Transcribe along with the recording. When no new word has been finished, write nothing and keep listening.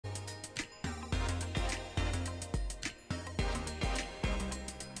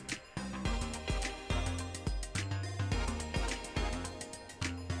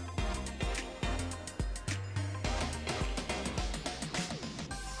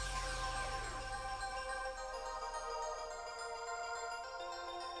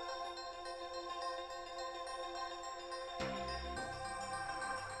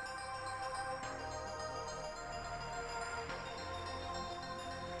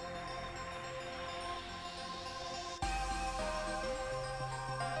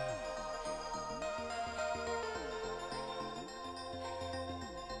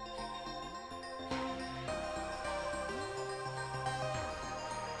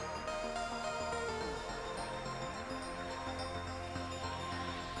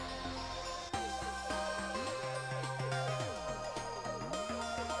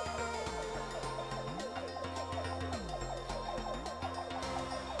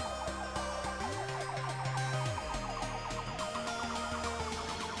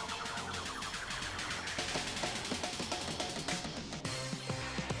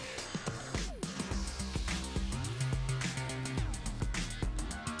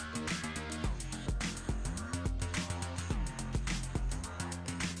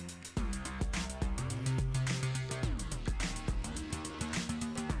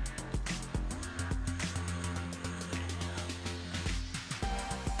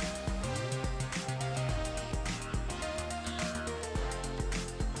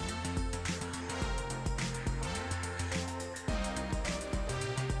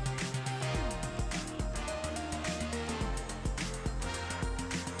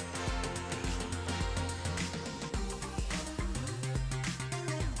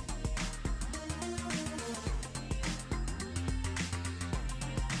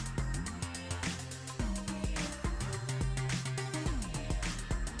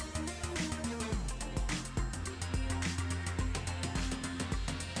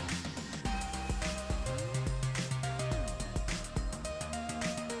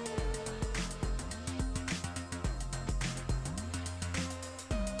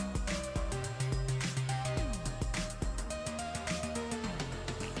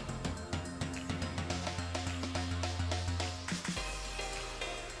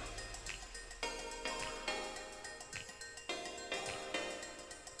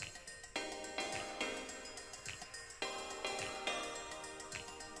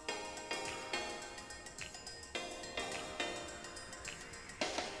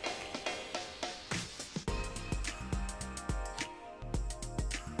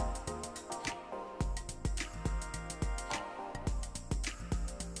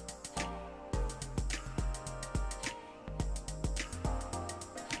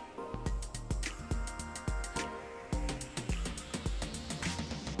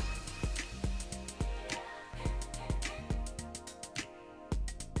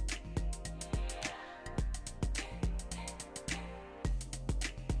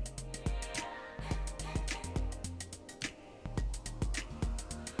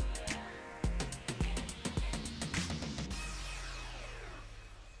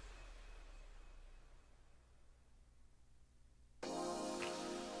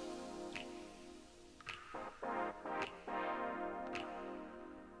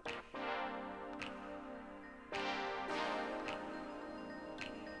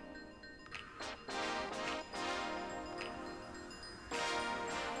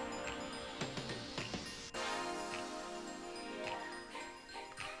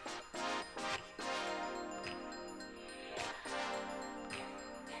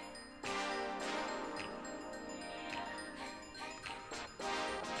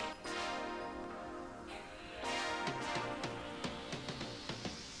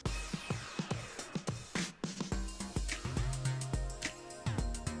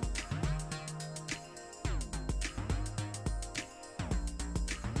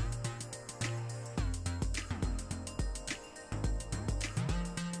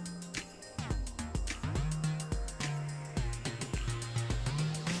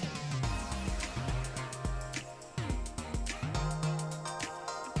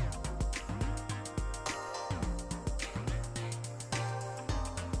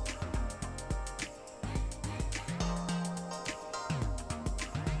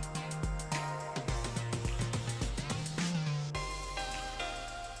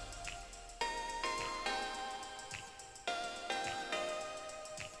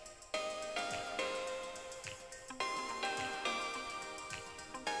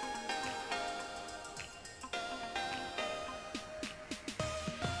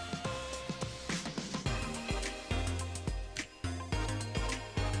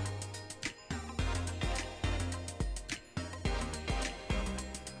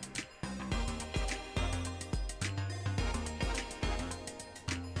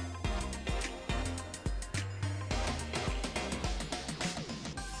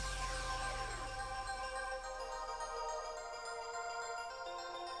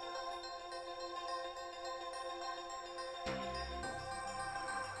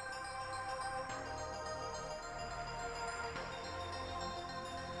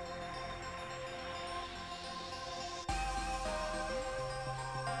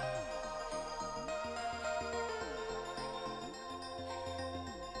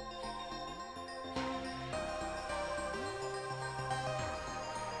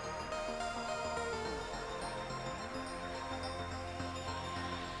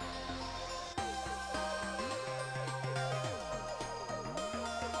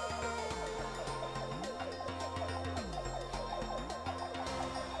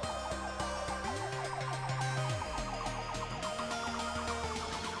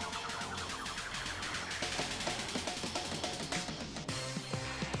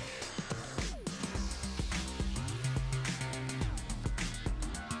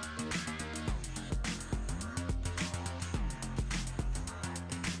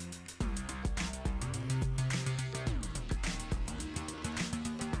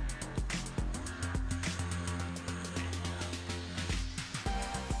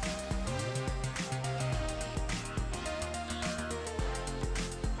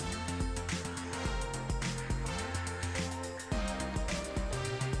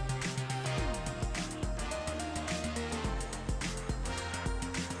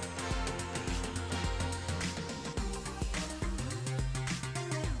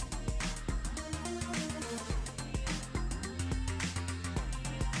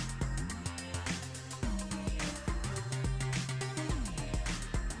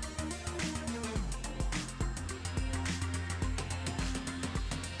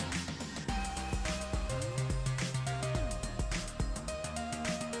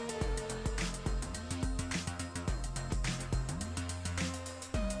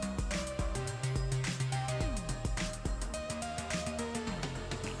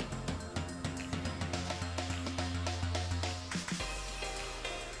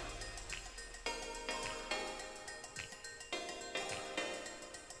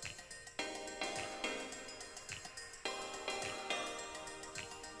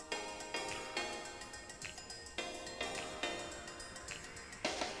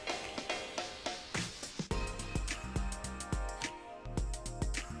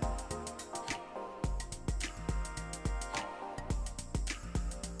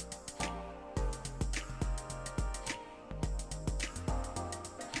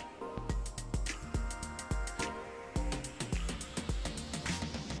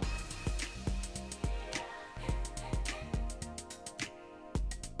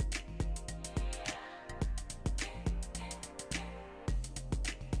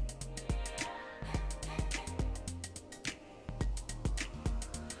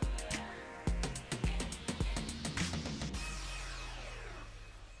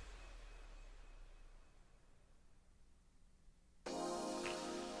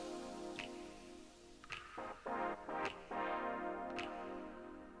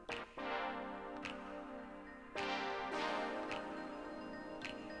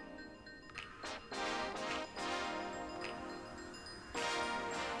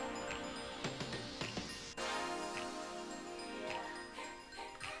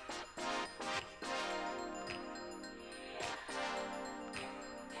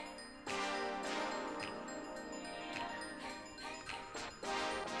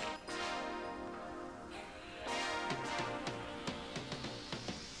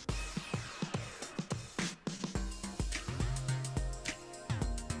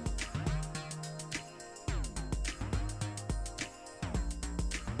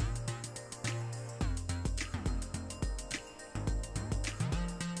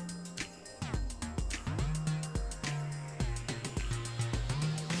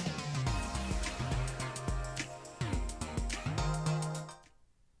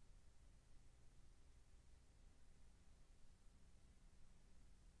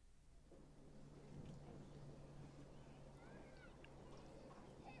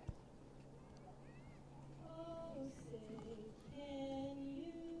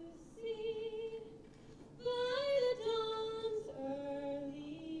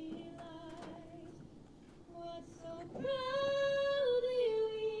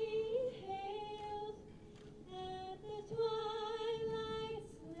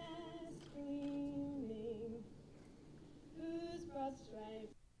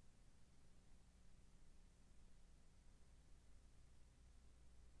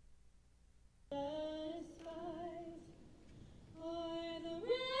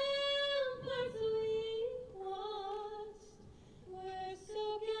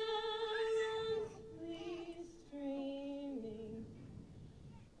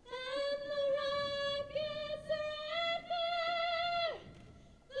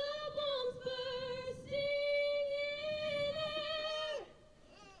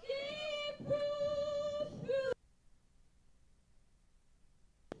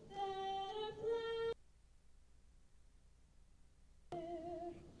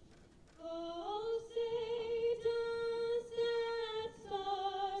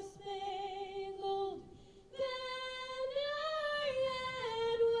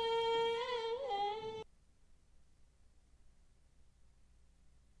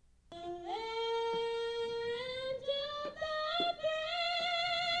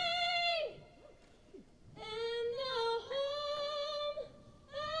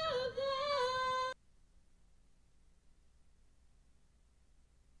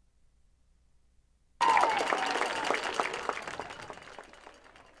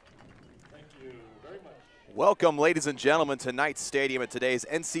Welcome, ladies and gentlemen, to Knight Stadium at today's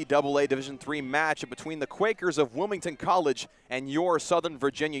NCAA Division III matchup between the Quakers of Wilmington College and your Southern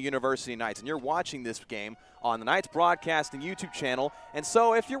Virginia University Knights. And you're watching this game on the Knights Broadcasting YouTube channel. And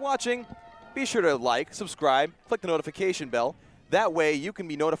so if you're watching, be sure to like, subscribe, click the notification bell. That way you can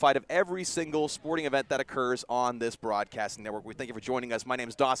be notified of every single sporting event that occurs on this broadcasting network. We thank you for joining us. My name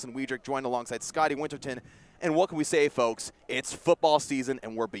is Dawson Weidrich, joined alongside Scotty Winterton. And what can we say, folks? It's football season,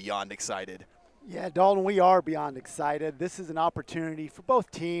 and we're beyond excited. Yeah, Dalton, we are beyond excited. This is an opportunity for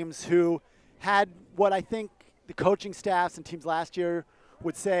both teams who had what I think the coaching staffs and teams last year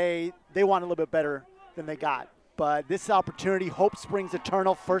would say they want a little bit better than they got. But this opportunity, hope springs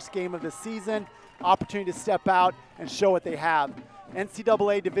eternal, first game of the season, opportunity to step out and show what they have.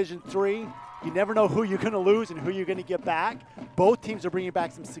 NCAA Division III, you never know who you're going to lose and who you're going to get back. Both teams are bringing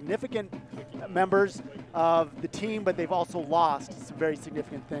back some significant members of the team, but they've also lost some very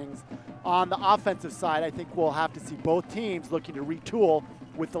significant things. On the offensive side, I think we'll have to see both teams looking to retool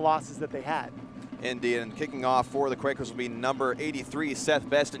with the losses that they had. Indeed, and kicking off for the Quakers will be number 83, Seth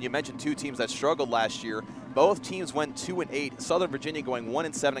Best. And you mentioned two teams that struggled last year. Both teams went 2-8. Southern Virginia going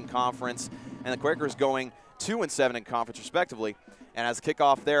 1-7 in conference, and the Quakers going 2-7 in conference, respectively. And as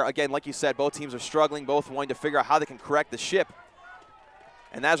kickoff there, again, like you said, both teams are struggling, both wanting to figure out how they can correct the ship.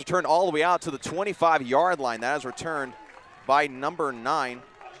 And that is returned all the way out to the 25-yard line. That is returned by number 9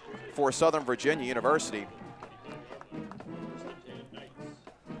 for Southern Virginia University.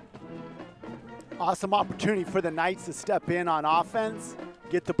 Awesome opportunity for the Knights to step in on offense,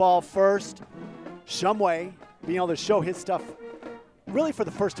 get the ball first. Shumway being able to show his stuff really for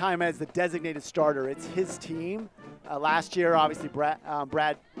the first time as the designated starter. It's his team. Last year, obviously, Davis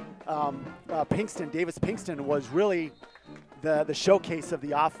Pinkston was really the showcase of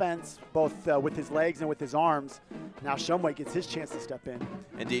the offense, both with his legs and with his arms. Now Shumway gets his chance to step in.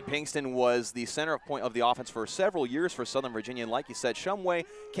 Indeed, Pinkston was the center point of the offense for several years for Southern Virginia. And like you said, Shumway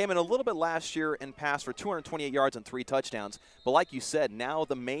came in a little bit last year and passed for 228 yards and 3 touchdowns. But like you said, now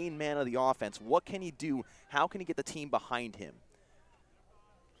the main man of the offense, what can he do? How can he get the team behind him?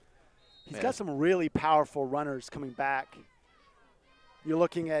 He's got some really powerful runners coming back. You're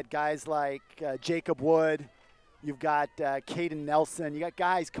looking at guys like Jacob Wood. You've got Caden Nelson. You got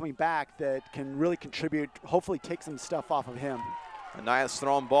guys coming back that can really contribute, hopefully take some stuff off of him. A nice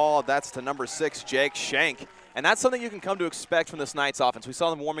thrown ball. That's to number 6, Jake Shank. And that's something you can come to expect from this Knights offense. We saw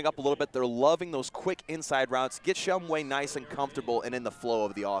them warming up a little bit. They're loving those quick inside routes. Get Shumway nice and comfortable and in the flow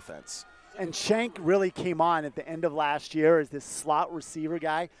of the offense. And Shank really came on at the end of last year as this slot receiver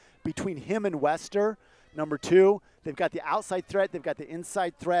guy. Between him and Wester, number 2, they've got the outside threat, they've got the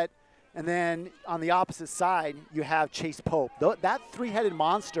inside threat, and then on the opposite side, you have Chase Pope. That three-headed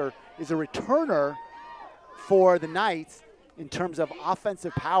monster is a returner for the Knights in terms of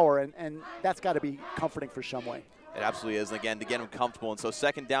offensive power, and that's got to be comforting for Shumway. It absolutely is, and again, to get him comfortable. And so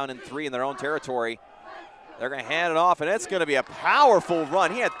 2nd down and 3 in their own territory. They're going to hand it off, and it's going to be a powerful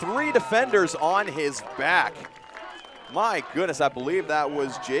run. He had 3 defenders on his back. My goodness, I believe that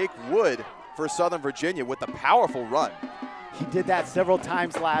was Jake Wood for Southern Virginia with the powerful run. He did that several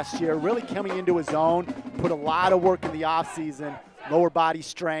times last year, really coming into his own, put a lot of work in the offseason, lower body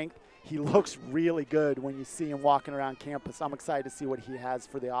strength. He looks really good when you see him walking around campus. I'm excited to see what he has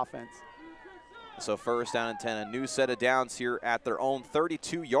for the offense. So 1st down and 10, a new set of downs here at their own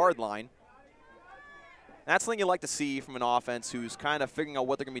 32-yard line. That's something you like to see from an offense who's kind of figuring out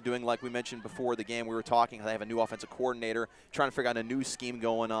what they're going to be doing. Like we mentioned before the game, we were talking, they have a new offensive coordinator, trying to figure out a new scheme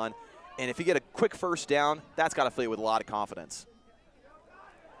going on. And if you get a quick 1st down, that's got to fill you with a lot of confidence.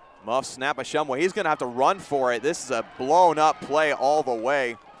 Muff snap by Shumway. He's going to have to run for it. This is a blown-up play all the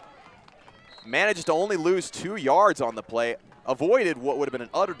way. Manages to only lose 2 yards on the play. Avoided what would have been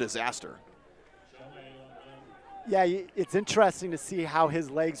an utter disaster. Yeah, it's interesting to see how his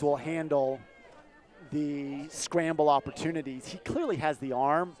legs will handle the scramble opportunities. He clearly has the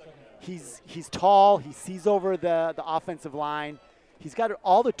arm. He's tall. He sees over the offensive line. He's got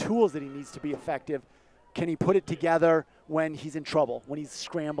all the tools that he needs to be effective. Can he put it together when he's in trouble, when he's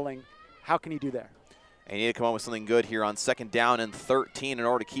scrambling? How can he do there? And you need to come up with something good here on 2nd down and 13 in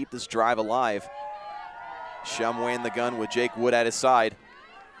order to keep this drive alive. Shumway in the gun with Jake Wood at his side.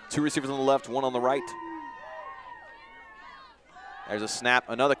 2 receivers on the left, 1 on the right. There's a snap,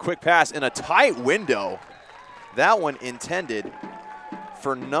 another quick pass in a tight window. That one intended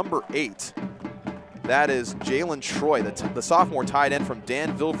for number 8. That is Jalen Troy, the sophomore tight end from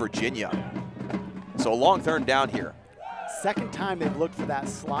Danville, Virginia. So a long 3rd down here. 2nd time they've looked for that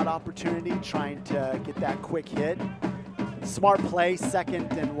slot opportunity, trying to get that quick hit. Smart play,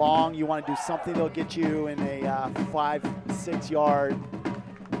 2nd and long. You want to do something that'll get you in a 5-6 yard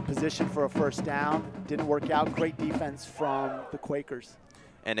position for a first down. Didn't work out. Great defense from the Quakers.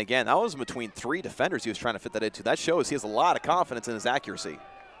 And again, that was between 3 defenders he was trying to fit that into. That shows he has a lot of confidence in his accuracy.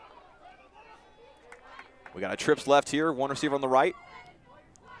 We got a trips left here, one receiver on the right.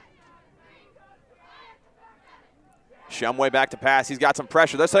 Shumway back to pass. He's got some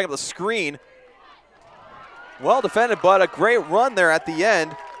pressure. They're setting up the screen. Well defended, but a great run there at the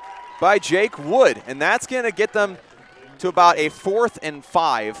end by Jake Wood. And that's going to get them to about a 4th and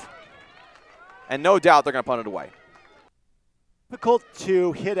 5. And no doubt they're going to punt it away. Difficult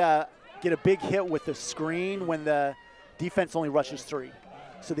to get a big hit with the screen when the defense only rushes 3.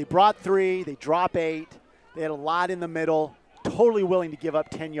 So they brought 3, they drop 8. They had a lot in the middle, totally willing to give up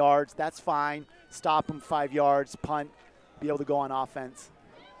 10 yards. That's fine. Stop them 5 yards, punt, be able to go on offense.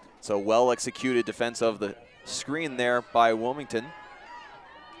 So well executed defense of the screen there by Wilmington.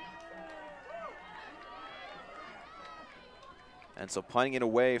 And so punting it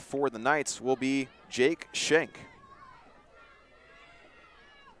away for the Knights will be Jake Schenk.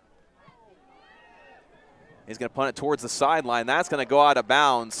 He's going to punt it towards the sideline. That's going to go out of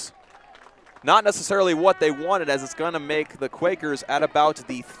bounds. Not necessarily what they wanted, as it's going to make the Quakers at about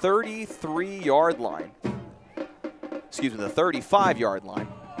the 33-yard line. Excuse me, the 35-yard line.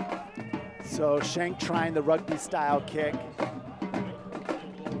 So Schenk trying the rugby-style kick.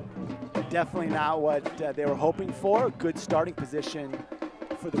 Definitely not what they were hoping for. Good starting position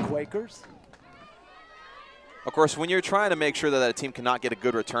for the Quakers. Of course, when you're trying to make sure that a team cannot get a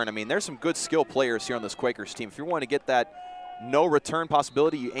good return, I mean, there's some good skill players here on this Quakers team. If you want to get that no return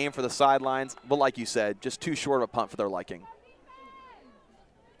possibility, you aim for the sidelines. But like you said, just too short of a punt for their liking.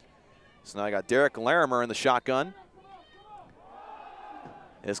 So now I got Derek Larimer in the shotgun.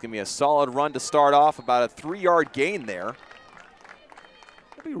 It's going to be a solid run to start off, about a 3-yard gain there.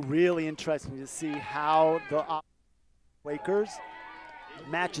 It'll be really interesting to see how the Quakers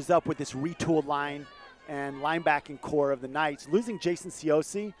matches up with this retooled line and linebacking core of the Knights. Losing Jason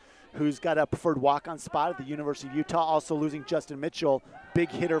Siosi, who's got a preferred walk-on spot at the University of Utah. Also losing Justin Mitchell, big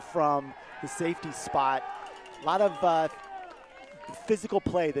hitter from the safety spot. A lot of physical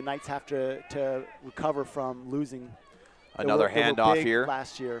play the Knights have to recover from losing. Another handoff here.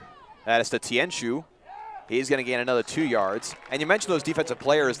 Last year. That is to Tienshu. He's going to gain another 2 yards. And you mentioned those defensive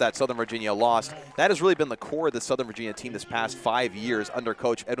players that Southern Virginia lost. That has really been the core of the Southern Virginia team this past 5 years under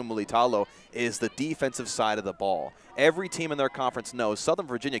Coach Edwin Mulitalo, is the defensive side of the ball. Every team in their conference knows Southern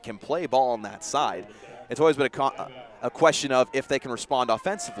Virginia can play ball on that side. It's always been a question of if they can respond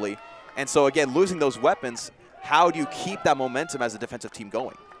offensively. And so, again, losing those weapons, how do you keep that momentum as a defensive team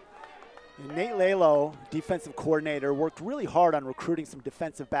going? And Nate Lalo, defensive coordinator, worked really hard on recruiting some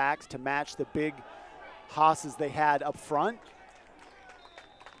defensive backs to match the big hosses they had up front.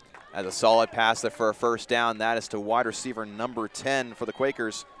 As a solid pass there for a first down. That is to wide receiver number 10 for the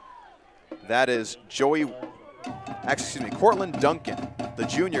Quakers. That is Cortland Duncan, the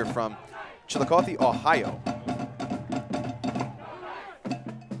junior from Chillicothe, Ohio.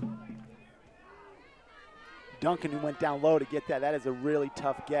 Duncan, who went down low to get that. That is a really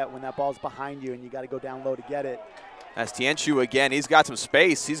tough get when that ball's behind you and you got to go down low to get it. As Tienshu again, he's got some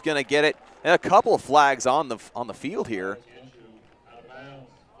space. He's going to get it. And a couple of flags on the field here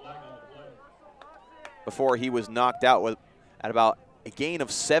before he was knocked out at about a gain of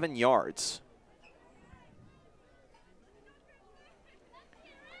 7 yards.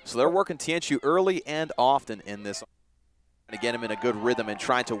 So they're working Tienshu early and often in this, and get him in a good rhythm and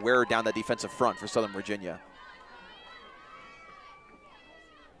trying to wear down that defensive front for Southern Virginia.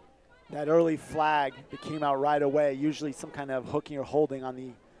 That early flag that came out right away, usually some kind of hooking or holding on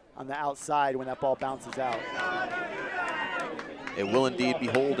the outside when that ball bounces out. It will indeed be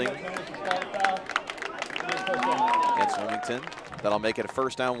holding against Wilmington. That'll make it a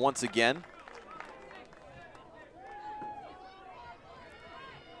first down once again.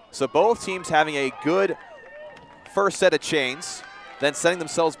 So both teams having a good first set of chains, then setting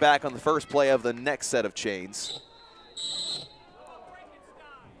themselves back on the first play of the next set of chains.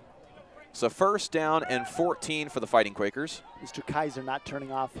 So first down and 14 for the Fighting Quakers. Mr. Kaiser not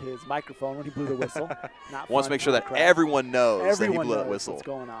turning off his microphone when he blew the whistle. Wants to make sure that everyone knows that he blew that whistle. What's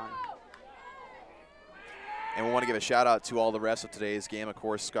going on. And we want to give a shout out to all the refs of today's game. Of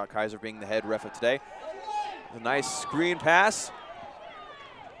course, Scott Kaiser being the head ref of today. A nice screen pass.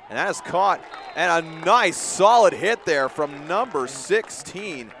 And that is caught. And a nice solid hit there from number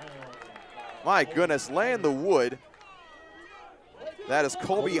 16. My goodness, laying the wood. That is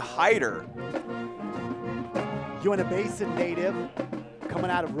Colby Hyder. Uinta Basin native,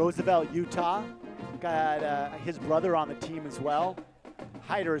 coming out of Roosevelt, Utah. Got his brother on the team as well.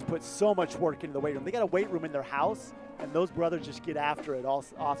 Hyder has put so much work into the weight room. They got a weight room in their house, and those brothers just get after it all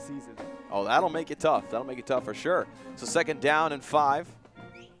off season. Oh, that'll make it tough. That'll make it tough for sure. So 2nd down and 5,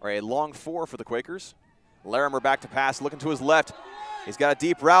 or a long 4 for the Quakers. Larimer back to pass, looking to his left. He's got a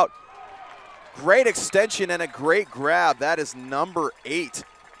deep route. Great extension and a great grab. That is number 8,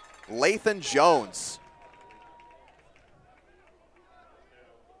 Lathan Jones.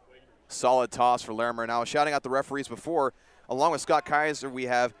 Solid toss for Larimer. Now, shouting out the referees before, along with Scott Kaiser, we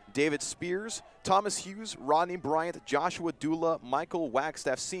have David Spears, Thomas Hughes, Rodney Bryant, Joshua Dula, Michael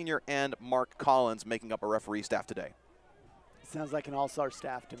Wagstaff Sr., and Mark Collins making up our referee staff today. Sounds like an all-star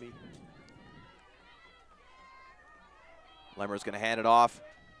staff to me. Larimer's going to hand it off.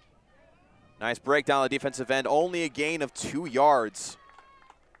 Nice breakdown on the defensive end. Only a gain of 2 yards.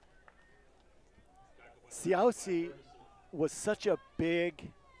 Siaosi was such a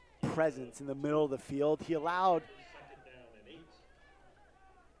big presence in the middle of the field. He allowed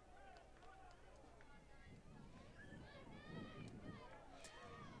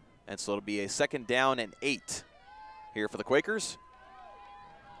and so it'll be a 2nd down and 8 here for the Quakers.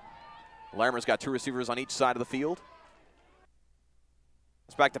 Larimer's got 2 receivers on each side of the field.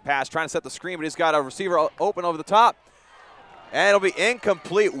 It's back to pass, trying to set the screen, but he's got a receiver open over the top. And it'll be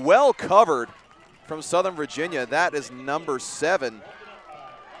incomplete, well covered from Southern Virginia. That is number 7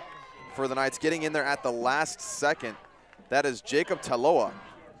 for the Knights, getting in there at the last second. That is Jacob Taloa,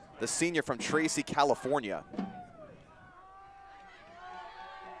 the senior from Tracy, California.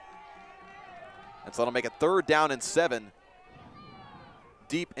 And so that'll make it 3rd down and 7,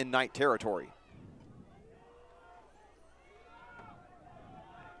 deep in Knight territory.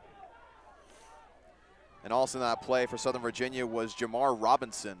 And also in that play for Southern Virginia was Jamar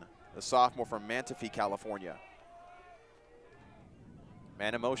Robinson, the sophomore from Mantefi, California.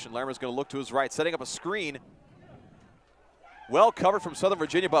 Man in motion, Larimer's going to look to his right, setting up a screen. Well covered from Southern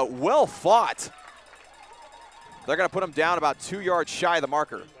Virginia, but well fought. They're going to put him down about 2 yards shy of the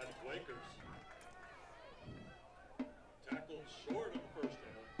marker.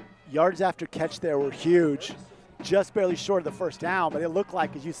 Yards after catch there were huge. Just barely short of the 1st down, but it looked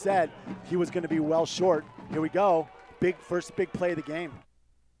like, as you said, he was going to be well short. Here we go. First big play of the game.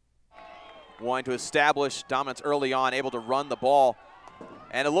 Wanting to establish dominance early on, able to run the ball.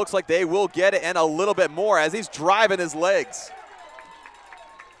 And it looks like they will get it and a little bit more as he's driving his legs.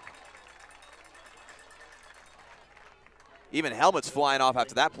 Even helmets flying off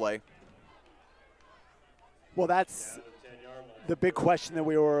after that play. Well, that's the big question that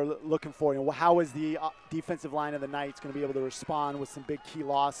we were looking for. You know, how is the defensive line of the Knights going to be able to respond with some big key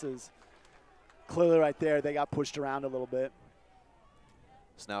losses? Clearly right there, they got pushed around a little bit.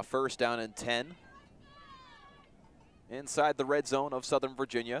 It's now 1st down and 10. Inside the red zone of Southern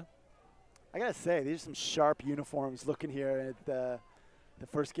Virginia. I got to say, these are some sharp uniforms looking here at the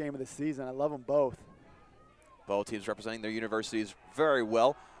first game of the season. I love them both. Both teams representing their universities very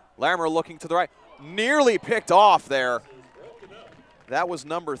well. Larimer looking to the right. Nearly picked off there. That was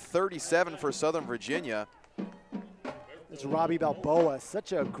number 37 for Southern Virginia. It's Robbie Balboa,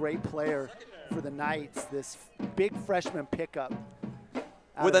 such a great player for the Knights. This big freshman pickup.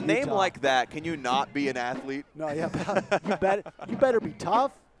 With a name like that, can you not be an athlete? No, yeah, you better be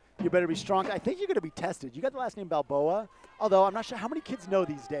tough. You better be strong. I think you're going to be tested. You got the last name Balboa, although I'm not sure how many kids know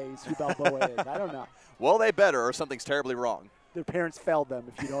these days who Balboa is. I don't know. Well, they better, or something's terribly wrong. Their parents failed them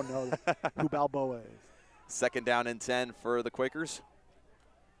if you don't know who Balboa is. 2nd down and 10 for the Quakers.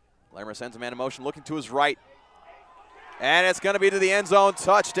 Larimer sends a man in motion, looking to his right. And it's going to be to the end zone,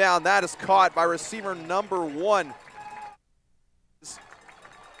 touchdown. That is caught by receiver number 1.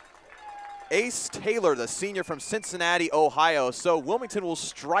 Ace Taylor, the senior from Cincinnati, Ohio. So Wilmington will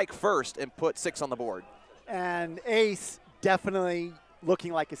strike first and put 6 on the board. And Ace definitely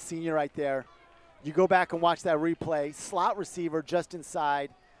looking like a senior right there. You go back and watch that replay. Slot receiver just inside.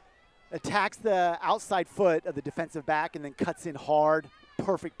 Attacks the outside foot of the defensive back and then cuts in hard.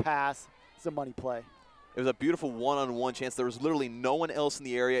 Perfect pass. It's a money play. It was a beautiful one-on-one chance. There was literally no one else in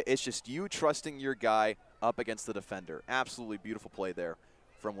the area. It's just you trusting your guy up against the defender. Absolutely beautiful play there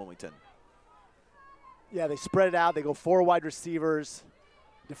from Wilmington. Yeah, they spread it out. They go 4 wide receivers.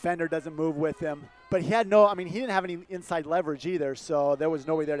 Defender doesn't move with him. But he had he didn't have any inside leverage either, so there was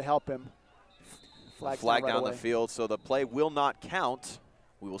nobody there to help him. Flag down the field, so the play will not count.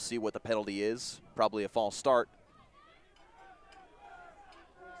 We will see what the penalty is. Probably a false start.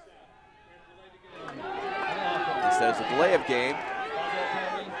 Instead, it's a delay of game.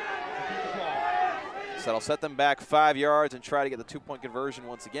 So that'll set them back 5 yards and try to get the 2-point conversion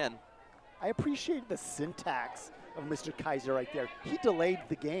once again. I appreciate the syntax of Mr. Kaiser right there. He delayed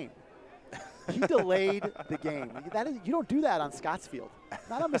the game. He delayed the game. You don't do that on Scott's field.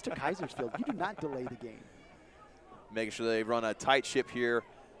 Not on Mr. Kaiser's field. You do not delay the game. making sure they run a tight ship here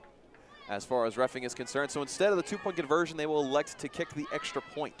as far as reffing is concerned. So instead of the 2-point conversion, they will elect to kick the extra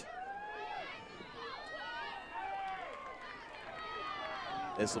point.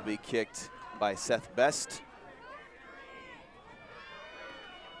 This will be kicked by Seth Best.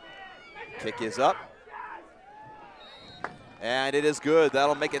 Kick is up. And it is good.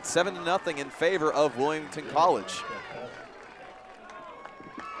 That'll make it 7-0 in favor of Wilmington College.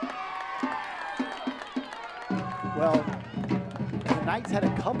 Well, the Knights had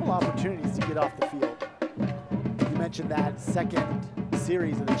a couple opportunities to get off the field. You mentioned that second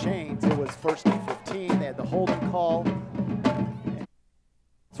series of the chains. It was 1st and 15. They had the holding call. And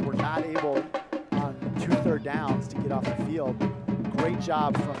were not able on 2 third downs to get off the field. Great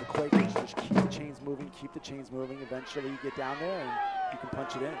job from the Quakers. Just keep the chains moving, keep the chains moving. Eventually you get down there and you can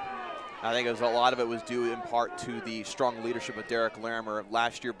punch it in. I think a lot of it was due in part to the strong leadership of Derek Larimer.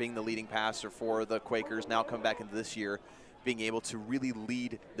 Last year being the leading passer for the Quakers, now come back into this year, being able to really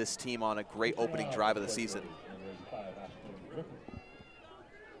lead this team on a great opening drive of the season.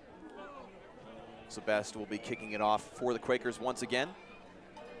 So Best will be kicking it off for the Quakers once again.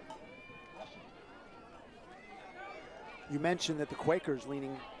 You mentioned that the Quakers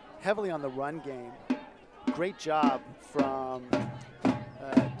leaning heavily on the run game. Great job from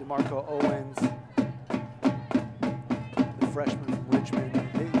DeMarco Owens, the freshman from Richmond.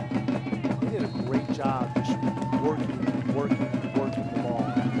 They did a great job just working the ball.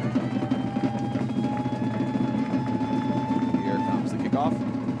 Here comes the kickoff.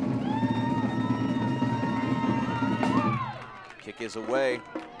 Kick is away.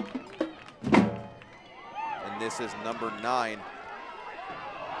 And this is number 9.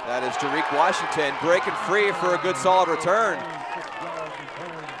 That is Jarique Washington breaking free for a good solid return.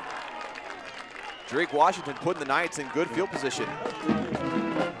 Jarique Washington putting the Knights in good field position.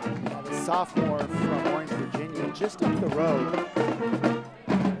 The sophomore from Orange, Virginia, just up the road.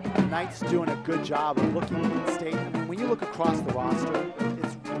 The Knights doing a good job of looking at the state. I mean, when you look across the roster,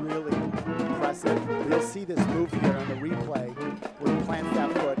 it's really impressive. You'll see this move here on the replay where he plants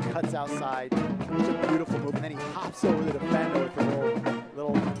that foot, cuts outside. It's a beautiful move, and then he hops over the defender with a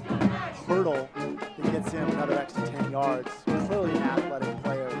little hurdle that gets him another extra 10 yards. Clearly an athletic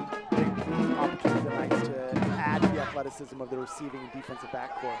player. Big opportunity for the Knights to add to the athleticism of the receiving and defensive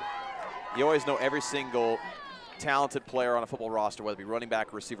backcourt. You always know every single talented player on a football roster, whether it be running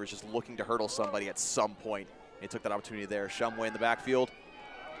back or receiver, is just looking to hurdle somebody at some point. He took that opportunity there. Shumway in the backfield.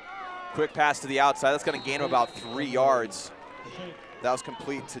 Quick pass to the outside. That's going to gain him about 3 yards. That was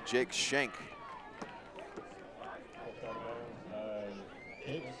complete to Jake Schenk.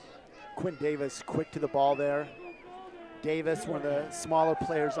 Quinn Davis quick to the ball there. Davis, one of the smaller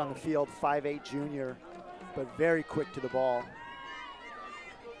players on the field, 5'8" junior, but very quick to the ball.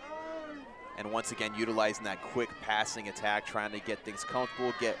 And once again, utilizing that quick passing attack, trying to get things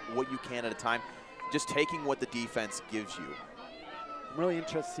comfortable, get what you can at a time, just taking what the defense gives you. I'm really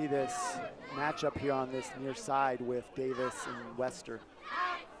interested to see this matchup here on this near side with Davis and Wester.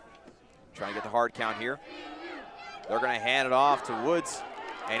 Trying to get the hard count here. They're going to hand it off to Woods.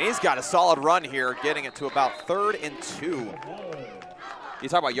 And he's got a solid run here, getting it to about 3rd and 2. You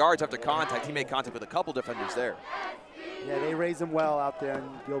talk about yards after contact. He made contact with a couple defenders there. Yeah, they raise him well out there in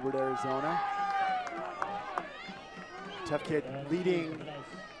Gilbert, Arizona. Tough kid, leading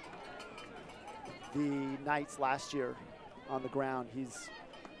the Knights last year on the ground. He's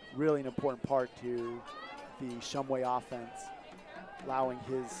really an important part to the Shumway offense, allowing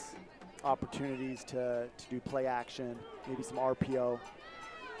his opportunities to do play action, maybe some RPO.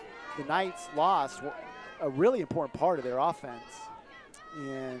 The Knights lost a really important part of their offense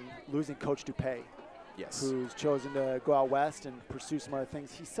in losing Coach Dupay, yes, who's chosen to go out west and pursue some other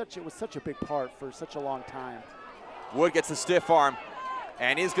things. It was such a big part for such a long time. Wood gets a stiff arm,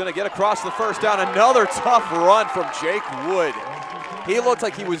 and he's going to get across the first down. Another tough run from Jake Wood. He looked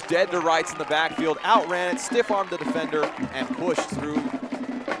like he was dead to rights in the backfield, outran it, stiff-armed the defender, and pushed through.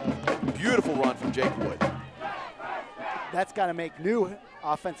 Beautiful run from Jake Wood. That's got to make new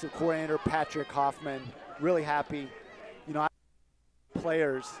offensive coordinator Patrick Hoffman really happy. You know,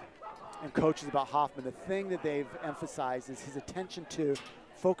 players and coaches about Hoffman, the thing that they've emphasized is his attention to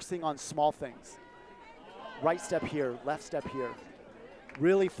focusing on small things. Right step here, left step here.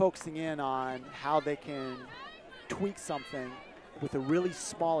 Really focusing in on how they can tweak something with a really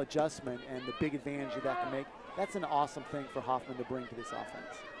small adjustment and the big advantage that can make. That's an awesome thing for Hoffman to bring to this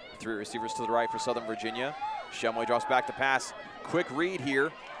offense. 3 receivers to the right for Southern Virginia. Shumway drops back to pass. Quick read here.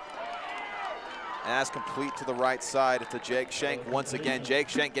 And that's complete to the right side to Jake Schenk. Once again, Jake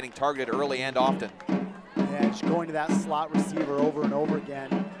Schenk getting targeted early and often. Yeah, just going to that slot receiver over and over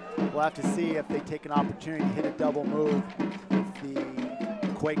again. We'll have to see if they take an opportunity to hit a double move, if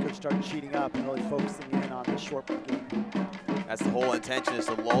the Quakers start cheating up and really focusing in on the short game. That's the whole intention, is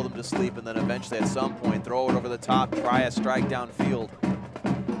to lull them to sleep and then eventually at some point throw it over the top, try a strike downfield.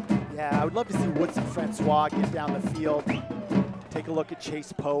 Yeah, I would love to see Woodson Francois get down the field, take a look at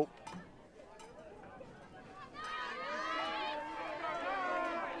Chase Pope.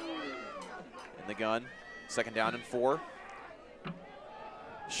 In the gun, 2nd down and 4.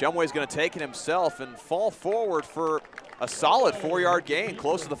 Shumway's going to take it himself and fall forward for a solid 4-yard gain,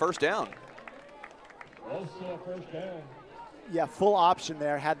 close to the 1st down. Yeah, full option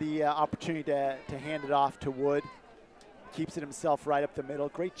there. Had the opportunity to hand it off to Wood. Keeps it himself right up the middle.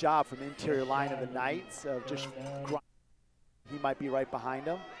 Great job from interior line of the Knights of just he might be right behind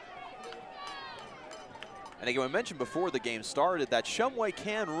him. And again, we mentioned before the game started that Shumway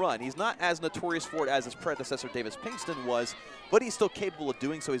can run. He's not as notorious for it as his predecessor Davis Pinkston was, but he's still capable of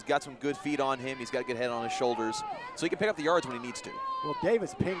doing so. He's got some good feet on him. He's got a good head on his shoulders, so he can pick up the yards when he needs to. Well,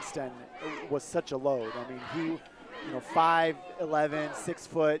 Davis Pinkston was such a load. I mean, he, 5'11", 6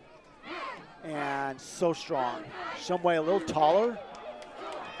 foot, and so strong. Shumway a little taller.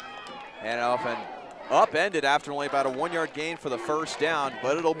 And off and upended after only about a 1-yard gain for the 1st down,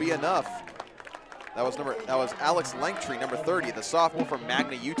 but it'll be enough. That was Alex Langtree, number 30, the sophomore from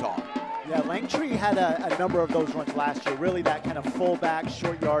Magna, Utah. Yeah, Langtree had a number of those runs last year. Really that kind of fullback,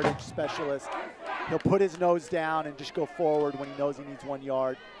 short yardage specialist. He'll put his nose down and just go forward when he knows he needs 1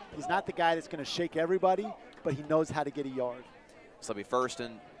 yard. He's not the guy that's going to shake everybody, but he knows how to get a yard. So it'll be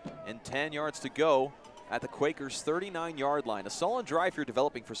 1st and 10 yards to go at the Quakers' 39-yard line. A solid drive here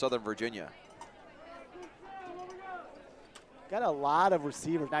developing for Southern Virginia. Got a lot of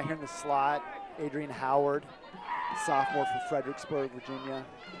receivers now here in the slot. Adrian Howard, sophomore from Fredericksburg, Virginia.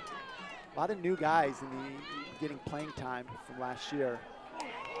 A lot of new guys getting playing time from last year.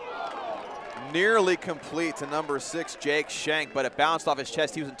 Nearly complete to number 6, Jake Schenk, but it bounced off his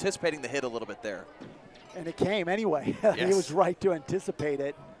chest. He was anticipating the hit a little bit there. And it came anyway. Yes. He was right to anticipate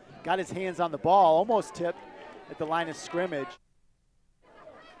it. Got his hands on the ball, almost tipped at the line of scrimmage.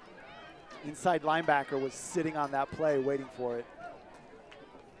 Inside linebacker was sitting on that play waiting for it.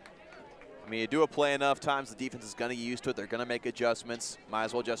 I mean, you do a play enough times, the defense is going to get used to it. They're going to make adjustments. Might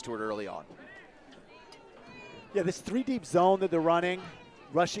as well adjust to it early on. Yeah, this 3-deep zone that they're running,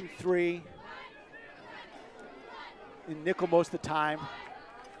 rushing 3, in nickel most of the time.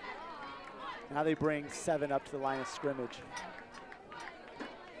 Now they bring 7 up to the line of scrimmage.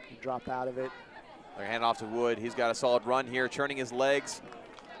 Drop out of it. They're hand off to Wood. He's got a solid run here, churning his legs.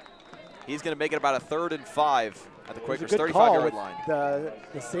 He's going to make it about a 3rd and 5 at the Quakers' 35-yard line. The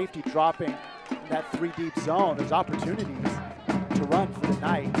safety dropping that 3-deep zone. There's opportunities to run for the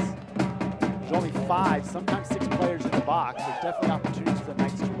Knights. There's only 5, sometimes 6 players in the box. There's definitely opportunities for the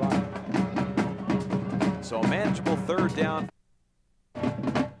Knights to run. So a manageable 3rd down.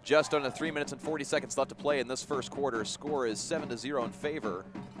 Just under 3 minutes and 40 seconds left to play in this 1st quarter. Score is 7-0 in favor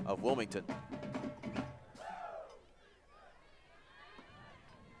of Wilmington.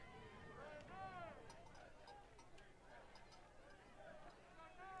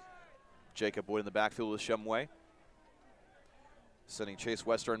 Jacob Wood in the backfield with Shumway. Sending Chase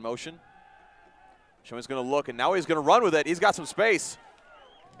Wester in motion. Shumway's going to look, and now he's going to run with it. He's got some space.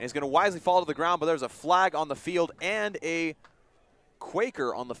 And he's going to wisely fall to the ground, but there's a flag on the field and a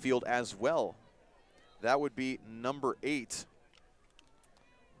Quaker on the field as well. That would be number 8.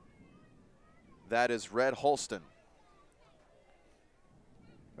 That is Red Holston.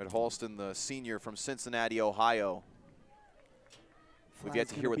 Red Holston, the senior from Cincinnati, Ohio. We've yet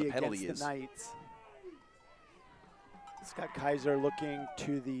to hear what the penalty is. Scott Kaiser looking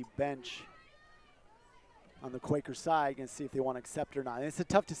to the bench on the Quaker side and see if they want to accept it or not. And it's a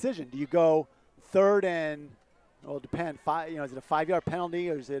tough decision. Do you go 3rd and, well, it depends. Is it a 5-yard penalty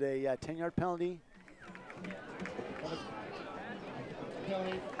or is it a 10-yard penalty?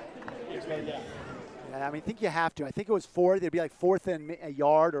 Yeah, I think you have to. I think it was 4. It'd be like 4th and a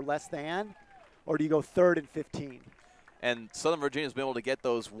yard or less than, or do you go 3rd and 15? And Southern Virginia's been able to get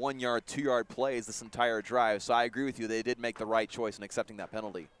those 1-yard, 2-yard plays this entire drive. So I agree with you. They did make the right choice in accepting that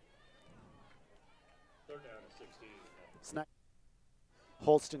penalty. 3rd down and 16. It's not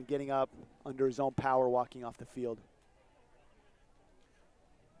Holston getting up under his own power, walking off the field.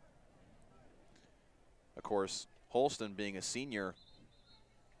 Of course, Holston being a senior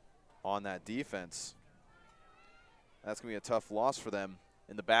on that defense, that's going to be a tough loss for them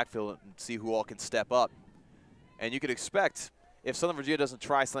in the backfield and see who all can step up. And you could expect, if Southern Virginia doesn't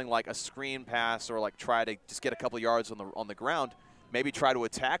try something like a screen pass or like try to just get a couple yards on the ground, maybe try to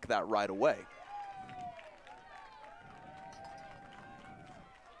attack that right away.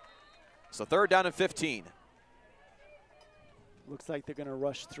 So 3rd down and 15. Looks like they're going to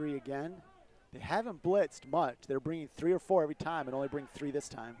rush 3 again. They haven't blitzed much. They're bringing 3 or 4 every time and only bring 3 this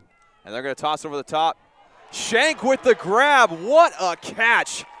time. And they're going to toss over the top. Shank with the grab. What a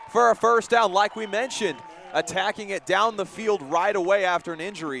catch for a 1st down, like we mentioned. Attacking it down the field right away after an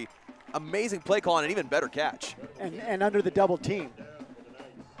injury. Amazing play call and an even better catch. And under the double team.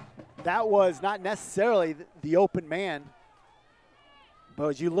 That was not necessarily the open man. But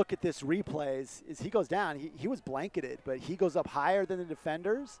as you look at this replays, as he goes down, he was blanketed, but he goes up higher than the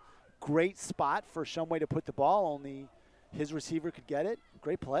defenders. Great spot for Shumway to put the ball, only his receiver could get it.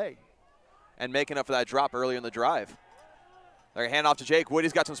 Great play. And making up for that drop earlier in the drive. They're going to hand off to Jake Wood.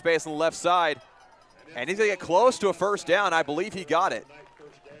 He's got some space on the left side. And he's going to get close to a 1st down. I believe he got it.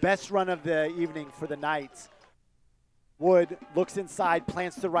 Best run of the evening for the Knights. Wood looks inside,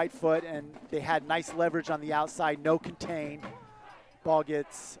 plants the right foot, and they had nice leverage on the outside, no contain. Ball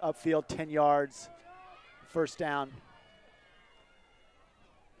gets upfield 10 yards, 1st down.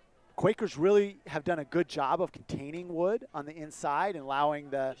 Quakers really have done a good job of containing Wood on the inside and allowing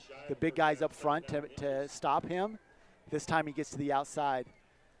the big guys up front to stop him. This time he gets to the outside.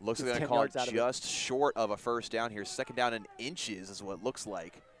 Looks like they're going to call it just short of a 1st down here. 2nd down in inches is what it looks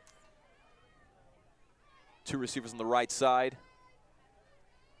like. 2 receivers on the right side.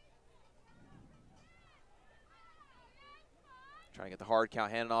 Trying to get the hard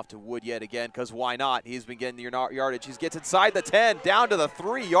count, handing off to Wood yet again, because why not? He's been getting the yardage. He gets inside the 10, down to the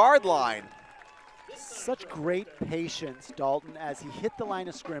 3-yard line. Such great patience, Dalton, as he hit the line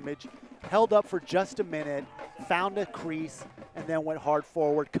of scrimmage, held up for just a minute, found a crease, and then went hard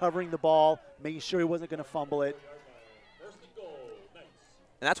forward, covering the ball, making sure he wasn't going to fumble it.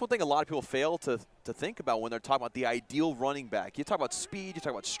 And that's one thing a lot of people fail to think about when they're talking about the ideal running back. You talk about speed, you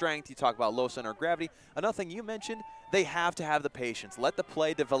talk about strength, you talk about low center of gravity. Another thing you mentioned, they have to have the patience. Let the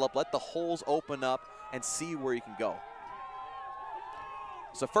play develop, let the holes open up, and see where you can go.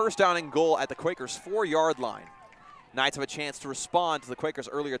 So 1st down and goal at the Quakers' 4-yard line. Knights have a chance to respond to the Quakers'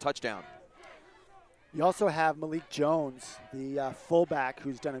 earlier touchdown. You also have Malik Jones, the fullback,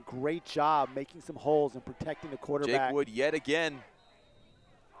 who's done a great job making some holes and protecting the quarterback. Jake Wood yet again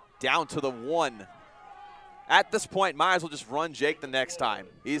down to the 1. At this point, might as well just run Jake the next time.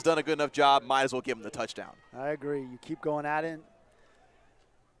 He's done a good enough job, might as well give him the touchdown. I agree. You keep going at it.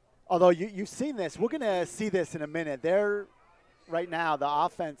 Although you've seen this. We're going to see this in a minute. Right now, the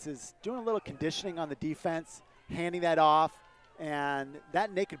offense is doing a little conditioning on the defense, handing that off, and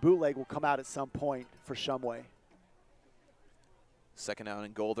that naked bootleg will come out at some point for Shumway. 2nd down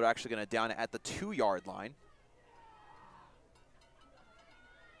and goal. They're actually going to down it at the 2-yard line.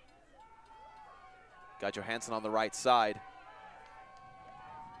 Got Johansson on the right side.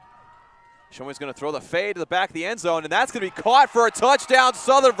 Shumway's going to throw the fade to the back of the end zone, and that's going to be caught for a touchdown,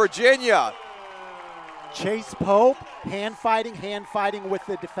 Southern Virginia. Chase Pope, hand fighting with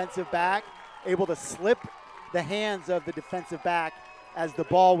the defensive back, able to slip the hands of the defensive back as the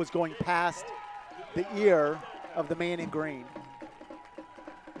ball was going past the ear of the man in green.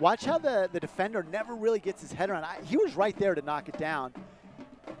 Watch how the defender never really gets his head around. He was right there to knock it down.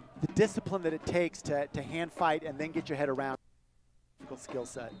 The discipline that it takes to hand fight and then get your head around. Skill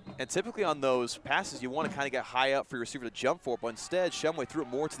set. And typically on those passes, you want to kind of get high up for your receiver to jump for, but instead, Shumway threw it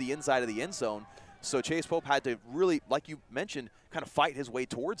more to the inside of the end zone. So Chase Pope had to really, like you mentioned, kind of fight his way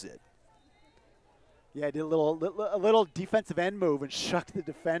towards it. Yeah, did a little defensive end move and shucked the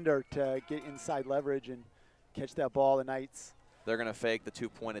defender to get inside leverage and catch that ball. The Knights. They're going to fake the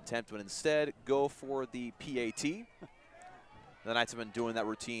 2-point attempt, but instead go for the PAT. The Knights have been doing that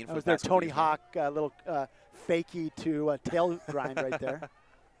routine. That was their Tony Hawk little fakie to tail grind right there.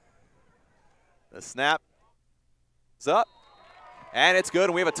 The snap is up, and it's good.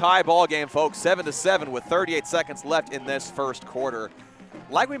 And we have a tie ball game, folks, 7-7 with 38 seconds left in this 1st quarter.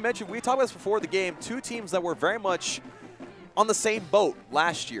 Like we mentioned, we talked about this before the game, 2 teams that were very much on the same boat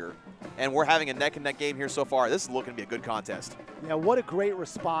last year, and we're having a neck-and-neck game here so far. This is looking to be a good contest. Yeah, what a great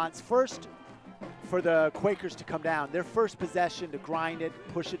response. First, for the Quakers to come down. Their first possession to grind it,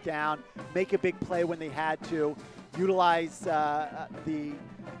 push it down, make a big play when they had to, utilize the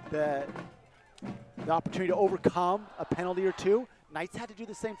opportunity to overcome a penalty or 2. Knights had to do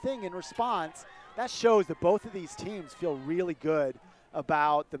the same thing in response. That shows that both of these teams feel really good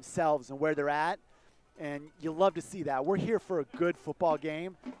about themselves and where they're at, and you love to see that. We're here for a good football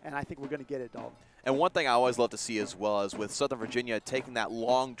game, and I think we're going to get it, Dalton. And one thing I always love to see as well is with Southern Virginia taking that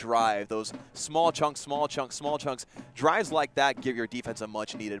long drive, those small chunks, drives like that give your defense a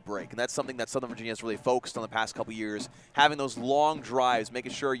much-needed break. And that's something that Southern Virginia has really focused on the past couple years, having those long drives,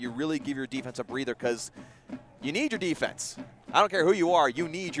 making sure you really give your defense a breather because you need your defense. I don't care who you are, you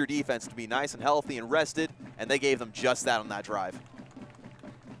need your defense to be nice and healthy and rested, and they gave them just that on that drive.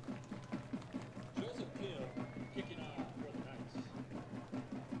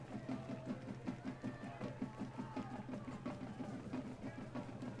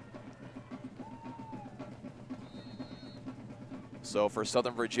 So for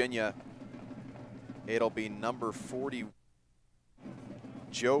Southern Virginia, it'll be number 40,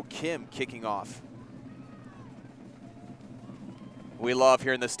 Joe Kim, kicking off. We love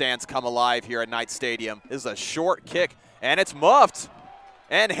hearing the stands come alive here at Knight Stadium. This is a short kick, and it's muffed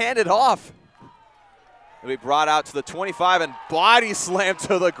and handed off. It'll be brought out to the 25 and body slammed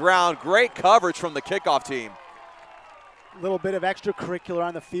to the ground. Great coverage from the kickoff team. A little bit of extracurricular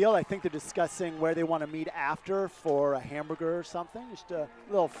on the field. I think they're discussing where they want to meet after for a hamburger or something. Just a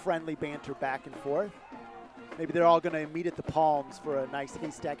little friendly banter back and forth. Maybe they're all going to meet at the Palms for a nice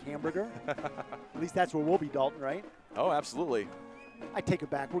haystack hamburger. At least that's where we'll be, Dalton, right? Oh, absolutely. I take it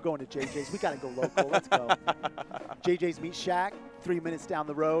back. We're going to JJ's. We got to go local. Let's go. JJ's Meat Shack, 3 minutes down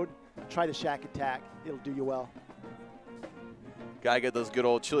the road. Try the Shack Attack. It'll do you well. Got to get those good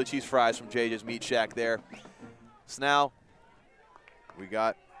old chili cheese fries from JJ's Meat Shack there. So now we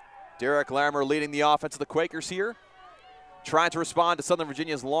got Derek Larimer leading the offense of the Quakers here, trying to respond to Southern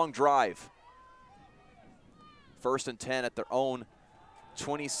Virginia's long drive. 1st and 10 at their own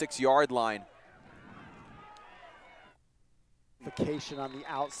 26-yard line. Vacation on the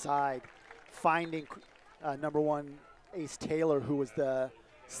outside, finding number 1 Ace Taylor, who was the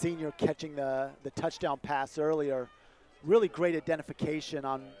senior catching the touchdown pass earlier. Really great identification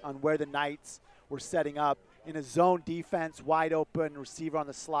on where the Knights were setting up. In a zone defense, wide open receiver on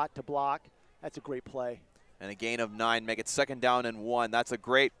the slot to block. That's a great play. And a gain of 9, make it 2nd down and 1. That's a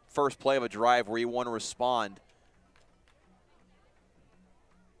great first play of a drive where you want to respond.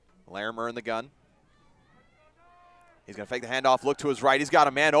 Larimer in the gun. He's going to fake the handoff, look to his right. He's got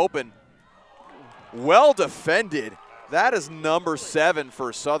a man open. Well defended. That is number 7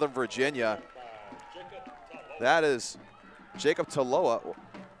 for Southern Virginia. That is Jacob Taloa.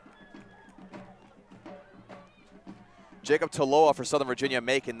 Jacob Taloa for Southern Virginia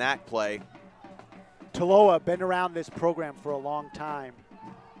making that play. Taloa, been around this program for a long time.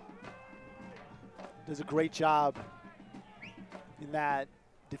 Does a great job in that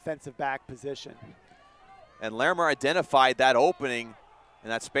defensive back position. And Larimer identified that opening in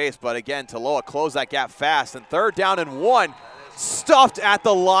that space, but again, Taloa closed that gap fast. And 3rd down and 1, stuffed at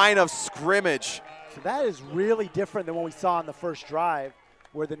the line of scrimmage. So that is really different than what we saw on the first drive,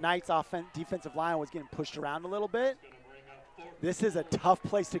 where the Knights' defensive line was getting pushed around a little bit. This is a tough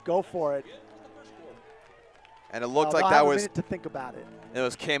place to go for it. And it looked like that was a minute to think about it. It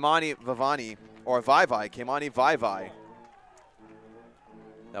was Kamani Vivani, or Vivai, Kamani Vivai,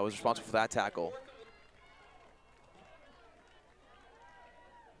 that was responsible for that tackle.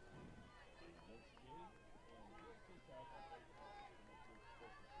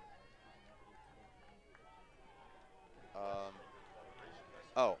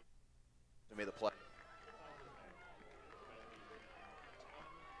 Oh, they made the play.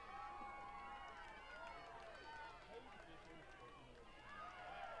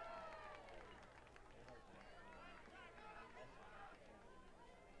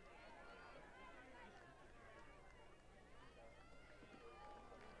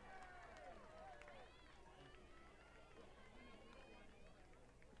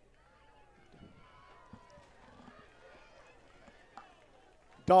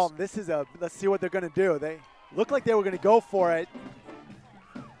 Dalton, this is let's see what they're going to do. They look like they were going to go for it.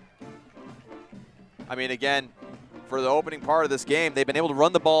 I mean, again, for the opening part of this game, they've been able to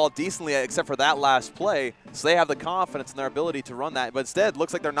run the ball decently except for that last play, so they have the confidence in their ability to run that. But instead,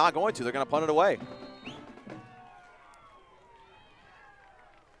 looks like they're not going to. They're going to punt it away.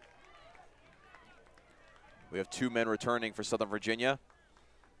 We have 2 men returning for Southern Virginia.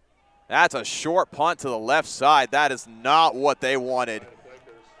 That's a short punt to the left side. That is not what they wanted.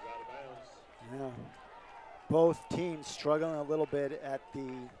 Yeah. Both teams struggling a little bit at the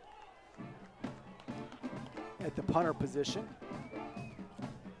punter position.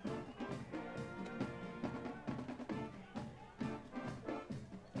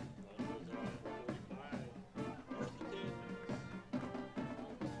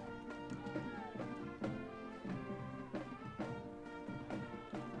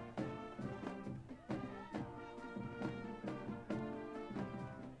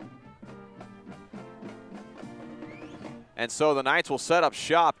 And so the Knights will set up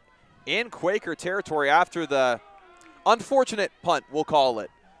shop in Quaker territory after the unfortunate punt, we'll call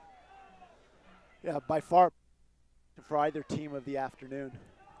it. Yeah, by far for either team of the afternoon.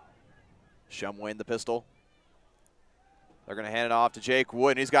 Shumway in the pistol. They're going to hand it off to Jake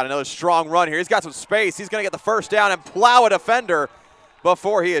Wood, and he's got another strong run here. He's got some space. He's going to get the first down and plow a defender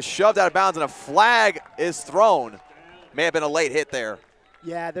before he is shoved out of bounds, and a flag is thrown. May have been a late hit there.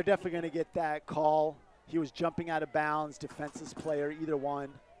 Yeah, they're definitely going to get that call. He was jumping out of bounds, defenseless player, either one.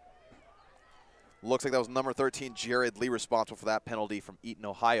 Looks like that was number 13, Jared Lee, responsible for that penalty from Eaton,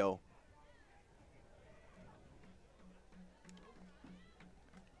 Ohio.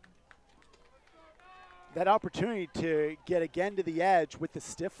 That opportunity to get again to the edge with the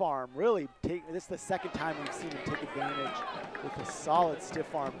stiff arm, really this is the second time we've seen him take advantage with a solid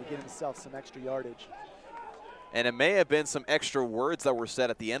stiff arm to get himself some extra yardage. And it may have been some extra words that were said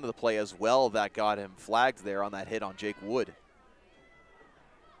at the end of the play as well that got him flagged there on that hit on Jake Wood.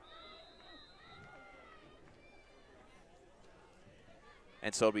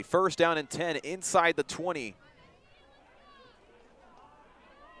 And so it'll be first down and 10 inside the 20.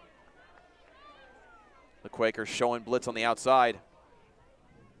 The Quakers showing blitz on the outside.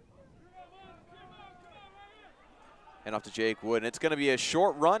 And off to Jake Wood. And it's going to be a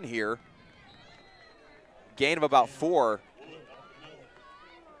short run here. Gain of about 4.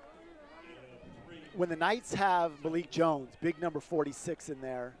 When the Knights have Malik Jones, big number 46 in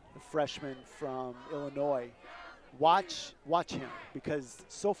there, the freshman from Illinois, watch him, because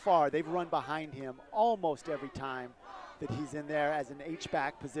so far they've run behind him almost every time that he's in there as an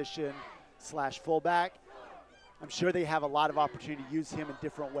H-back position / fullback. I'm sure they have a lot of opportunity to use him in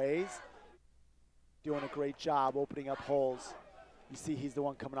different ways. Doing a great job opening up holes. You see he's the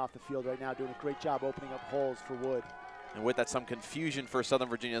one coming off the field right now, doing a great job opening up holes for Wood. And with that, some confusion for Southern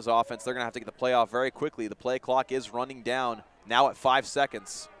Virginia's offense. They're going to have to get the play off very quickly. The play clock is running down now at 5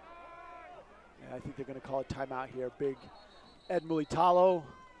 seconds. Yeah, I think they're going to call a timeout here. Big Ed Mulitalo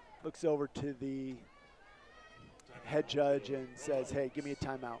looks over to the head judge and says, hey, give me a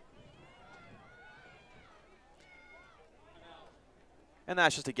timeout. And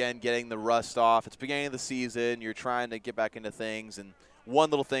that's just, again, getting the rust off. It's beginning of the season. You're trying to get back into things, and one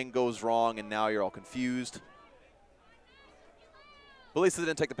little thing goes wrong, and now you're all confused. But at least they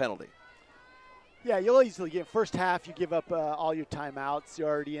didn't take the penalty. Yeah, you'll easily get first half. You give up all your timeouts. You're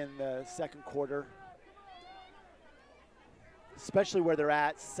already in the second quarter, especially where they're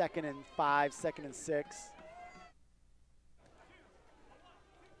at, 2nd and 5, 2nd and 6.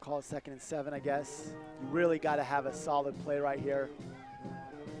 Call it 2nd and 7, I guess. You really got to have a solid play right here.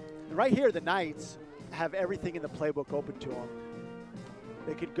 And right here, the Knights have everything in the playbook open to them.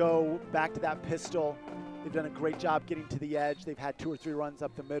 They could go back to that pistol. They've done a great job getting to the edge. They've had 2 or 3 runs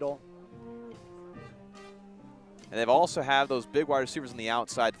up the middle. And they've also have those big wide receivers on the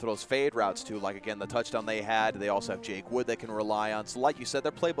outside to throw those fade routes to, like, again, the touchdown they had. They also have Jake Wood they can rely on. So like you said,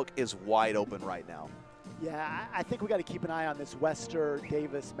 their playbook is wide open right now. Yeah, I think we got to keep an eye on this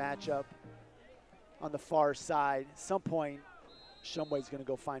Wester-Davis matchup on the far side. At some point, Shumway's going to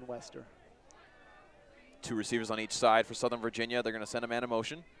go find Wester. 2 receivers on each side for Southern Virginia. They're going to send a man in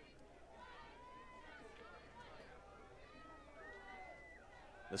motion.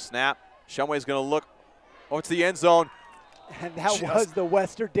 The snap. Shumway's going to look. Oh, it's the end zone. And that was the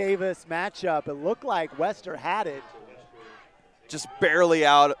Wester-Davis matchup. It looked like Wester had it. Just barely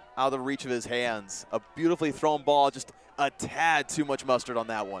out of the reach of his hands. A beautifully thrown ball, just a tad too much mustard on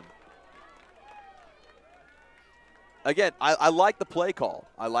that one. Again, I like the play call.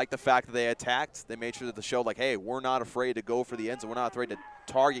 I like the fact that they attacked. They made sure that the show, like, hey, we're not afraid to go for the end zone. We're not afraid to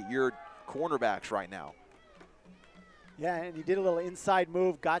target your cornerbacks right now. Yeah, and he did a little inside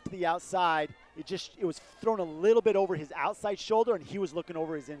move, got to the outside. It was thrown a little bit over his outside shoulder, and he was looking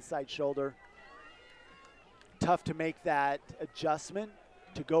over his inside shoulder. Tough to make that adjustment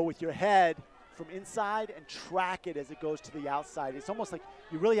to go with your head from inside and track it as it goes to the outside. It's almost like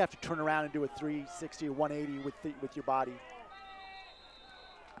you really have to turn around and do a 360 or 180 with your body.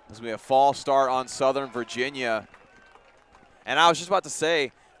 This will be a false start on Southern Virginia. And I was just about to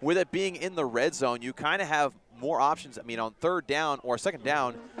say, with it being in the red zone, you kind of have more options. I mean, on 3rd down or 2nd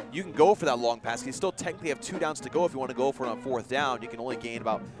down, you can go for that long pass. You still technically have 2 downs to go if you want to go for it on 4th down. You can only gain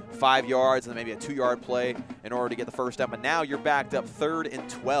about 5 yards and then maybe a 2-yard play in order to get the first down. But now you're backed up 3rd and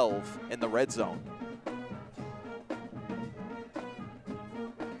 12 in the red zone.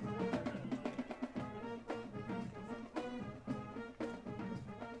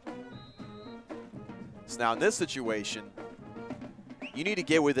 So now in this situation, you need to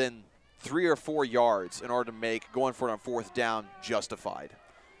get within 3 or 4 yards in order to make going for it on 4th down justified.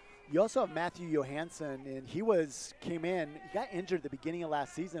 You also have Matthew Johansson, and he came in. He got injured at the beginning of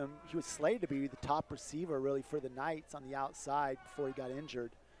last season. He was slated to be the top receiver, really, for the Knights on the outside before he got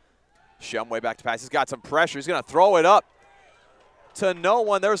injured. Shumway back to pass. He's got some pressure. He's going to throw it up to no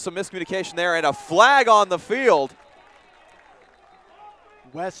one. There was some miscommunication there, and a flag on the field.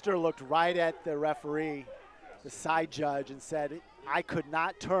 Wester looked right at the referee, the side judge, and said, I could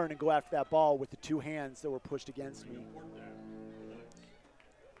not turn and go after that ball with the two hands that were pushed against me.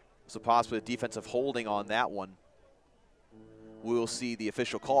 So possibly a defensive holding on that one. We'll see the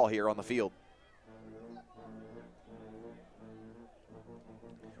official call here on the field.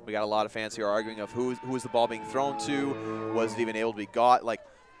 We got a lot of fans here arguing of who was the ball being thrown to, was it even able to be got, like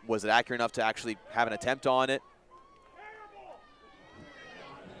was it accurate enough to actually have an attempt on it?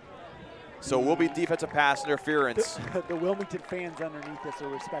 So it will be defensive pass interference. The Wilmington fans underneath us are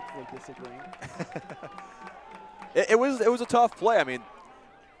respectfully disagreeing. It was a tough play. I mean,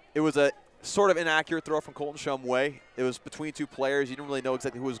 it was a sort of inaccurate throw from Colton Shumway. It was between two players. You didn't really know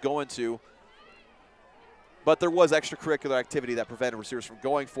exactly who was going to. But there was extracurricular activity that prevented receivers from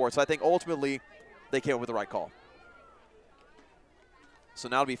going for it. So I think ultimately they came up with the right call. So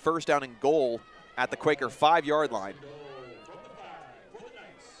now it'll be first down and goal at the Quaker 5-yard line.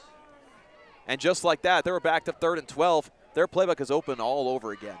 And just like that, they were backed up 3rd and 12. Their playbook is open all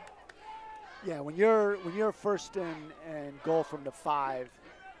over again. Yeah, when you're first and goal from the 5,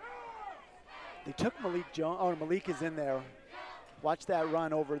 they took Malik Jones. Oh, Malik is in there. Watch that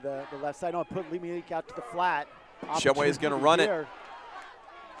run over the left side. No, put Malik out to the flat. Shumway is going to run it.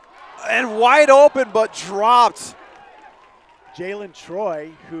 And wide open, but dropped. Jalen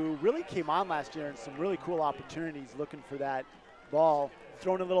Troy, who really came on last year in some really cool opportunities, looking for that ball.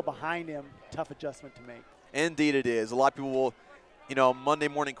 Thrown a little behind him, tough adjustment to make. Indeed it is. A lot of people will, you know, Monday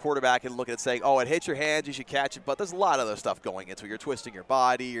morning quarterback and look at it saying, oh, it hits your hands, you should catch it, but there's a lot of other stuff going into it. You're twisting your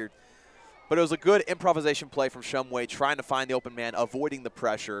body. But it was a good improvisation play from Shumway, trying to find the open man, avoiding the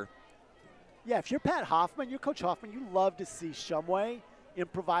pressure. Yeah, if you're Pat Hoffman, you're Coach Hoffman, you love to see Shumway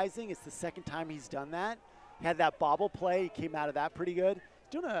improvising. It's the second time he's done that. He had that bobble play. He came out of that pretty good.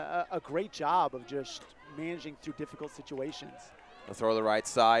 Doing a great job of just managing through difficult situations. The throw to the right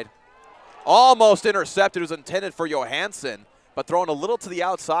side. Almost intercepted. It was intended for Johansson, but thrown a little to the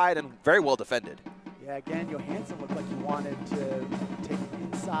outside and very well defended. Yeah, again, Johansson looked like he wanted to take it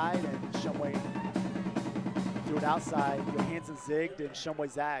inside, and Shumway threw it outside. Johansson zigged, and Shumway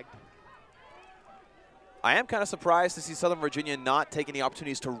zagged. I am kind of surprised to see Southern Virginia not take any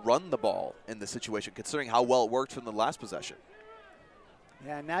opportunities to run the ball in this situation, considering how well it worked from the last possession.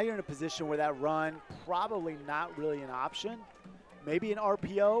 Yeah, now you're in a position where that run probably not really an option. Maybe an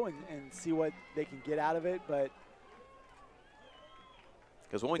RPO and see what they can get out of it, but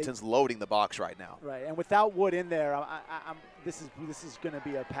because Wilmington's loading the box right now. Right, and without Wood in there, this is going to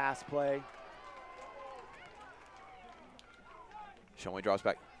be a pass play. Shumway draws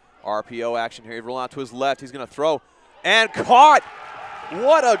back. RPO action here. He's rolling out to his left. He's going to throw and caught.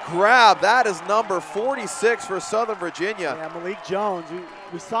 What a grab. That is number 46 for Southern Virginia. Yeah, Malik Jones.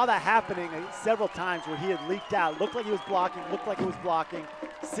 We saw that happening several times where he had leaked out. Looked like he was blocking,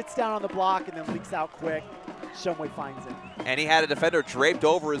 sits down on the block, and then leaks out quick. Shumway finds him. And he had a defender draped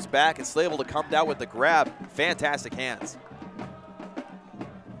over his back and still able to come down with the grab. Fantastic hands.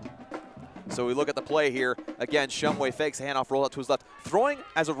 So we look at the play here. Again, Shumway fakes the handoff, roll out to his left. Throwing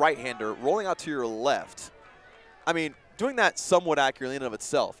as a right-hander, rolling out to your left. I mean, doing that somewhat accurately in and of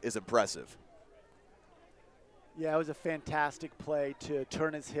itself is impressive. Yeah, it was a fantastic play to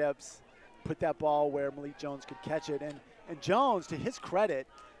turn his hips, put that ball where Malik Jones could catch it. And Jones, to his credit,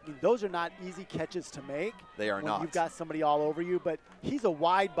 I mean, those are not easy catches to make. They are not. You've got somebody all over you, but he's a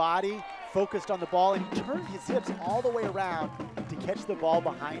wide body, focused on the ball, and he turned his hips all the way around to catch the ball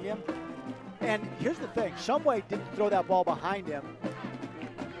behind him. And here's the thing, Shumway didn't throw that ball behind him.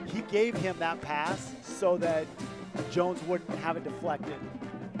 He gave him that pass so that Jones wouldn't have it deflected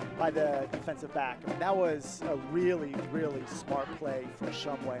by the defensive back. I mean, that was a really, really smart play for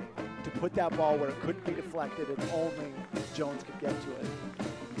Shumway to put that ball where it couldn't be deflected and only Jones could get to it.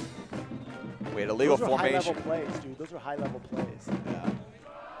 We had a legal formation. Those are high-level plays, dude. Those are high-level plays. Yeah.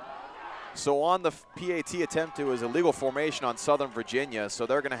 So on the PAT attempt, it was a legal formation on Southern Virginia, so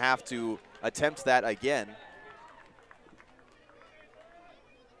they're going to have to attempt that again.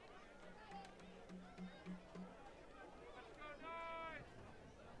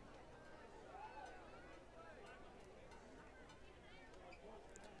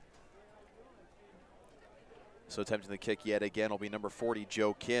 So attempting the kick yet again will be number 40,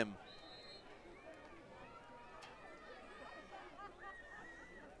 Joe Kim.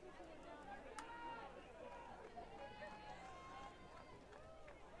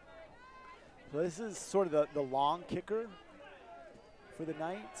 So this is sort of the long kicker for the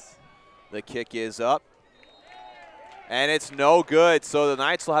Knights. The kick is up. And it's no good. So the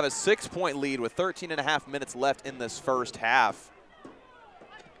Knights will have a 6-point lead with 13.5 minutes left in this first half.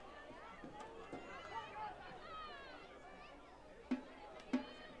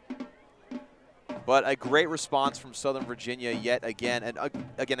 But a great response from Southern Virginia yet again. And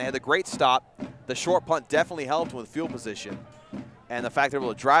again, they had a great stop. The short punt definitely helped with field position. And the fact they're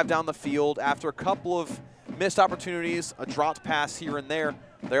able to drive down the field after a couple of missed opportunities, a dropped pass here and there,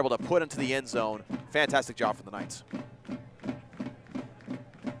 they're able to put into the end zone. Fantastic job for the Knights.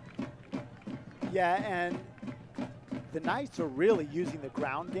 Yeah, and the Knights are really using the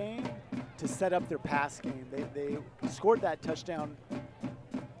ground game to set up their pass game. They scored that touchdown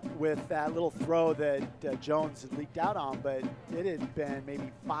with that little throw that Jones had leaked out on, but it had been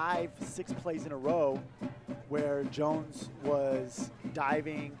maybe 5-6 plays in a row where Jones was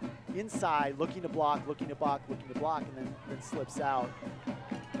diving inside, looking to block, and then slips out.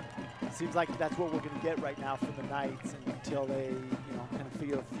 Seems like that's what we're going to get right now from the Knights until they, kind of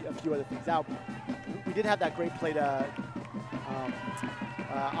figure a few other things out. We did have that great play to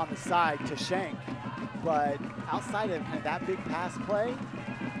on the side to Shank, but outside of kind of that big pass play,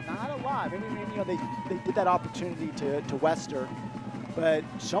 not a lot. Maybe they did that opportunity to Wester, but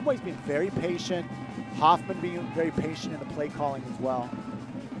Shumway's been very patient. Hoffman being very patient in the play calling as well.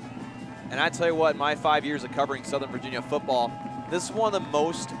 And I tell you what, my 5 years of covering Southern Virginia football, this is one of the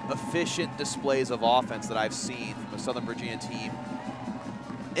most efficient displays of offense that I've seen from a Southern Virginia team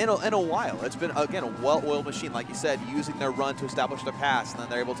in a while. It's been, again, a well-oiled machine, like you said, using their run to establish their pass, and then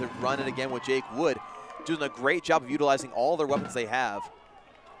they're able to run it again with Jake Wood, doing a great job of utilizing all their weapons they have.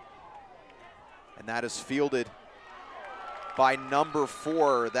 And that is fielded by number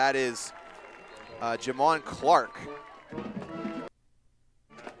 4. That is Jamon Clark.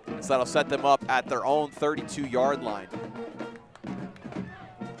 So that'll set them up at their own 32-yard line.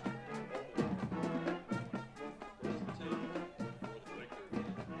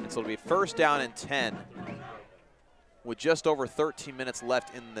 And so it'll be first down and 10 with just over 13 minutes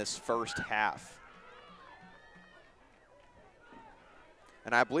left in this first half.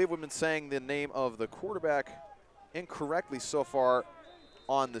 And I believe we've been saying the name of the quarterback incorrectly so far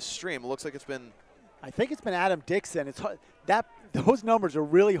on the stream. It looks like it's been... I think it's been Adam Dixon. It's hard, those numbers are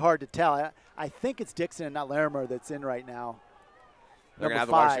really hard to tell. I think it's Dixon and not Larimer that's in right now. They're going to have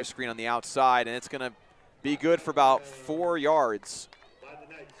the wide receiver screen on the outside, and it's going to be good for about 4 yards.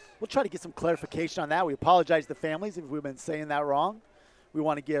 We'll try to get some clarification on that. We apologize to the families if we've been saying that wrong. We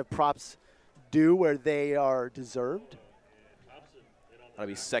want to give props due where they are deserved. That'll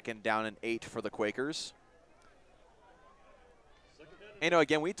be second down and 8 for the Quakers. And,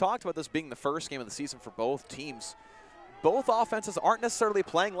 again, we talked about this being the first game of the season for both teams. Both offenses aren't necessarily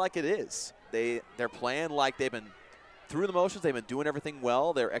playing like it is. They're playing like they've been through the motions. They've been doing everything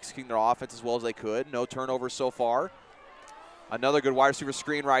well. They're executing their offense as well as they could. No turnovers so far. Another good wide receiver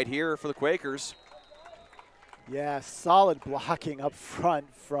screen right here for the Quakers. Yeah, solid blocking up front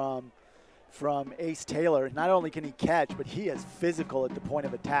from Ace Taylor. Not only can he catch, but he is physical at the point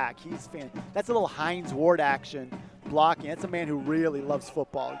of attack. That's a little Hines Ward action blocking. That's a man who really loves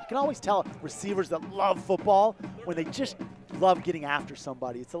football. You can always tell receivers that love football when they just love getting after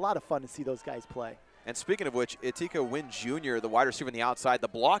somebody. It's a lot of fun to see those guys play. And speaking of which, Itika Wynn Jr., the wide receiver on the outside, the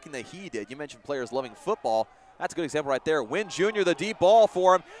blocking that he did, you mentioned players loving football. That's a good example right there. Wynn Jr., the deep ball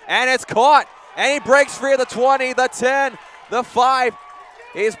for him, and it's caught. And he breaks free at the 20, the 10, the 5.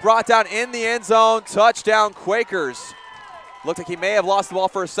 He's brought down in the end zone. Touchdown, Quakers. Looked like he may have lost the ball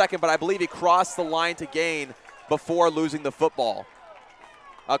for a second, but I believe he crossed the line to gain before losing the football.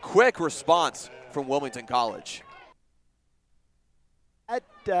 A quick response from Wilmington College.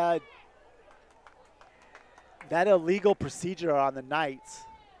 That illegal procedure on the Knights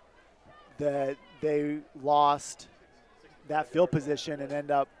that they lost that field position and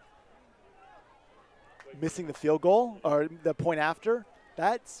end up missing the field goal or the point after,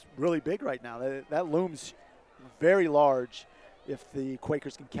 that's really big right now. That looms very large if the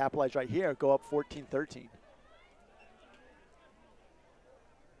Quakers can capitalize right here, go up 14-13.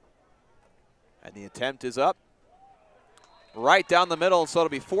 And the attempt is up right down the middle, so it'll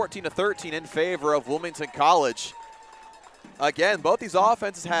be 14-13 in favor of Wilmington College. Again, both these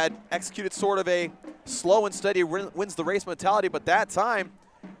offenses had executed sort of a slow and steady wins the race mentality, but that time,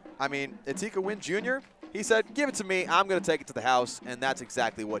 I mean, Itika Wynn Jr., he said, give it to me, I'm going to take it to the house, and that's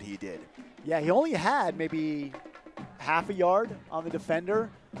exactly what he did. Yeah, he only had maybe half a yard on the defender,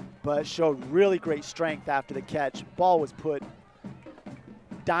 but showed really great strength after the catch. Ball was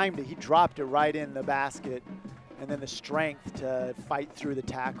dimed it, he dropped it right in the basket, and then the strength to fight through the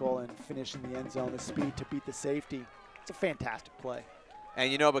tackle and finish in the end zone, the speed to beat the safety. It's a fantastic play.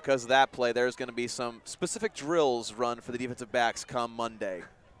 And because of that play, there's going to be some specific drills run for the defensive backs come Monday.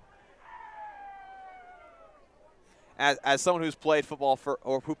 As someone who's played football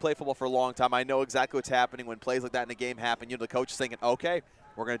who played football for a long time, I know exactly what's happening when plays like that in a game happen. The coach is thinking, okay,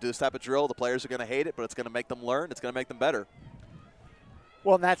 We're going to do this type of drill. The players are going to hate it, but it's going to make them learn. It's going to make them better.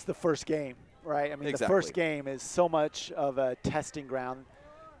 Well, and that's the first game, right? I mean, Exactly. The first game is so much of a testing ground.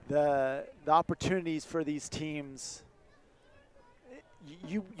 The opportunities for these teams,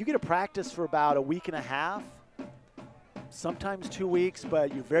 you get to practice for about a week and a half, sometimes 2 weeks,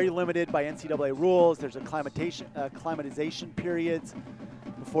 but you're very limited by NCAA rules. There's acclimatization periods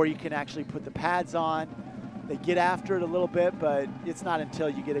before you can actually put the pads on. They get after it a little bit, but it's not until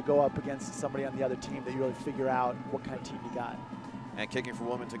you get to go up against somebody on the other team that you really figure out what kind of team you got. And kicking for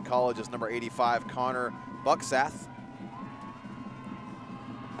Wilmington College is number 85, Connor Bucksath.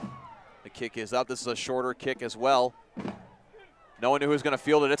 The kick is up. This is a shorter kick as well. No one knew who was going to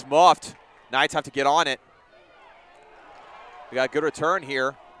field it. It's muffed. Knights have to get on it. We got a good return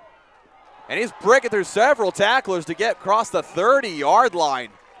here. And he's breaking through several tacklers to get across the 30-yard line.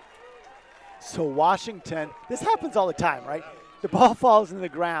 So Washington, this happens all the time, right? The ball falls in the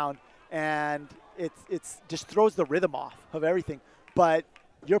ground, and it's just throws the rhythm off of everything. But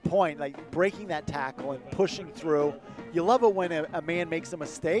your point, like breaking that tackle and pushing through, you love it when a man makes a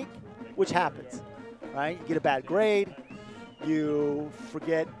mistake, which happens, right? You get a bad grade, you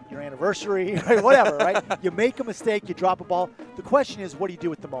forget your anniversary, right? Whatever, right? You make a mistake, you drop a ball. The question is, what do you do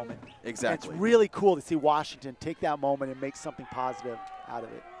with the moment? Exactly. And it's really cool to see Washington take that moment and make something positive out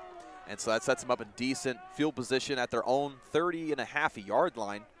of it. And so that sets them up in decent field position at their own 30.5-yard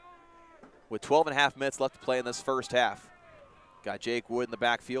line with 12.5 minutes left to play in this first half. Got Jake Wood in the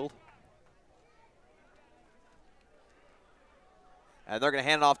backfield. And they're going to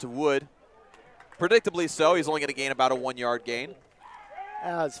hand it off to Wood. Predictably so, he's only going to gain about a 1-yard gain.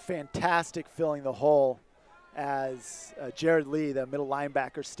 That was fantastic filling the hole as Jared Lee, the middle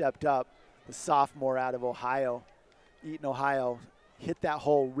linebacker, stepped up, the sophomore out of Ohio, Eaton, Ohio, hit that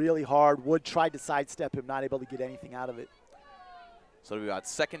hole really hard. Wood tried to sidestep him, not able to get anything out of it. So we got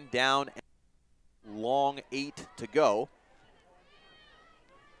second down, long 8 to go.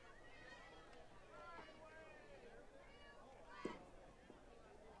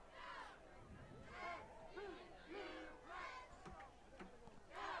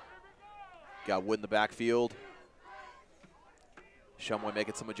 Got Wood in the backfield. Shumway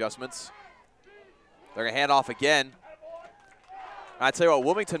making some adjustments. They're going to hand off again. I tell you what,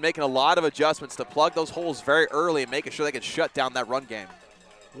 Wilmington making a lot of adjustments to plug those holes very early and making sure they can shut down that run game.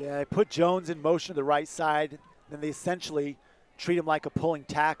 Yeah, they put Jones in motion to the right side. Then they essentially treat him like a pulling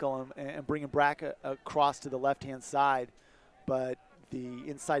tackle and bring him back across to the left-hand side. But the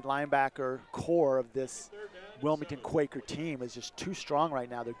inside linebacker core of this Wilmington Quaker team is just too strong right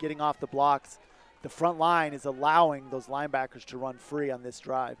now. They're getting off the blocks. The front line is allowing those linebackers to run free on this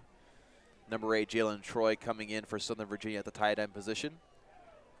drive. Number 8, Jalen Troy, coming in for Southern Virginia at the tight end position.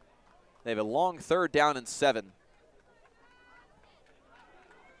 They have a long 3rd down and 7.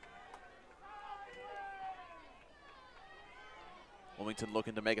 Wilmington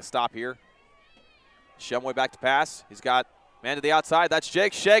looking to make a stop here. Shumway back to pass. He's got man to the outside. That's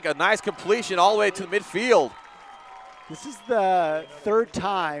Jake Shake. A nice completion all the way to the midfield. This is the 3rd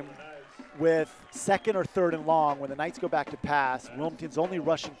time with 2nd or 3rd and long when the Knights go back to pass. Wilmington's only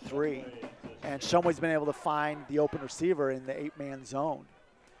rushing 3. And Shumway's been able to find the open receiver in the 8-man zone.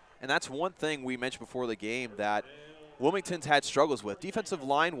 And that's one thing we mentioned before the game that Wilmington's had struggles with. Defensive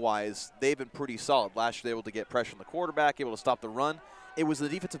line-wise, they've been pretty solid. Last year they were able to get pressure on the quarterback, able to stop the run. It was the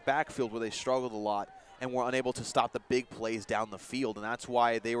defensive backfield where they struggled a lot and were unable to stop the big plays down the field. And that's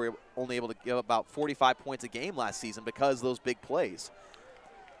why they were only able to give about 45 points a game last season, because of those big plays.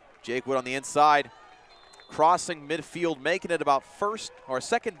 Jake Wood on the inside, crossing midfield, making it about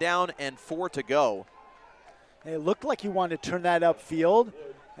 2nd down and 4 to go. It looked like he wanted to turn that upfield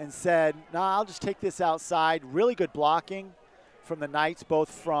and said, nah, I'll just take this outside. Really good blocking from the Knights, both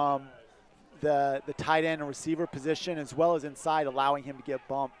from the tight end and receiver position as well as inside, allowing him to get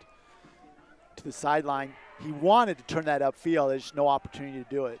bumped to the sideline. He wanted to turn that upfield. There's just no opportunity to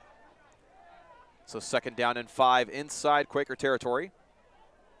do it. So 2nd down and 5 inside Quaker territory.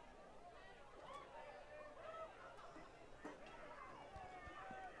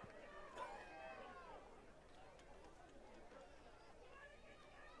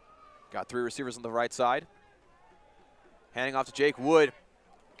 Got 3 receivers on the right side. Handing off to Jake Wood.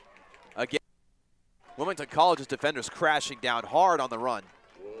 Again, Wilmington College's defenders crashing down hard on the run.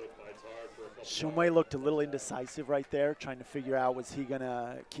 Shumway looked a little indecisive right there, trying to figure out, was he going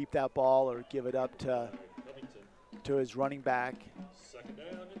to keep that ball or give it up to his running back. 2nd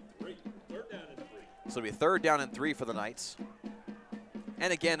down and 3. 3rd down and 3. So it'll be 3rd down and 3 for the Knights.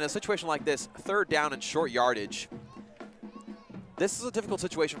 And again, in a situation like this, 3rd down and short yardage, This is a difficult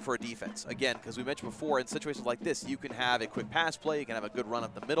situation for a defense. Again, because we mentioned before, in situations like this, you can have a quick pass play, you can have a good run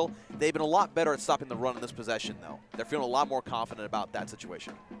up the middle. They've been a lot better at stopping the run in this possession, though. They're feeling a lot more confident about that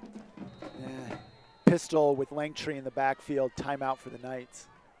situation. Yeah. Pistol with Langtree in the backfield. Timeout for the Knights.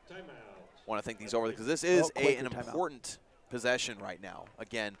 Timeout. Want to think these over because this is an timeout. important possession right now.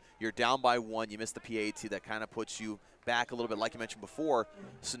 Again, you're down by 1. You missed the PAT. That kind of puts you back a little bit like you mentioned before.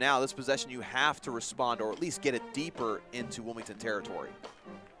 So now this possession you have to respond or at least get it deeper into Wilmington territory.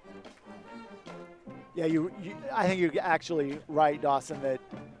 Yeah, I think you're actually right, Dawson, that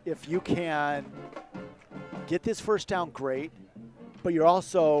if you can get this first down, great, but you're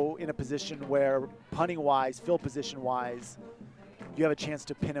also in a position where punting-wise, field position-wise, you have a chance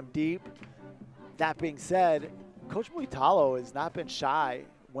to pin them deep. That being said, Coach Muitalo has not been shy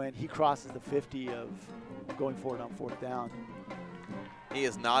when he crosses the 50 of going forward on 4th down. He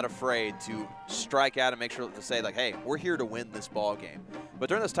is not afraid to strike out and make sure to say, like, hey, we're here to win this ball game. But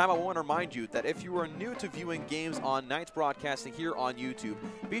during this time, I want to remind you that if you are new to viewing games on Knights Broadcasting here on YouTube,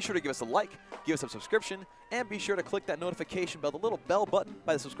 be sure to give us a like, give us a subscription, and be sure to click that notification bell, the little bell button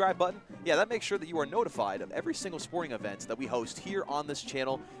by the subscribe button. Yeah, that makes sure that you are notified of every single sporting event that we host here on this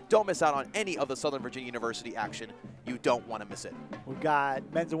channel. Don't miss out on any of the Southern Virginia University action. You don't want to miss it. We've got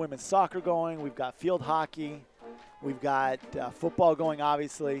men's and women's soccer going. We've got field hockey. We've got football going,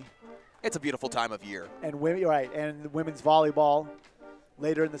 obviously. It's a beautiful time of year. And women, right, and women's volleyball.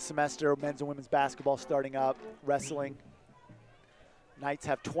 Later in the semester, men's and women's basketball starting up, wrestling. Knights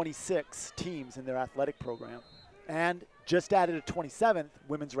have 26 teams in their athletic program. And just added a 27th,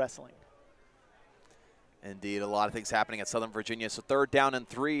 women's wrestling. Indeed, a lot of things happening at Southern Virginia. So 3rd down and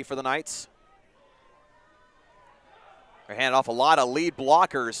 3 for the Knights. They're handing off a lot of lead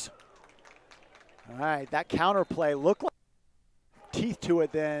blockers. All right, that counter play looked like teeth to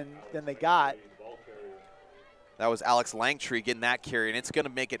it than they got. That was Alex Langtree getting that carry, and it's going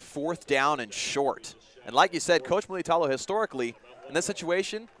to make it 4th down and short. And like you said, Coach Muitalo historically, in this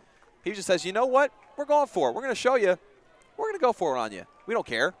situation, he just says, you know what? We're going for it. We're going to show you. We're going to go for it on you. We don't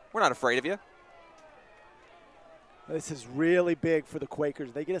care. We're not afraid of you. This is really big for the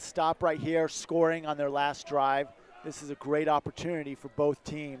Quakers. They get a stop right here, scoring on their last drive. This is a great opportunity for both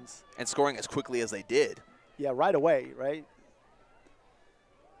teams. And scoring as quickly as they did. Yeah, right away, right?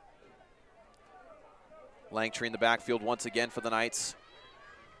 Langtree in the backfield once again for the Knights.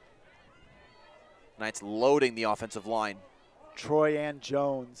 Knights loading the offensive line. Troy and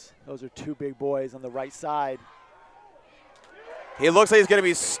Jones. Those are 2 big boys on the right side. He looks like he's going to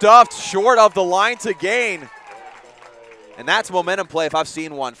be stuffed short of the line to gain. And that's a momentum play if I've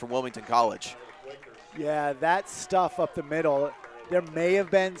seen one from Wilmington College. Yeah, that stuff up the middle. There may have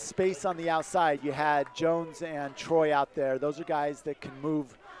been space on the outside. You had Jones and Troy out there. Those are guys that can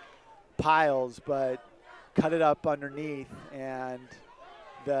move piles, but cut it up underneath. And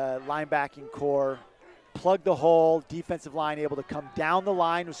the linebacking core plug the hole, defensive line able to come down the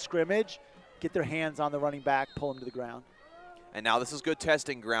line of scrimmage, get their hands on the running back, pull him to the ground. And now this is good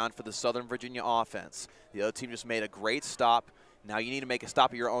testing ground for the Southern Virginia offense. The other team just made a great stop. Now you need to make a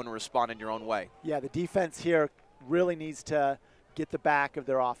stop of your own and respond in your own way. Yeah, the defense here really needs to get the back of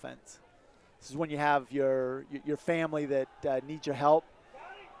their offense. This is when you have your family that needs your help.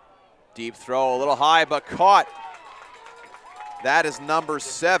 Deep throw, a little high, but caught. That is number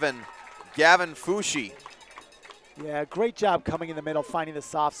 7, Gavin Fushi. Yeah, great job coming in the middle, finding the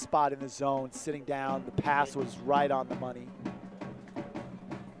soft spot in the zone, sitting down. The pass was right on the money.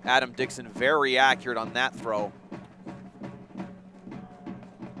 Adam Dixon very accurate on that throw.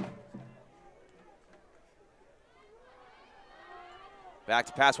 Back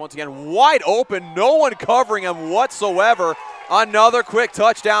to pass once again, wide open, no one covering him whatsoever. Another quick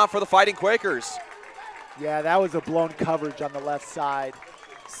touchdown for the Fighting Quakers. Yeah, that was a blown coverage on the left side.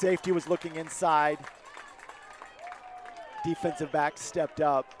 Safety was looking inside. Defensive back stepped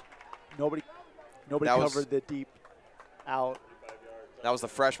up. Nobody covered the deep out. That was the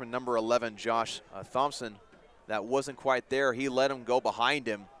freshman, number 11, Josh Thompson. That wasn't quite there. He let him go behind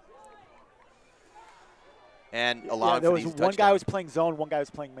him. And allowed there for was these one guy was playing zone, one guy was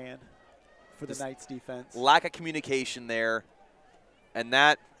playing man for the Knights defense. Lack of communication there. And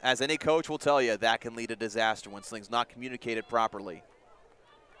that, as any coach will tell you, that can lead to disaster when things not communicated properly.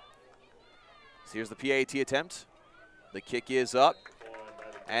 So here's the PAT attempt. The kick is up,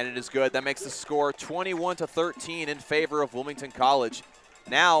 and it is good. That makes the score 21-13 in favor of Wilmington College.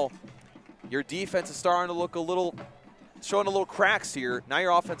 Now, your defense is starting to look showing a little cracks here. Now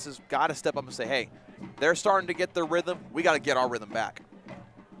your offense has got to step up and say, hey, they're starting to get their rhythm. We got to get our rhythm back.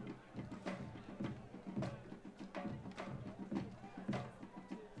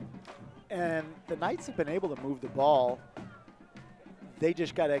 And the Knights have been able to move the ball they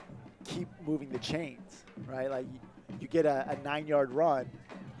just got to keep moving the chains, right? Like you get a 9-yard run,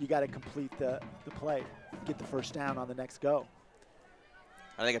 you got to complete the play, get the first down on the next go.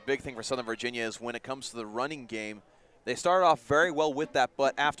 I think a big thing for Southern Virginia is when it comes to the running game, they started off very well with that,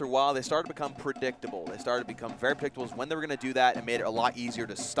 but after a while they started to become predictable. They started to become very predictable when they were going to do that and made it a lot easier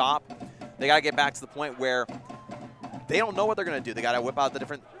to stop. They got to get back to the point where they don't know what they're going to do. They got to whip out the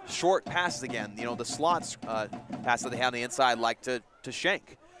different short passes again. You know, the slots pass that they have on the inside, like to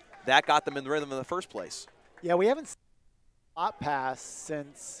Schenk. That got them in the rhythm in the first place. Yeah, we haven't seen a slot pass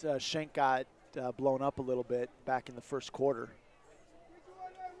since Schenk got blown up a little bit back in the first quarter.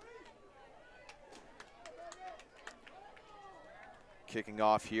 Kicking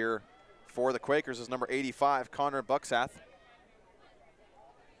off here for the Quakers is number 85, Connor Bucksath.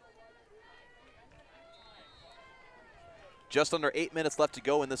 Just under 8 minutes left to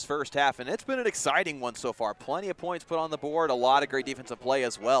go in this first half, and it's been an exciting one so far. Plenty of points put on the board, a lot of great defensive play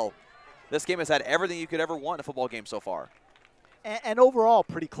as well. This game has had everything you could ever want in a football game so far. And overall,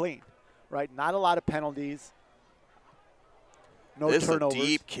 pretty clean, right? Not a lot of penalties, no turnovers. This is a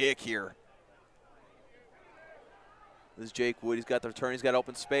deep kick here. This is Jake Wood. He's got the return. He's got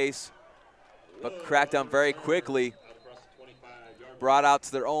open space, but cracked down very quickly. Brought out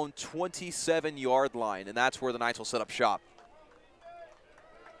to their own 27-yard line, and that's where the Knights will set up shop.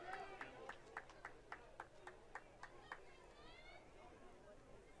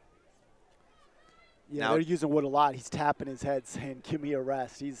 Yeah, they're using Wood a lot. He's tapping his head saying, give me a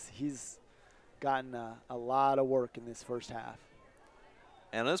rest. He's gotten a lot of work in this first half.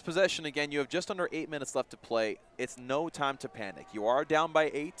 And on this possession, again, you have just under 8 minutes left to play. It's no time to panic. You are down by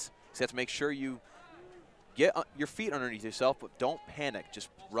 8, so you have to make sure you get your feet underneath yourself, but don't panic. Just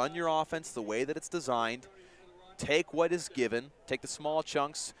run your offense the way that it's designed. Take what is given. Take the small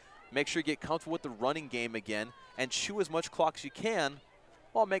chunks. Make sure you get comfortable with the running game again, and chew as much clock as you can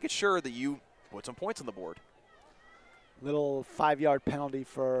while making sure that you put some points on the board. Little 5-yard penalty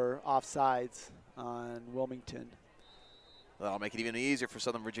for offsides on Wilmington. That'll make it even easier for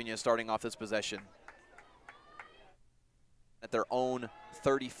Southern Virginia starting off this possession at their own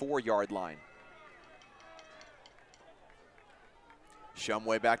 34-yard line.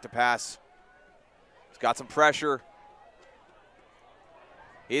 Shumway back to pass. He's got some pressure.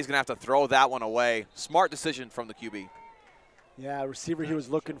 He's going to have to throw that one away. Smart decision from the QB. Yeah, receiver he was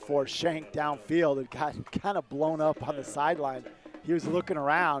looking for, Schenk downfield. It got kind of blown up on the sideline. He was looking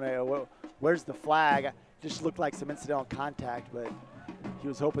around. Where's the flag? Just looked like some incidental contact, but he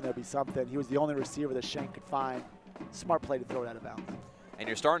was hoping there'd be something. He was the only receiver that Schenk could find. Smart play to throw it out of bounds. And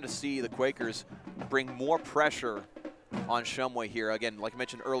you're starting to see the Quakers bring more pressure on Shumway here. Again, like I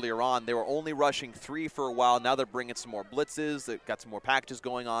mentioned earlier on, they were only rushing 3 for a while. Now they're bringing some more blitzes. They've got some more packages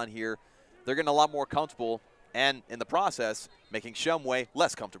going on here. They're getting a lot more comfortable, and in the process, making Shumway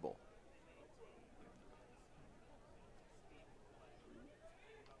less comfortable.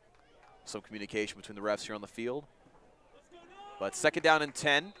 Some communication between the refs here on the field. But second down and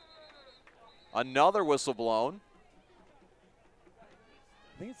 10. Another whistle blown.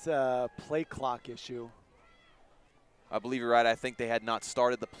 I think it's a play clock issue. I believe you're right. I think they had not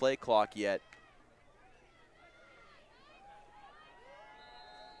started the play clock yet.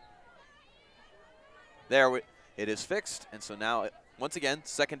 There, it is fixed. And so now, once again,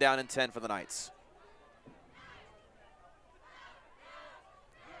 second down and 10 for the Knights.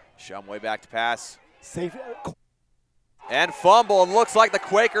 Shumway back to pass. Safe. And fumble, and looks like the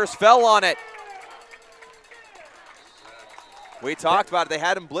Quakers fell on it. We talked about it. They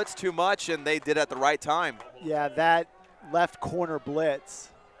had him blitz too much, and they did it at the right time. Yeah, that left corner blitz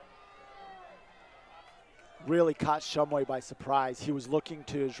really caught Shumway by surprise. He was looking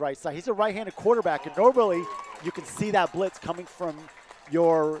to his right side. He's a right-handed quarterback, and normally you can see that blitz coming from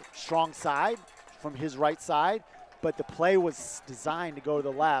your strong side, from his right side, but the play was designed to go to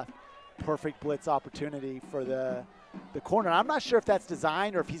the left. Perfect blitz opportunity for the corner. I'm not sure if that's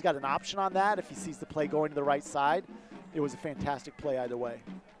designed or if he's got an option on that, if he sees the play going to the right side. It was a fantastic play either way.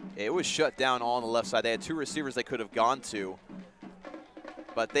 It was shut down all on the left side. They had 2 receivers they could have gone to,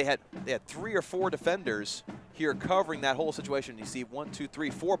 but they had 3 or 4 defenders here covering that whole situation. You see 1, 2, 3,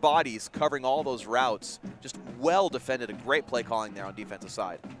 4 bodies covering all those routes. Just well defended. A great play calling there on defensive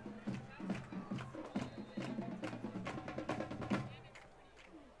side.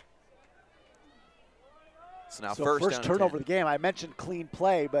 So now first turnover of the game. I mentioned clean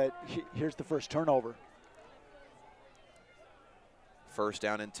play, but here's the first turnover. First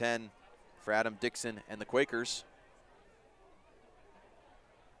down and 10 for Adam Dixon and the Quakers.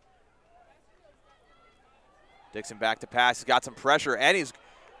 Dixon back to pass. He's got some pressure, and he's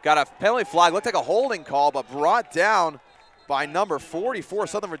got a penalty flag. Looked like a holding call, but brought down by number 44,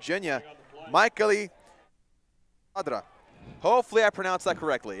 Southern Virginia, Michaeli Adra. Hopefully I pronounced that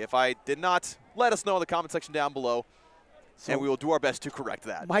correctly. If I did not, let us know in the comment section down below, and we will do our best to correct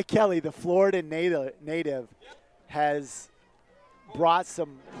that. Mike Kelly, the Florida native, has brought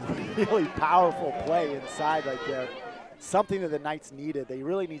some really powerful play inside right there. Something that the Knights needed. They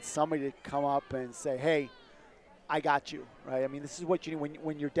really need somebody to come up and say, hey, I got you, right? I mean, this is what you need.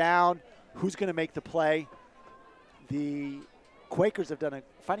 When you're down, who's going to make the play? The Quakers have done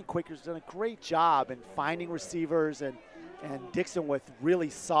a great job in finding receivers and Dixon with really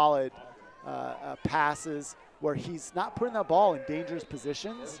solid passes where he's not putting that ball in dangerous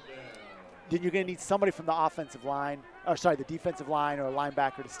positions. Then you're going to need somebody from the offensive line, or sorry, the defensive line or a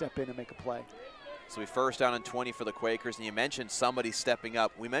linebacker to step in and make a play. So we first down and 20 for the Quakers, and you mentioned somebody stepping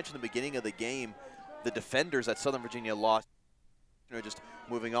up. We mentioned at the beginning of the game, the defenders that Southern Virginia lost, just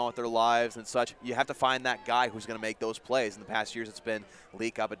moving on with their lives and such. You have to find that guy who's going to make those plays. In the past years, it's been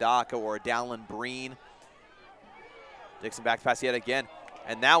Leek Abadaka or Dallin Breen. Dixon back to pass yet again,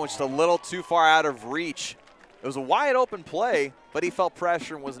 and now it's just a little too far out of reach. It was a wide open play, but he felt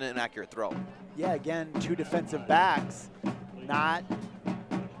pressure and wasn't an accurate throw. Yeah, again, two defensive backs, not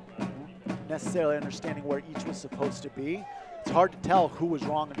necessarily understanding where each was supposed to be. It's hard to tell who was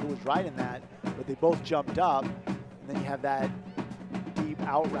wrong and who was right in that, but they both jumped up, and then you have that deep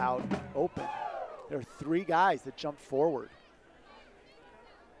out route open. There are three guys that jumped forward.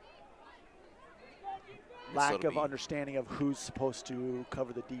 Lack of understanding of who's supposed to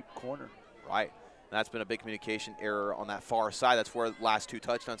cover the deep corner. Right. And that's been a big communication error on that far side. That's where the last two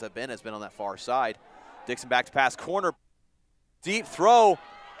touchdowns have been, has been on that far side. Dixon back to pass, corner, deep throw,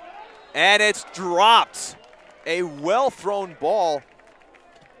 and it's dropped. A well-thrown ball,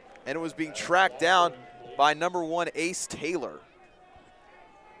 and it was being tracked down by number 1, Ace Taylor.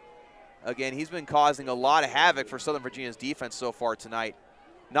 Again, he's been causing a lot of havoc for Southern Virginia's defense so far tonight.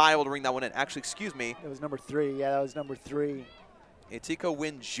 Not able to ring that one in. Actually, excuse me. It was number 3. Yeah, that was number 3. Atiko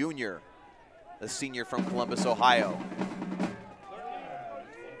Wynn Jr., a senior from Columbus, Ohio.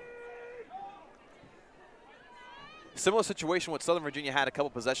 Similar situation what Southern Virginia had a couple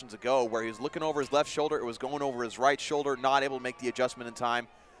possessions ago, where he was looking over his left shoulder, it was going over his right shoulder, not able to make the adjustment in time,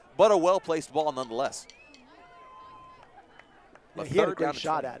 but a well-placed ball nonetheless. Yeah, he had a great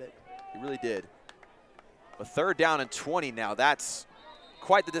shot at it. He really did. But third down and 20 now, that's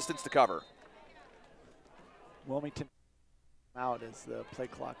quite the distance to cover. Wilmington out as the play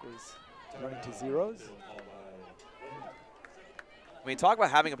clock was running to zeros. I mean, talk about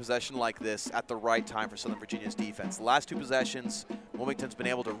having a possession like this at the right time for Southern Virginia's defense. The last two possessions, Wilmington's been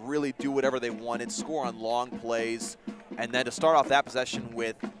able to really do whatever they wanted, score on long plays, and then to start off that possession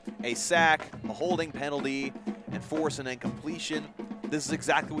with a sack, a holding penalty, and force an incompletion. This is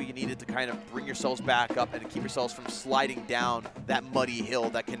exactly what you needed to kind of bring yourselves back up and to keep yourselves from sliding down that muddy hill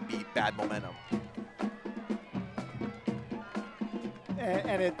that can be bad momentum.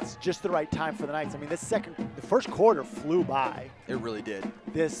 And it's just the right time for the Knights. I mean, the first quarter flew by. It really did.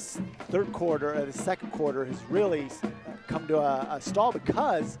 This third quarter, the second quarter has really come to a stall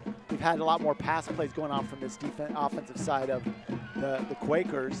because we've had a lot more pass plays going on from this offensive side of the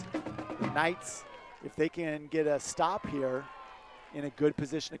Quakers. The Knights, if they can get a stop here, in a good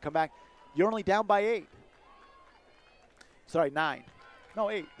position to come back. You're only down by 8. Sorry, 9. No,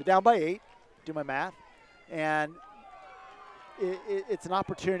 8. They're down by 8. Do my math. And it's an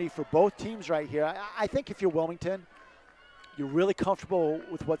opportunity for both teams right here. I think if you're Wilmington, you're really comfortable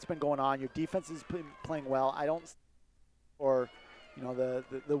with what's been going on. Your defense is playing well. Or, you know,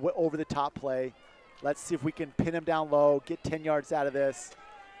 the over-the-top play. Let's see if we can pin him down low, get 10 yards out of this,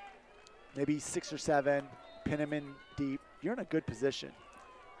 maybe 6 or 7, pin him in deep. You're in a good position.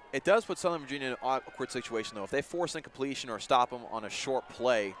 It does put Southern Virginia in an awkward situation, though. If they force incompletion or stop them on a short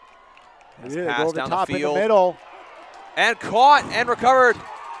play, pass down the field, in the middle. And caught and recovered.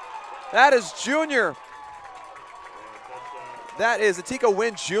 That is Junior. That is Atiko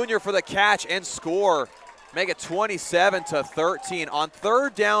Wynn Jr. for the catch and score. Make it 27-13 on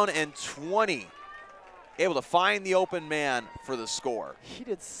third down and 20. Able to find the open man for the score. He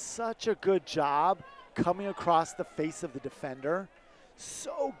did such a good job coming across the face of the defender.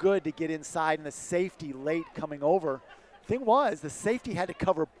 So good to get inside, and the safety late coming over. Thing was, the safety had to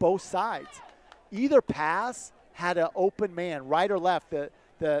cover both sides. Either pass had an open man, right or left.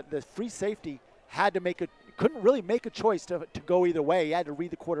 The free safety had to couldn't really make a choice to go either way. He had to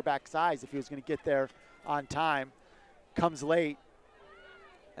read the quarterback's eyes if he was going to get there on time. Comes late.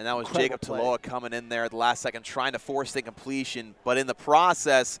 And that was Jacob Taloa coming in there at the last second, trying to force the completion, but in the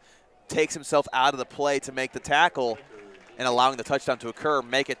process, takes himself out of the play to make the tackle and allowing the touchdown to occur.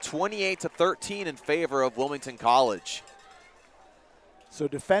 Make it 28-13 in favor of Wilmington College. So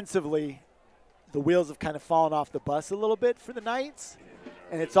defensively, the wheels have kind of fallen off the bus a little bit for the Knights,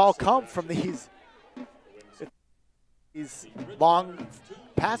 and it's all come from these long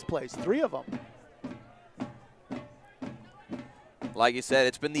pass plays, 3 of them. Like you said,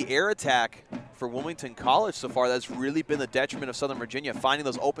 it's been the air attack for Wilmington College so far that's really been the detriment of Southern Virginia, finding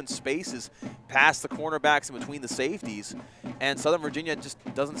those open spaces past the cornerbacks and between the safeties. And Southern Virginia just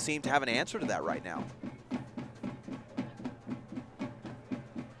doesn't seem to have an answer to that right now.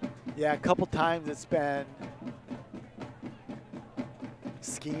 Yeah, a couple times it's been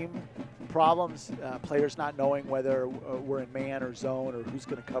scheme problems, players not knowing whether we're in man or zone or who's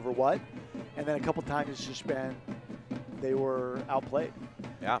going to cover what. And then a couple times it's just been they were outplayed.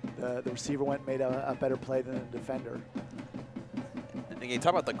 Yeah. The receiver went and made a better play than the defender. And you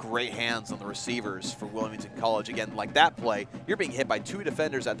talk about the great hands on the receivers for Wilmington College. Again, like that play, you're being hit by 2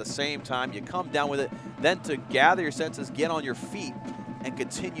 defenders at the same time. You come down with it. Then to gather your senses, get on your feet, and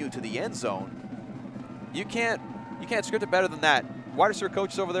continue to the end zone. You can't script it better than that. Wide receiver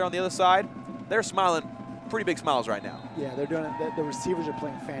coaches over there on the other side, they're smiling pretty big smiles right now. Yeah, they're doing it. The receivers are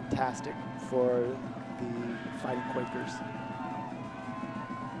playing fantastic for the Fighting Quakers.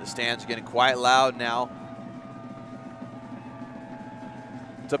 The stands are getting quite loud now.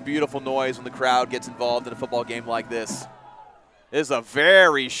 It's a beautiful noise when the crowd gets involved in a football game like this. This is a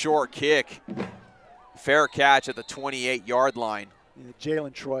very short kick. Fair catch at the 28-yard line. Yeah,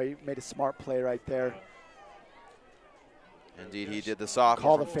 Jalen Troy made a smart play right there. Indeed, he did the soft.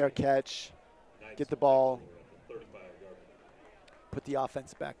 Call the fair catch, get the ball, put the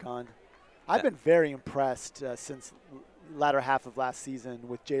offense back on. I've been very impressed since latter half of last season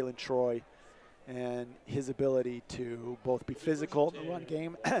with Jalen Troy and his ability to both be physical in the run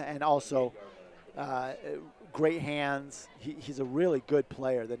game and also great hands. He's a really good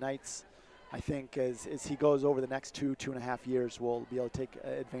player. The Knights, I think, as he goes over the next 2.5 years, will be able to take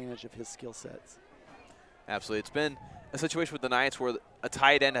advantage of his skill sets. Absolutely. It's been a situation with the Knights where a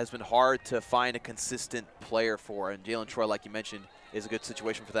tight end has been hard to find a consistent player for, and Jalen Troy, like you mentioned, is a good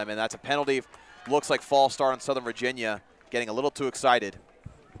situation for them, and that's a penalty. Looks like false start on Southern Virginia, getting a little too excited.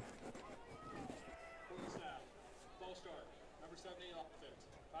 False start. Number 78 off the fence.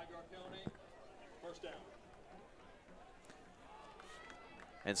 5-yard penalty. First down.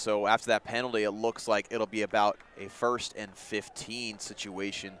 And so after that penalty, it looks like it'll be about a 1st and 15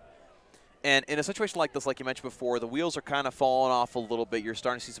 situation. And in a situation like this, like you mentioned before, the wheels are kind of falling off a little bit. You're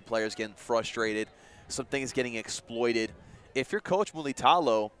starting to see some players getting frustrated, some things getting exploited. If you're Coach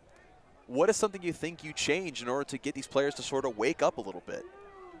Mulitalo, what is something you think you change in order to get these players to sort of wake up a little bit?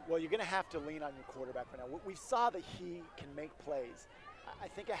 Well, you're going to have to lean on your quarterback right now. We saw that he can make plays. I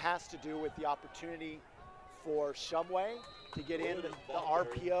think it has to do with the opportunity for Shumway to get in the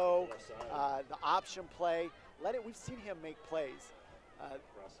RPO, the option play. We've seen him make plays.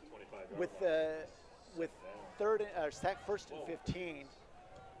 With 1st and 15,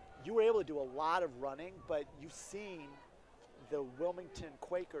 you were able to do a lot of running, but you've seen the Wilmington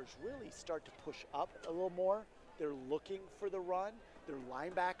Quakers really start to push up a little more. They're looking for the run. Their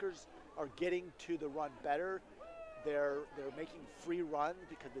linebackers are getting to the run better. They're making free runs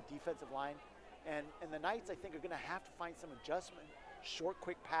because the defensive line. And the Knights, I think, are going to have to find some adjustment, short,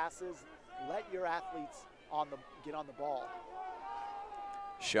 quick passes, let your athletes get on the ball.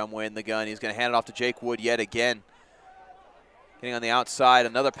 Shumway in the gun. He's going to hand it off to Jake Wood yet again. Getting on the outside,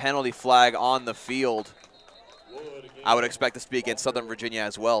 another penalty flag on the field. I would expect this to be against Southern Virginia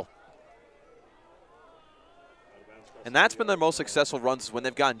as well. And that's been their most successful runs when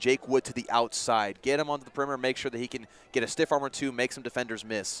they've gotten Jake Wood to the outside. Get him onto the perimeter, make sure that he can get a stiff arm or 2, make some defenders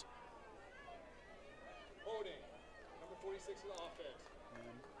miss.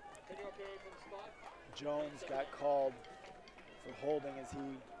 Jones got called for holding as he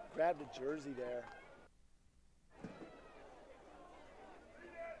grabbed a jersey there.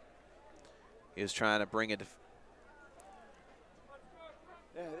 He was trying to bring it.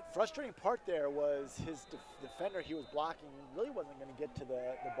 Yeah, the frustrating part there was his defender he was blocking really wasn't going to get to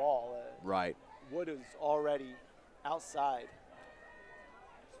the ball. Right. Wood is already outside.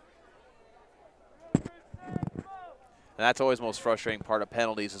 And that's always the most frustrating part of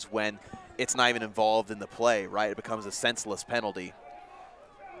penalties is when it's not even involved in the play, right? It becomes a senseless penalty.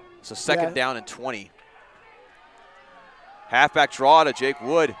 So second down and 20. Halfback draw to Jake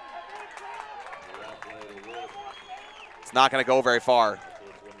Wood. It's not going to go very far.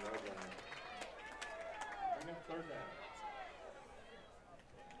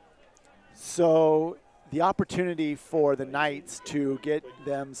 So the opportunity for the Knights to get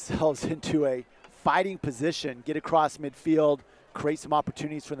themselves into a fighting position, get across midfield, create some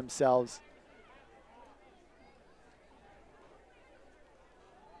opportunities for themselves.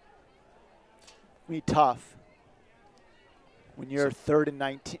 be tough when you're third and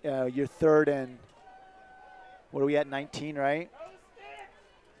 19. You're third and what are we at, 19, right?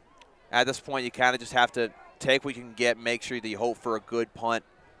 At this point, you kind of just have to take what you can get, make sure that you hope for a good punt.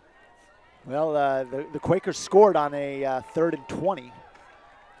 Well, the Quakers scored on a 3rd and 20.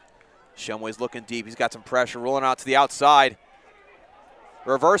 Shumway's looking deep. He's got some pressure, rolling out to the outside.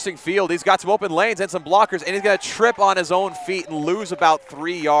 Reversing field. He's got some open lanes and some blockers, and he's going to trip on his own feet and lose about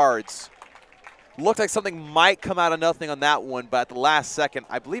 3 yards. Looked like something might come out of nothing on that one, but at the last second,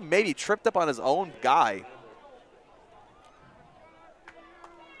 I believe maybe he tripped up on his own guy.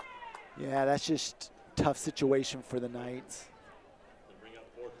 Yeah, that's just a tough situation for the Knights.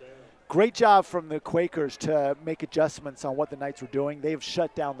 Great job from the Quakers to make adjustments on what the Knights were doing. They've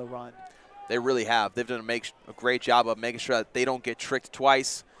shut down the run. They really have. They've done a great job of making sure that they don't get tricked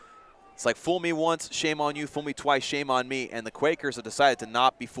twice. It's like fool me once, shame on you, fool me twice, shame on me, and the Quakers have decided to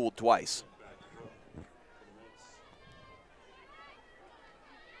not be fooled twice.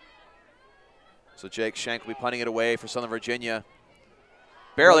 So Jake Schenk will be punting it away for Southern Virginia.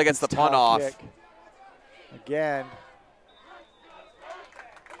 Barely gets the punt off. Kick. Again.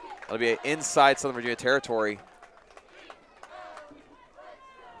 That'll be inside Southern Virginia territory.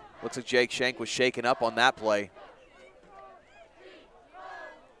 Looks like Jake Schenk was shaken up on that play.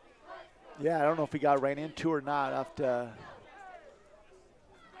 Yeah, I don't know if he got ran into or not. Look at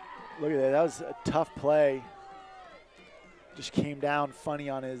that. That was a tough play. Just came down funny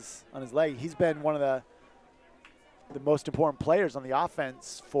on his leg. He's been one of the most important players on the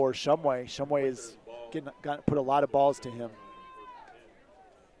offense for Shumway. Shumway has put a lot of balls to him.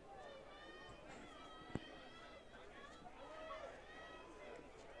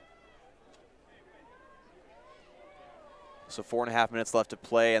 So 4.5 minutes left to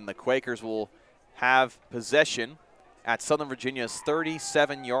play, and the Quakers will have possession at Southern Virginia's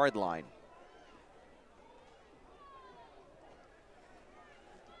 37-yard line.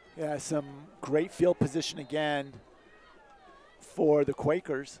 Yeah, some great field position again for the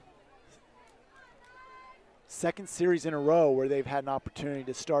Quakers. Second series in a row where they've had an opportunity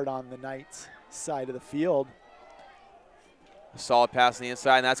to start on the Knights' side of the field. A solid pass on the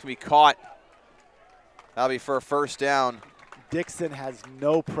inside, and that's going to be caught. That'll be for a first down. Dixon has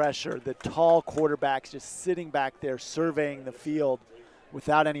no pressure. The tall quarterback's just sitting back there surveying the field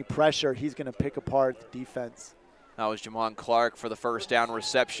without any pressure. He's going to pick apart the defense. That was Jamon Clark for the first down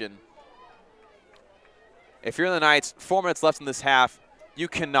reception. If you're in the Knights, 4 minutes left in this half, you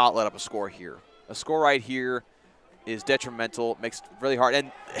cannot let up a score here. A score right here is detrimental, makes it really hard. And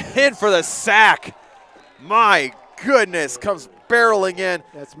in for the sack. My goodness, comes barreling in.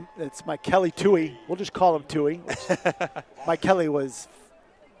 That's Mike Kelly Tui. We'll just call him Tui. Mike Kelly was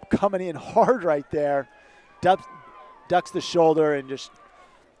coming in hard right there. Ducks the shoulder and just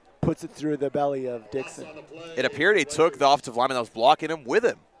puts it through the belly of Dixon. It appeared he took the offensive lineman that was blocking him with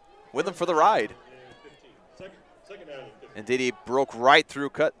him for the ride. Indeed, he broke right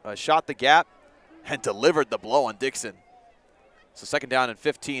through, shot the gap, and delivered the blow on Dixon. So second down and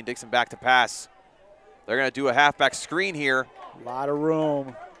 15, Dixon back to pass. They're going to do a halfback screen here. A lot of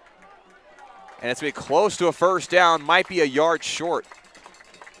room. And it's going to be close to a first down, might be a yard short.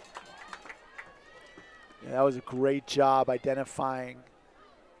 Yeah, that was a great job identifying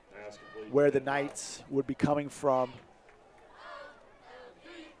where the Knights would be coming from.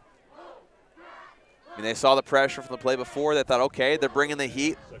 I mean, they saw the pressure from the play before. They thought, okay, they're bringing the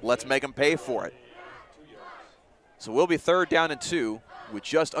heat. Let's make them pay for it. So we'll be third down and 2 with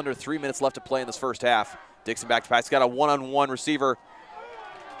just under 3 minutes left to play in this first half. Dixon back to pass. He's got a one-on-one receiver.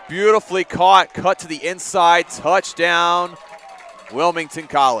 Beautifully caught, cut to the inside, touchdown, Wilmington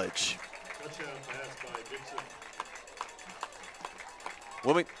College.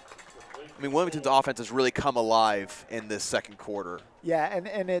 Wilmington's offense has really come alive in this second quarter. Yeah,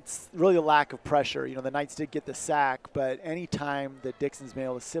 and it's really a lack of pressure. You know, the Knights did get the sack, but any time that Dixon's been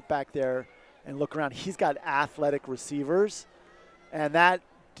able to sit back there and look around, he's got athletic receivers, and that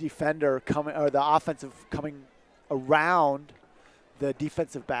defender coming, or the offensive coming around the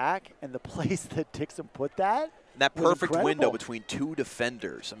defensive back, and the place that Dixon put that. That perfect window between two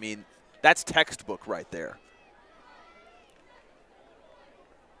defenders. I mean, that's textbook right there.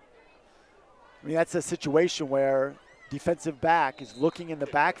 I mean, that's a situation where defensive back is looking in the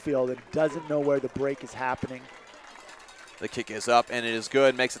backfield and doesn't know where the break is happening. The kick is up, and it is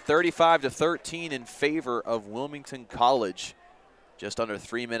good. Makes it 35-13 in favor of Wilmington College. Just under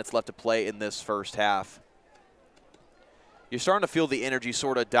 3 minutes left to play in this first half. You're starting to feel the energy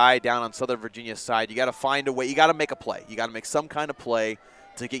sort of die down on Southern Virginia's side. You got to find a way. You got to make a play. You got to make some kind of play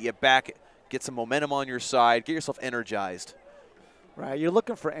to get you back, get some momentum on your side, get yourself energized. Right, you're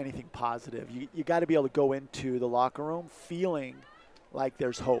looking for anything positive. You got to be able to go into the locker room feeling like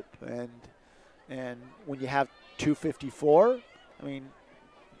there's hope. And when you have 254, I mean,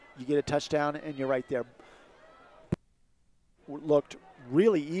 you get a touchdown and you're right there. Looked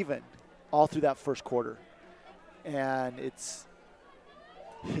really even all through that first quarter. And it's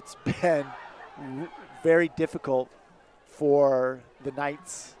been very difficult for the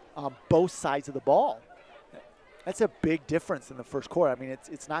Knights on both sides of the ball. That's a big difference in the first quarter. I mean,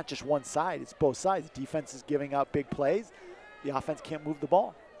 it's not just one side, it's both sides. The defense is giving up big plays. The offense can't move the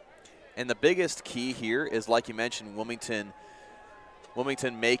ball. And the biggest key here is, like you mentioned, Wilmington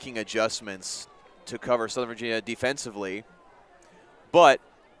making adjustments to cover Southern Virginia defensively, but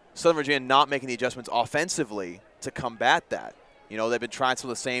Southern Virginia not making the adjustments offensively to combat that. You know, they've been trying some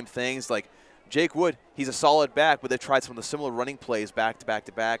of the same things. Like Jake Wood, he's a solid back, but they've tried some of the similar running plays back to back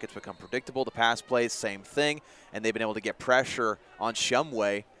to back. It's become predictable. The pass plays, same thing, and they've been able to get pressure on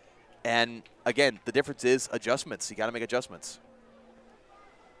Shumway. And again, the difference is adjustments. You got to make adjustments.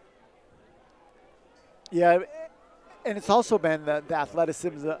 Yeah, and it's also been the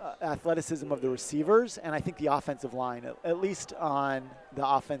athleticism of the receivers, and I think the offensive line, at least on the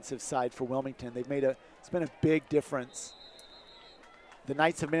offensive side for Wilmington, it's been a big difference. The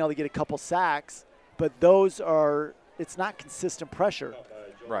Knights have been able to get a couple sacks, but it's not consistent pressure.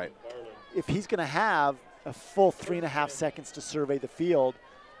 Right. If he's going to have a full 3.5 seconds to survey the field,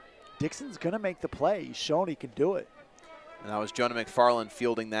 Dixon's going to make the play. He's shown he can do it. And that was Jonah McFarland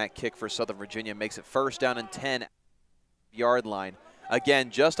fielding that kick for Southern Virginia. Makes it 1st down and 10 yard line.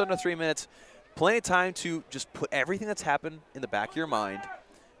 Again, just under 3 minutes. Plenty of time to just put everything that's happened in the back of your mind,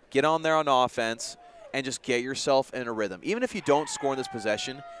 get on there on offense, and just get yourself in a rhythm. Even if you don't score in this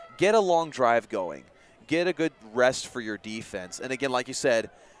possession, get a long drive going. Get a good rest for your defense. And again, like you said,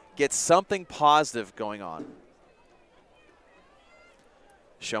 get something positive going on.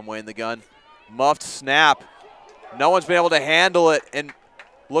 Shumway in the gun. Muffed snap. No one's been able to handle it, and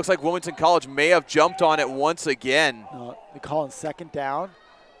looks like Wilmington College may have jumped on it once again. They call it 2nd down,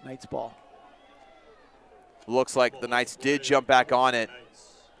 Knights ball. Looks like the Knights did jump back on it.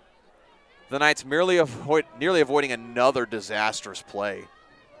 The Knights nearly avoiding another disastrous play.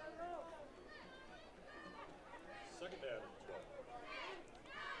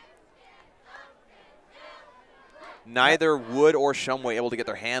 Neither Wood or Shumway able to get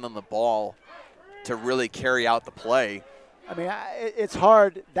their hand on the ball to really carry out the play. I mean, it's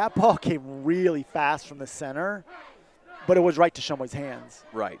hard. That ball came really fast from the center, but it was right to Shumway's hands.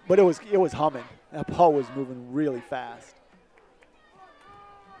 Right. But it was humming. That ball was moving really fast.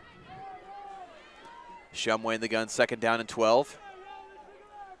 Shumway in the gun, 2nd down and 12.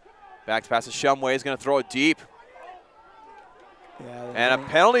 Back to pass to Shumway. He's going to throw it deep. Yeah, and a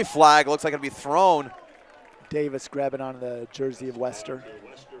penalty flag looks like it'll be thrown. Davis grabbing onto the jersey of Wester.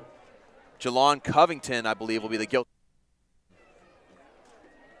 Jalon Covington, I believe, will be the guilty.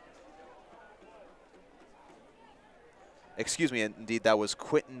 Excuse me, indeed, that was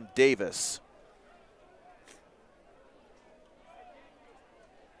Quentin Davis.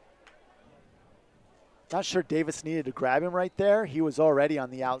 Not sure Davis needed to grab him right there. He was already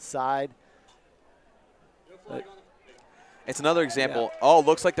on the outside. It's another example. Yeah. Oh,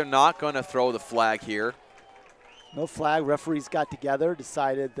 looks like they're not going to throw the flag here. No flag. Referees got together,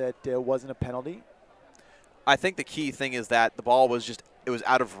 decided that it wasn't a penalty. I think the key thing is that the ball was it was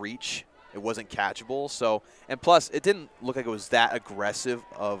out of reach. It wasn't catchable. So, and plus, it didn't look like it was that aggressive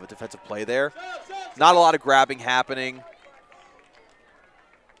of a defensive play there. Not a lot of grabbing happening.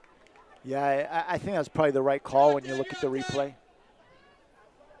 Yeah, I think that was probably the right call when you look at the replay.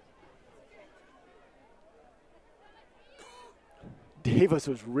 Davis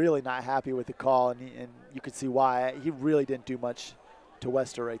was really not happy with the call, and you could see why. He really didn't do much to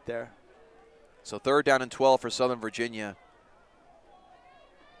Wester right there. So 3rd down and 12 for Southern Virginia.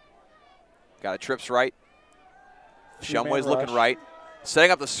 Got a trips right. Shumway's looking right. Setting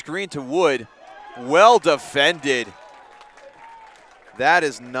up the screen to Wood. Well defended. That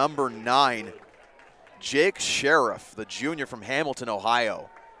is number 9, Jake Sheriff, the junior from Hamilton, Ohio.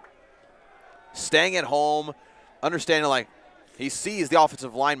 Staying at home, understanding like he sees the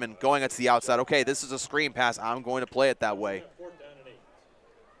offensive lineman going to the outside. Okay, this is a screen pass. I'm going to play it that way.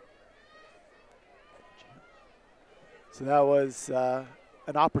 So that was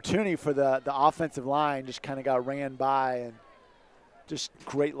an opportunity for the offensive line. Just kind of got ran by, and just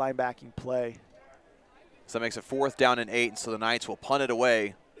great linebacking play. So that makes it 4th down and 8, and so the Knights will punt it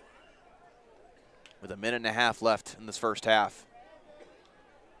away with 1.5 minutes left in this first half.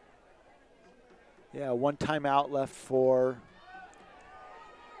 Yeah, 1 timeout left for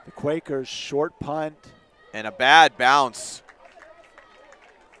the Quakers. Short punt. And a bad bounce.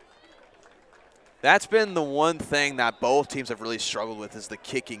 That's been the one thing that both teams have really struggled with is the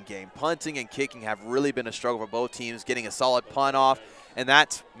kicking game. Punting and kicking have really been a struggle for both teams, getting a solid punt off, and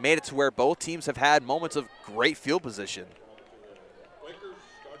that's made it to where both teams have had moments of great field position.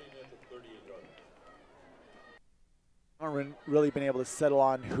 Haven't really been able to settle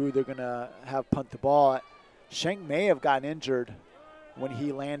on who they're going to have punt the ball. Schenk may have gotten injured when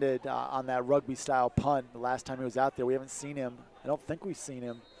he landed on that rugby-style punt the last time he was out there. We haven't seen him. I don't think we've seen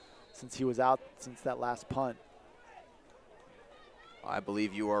him since he was out since that last punt. I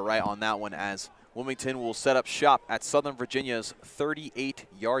believe you are right on that one, as Wilmington will set up shop at Southern Virginia's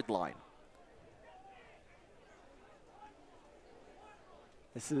 38-yard line.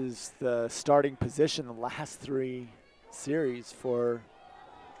 This is the starting position the last 3 series for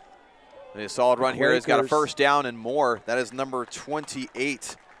a solid run here. He's got a Quakers. first down and more. That is number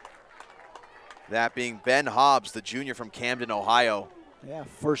 28. That being Ben Hobbs, the junior from Camden, Ohio. Yeah,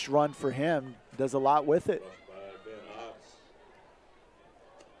 first run for him. Does a lot with it.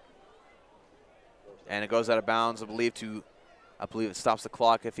 And it goes out of bounds, I believe it stops the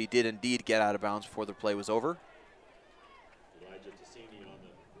clock if he did indeed get out of bounds before the play was over.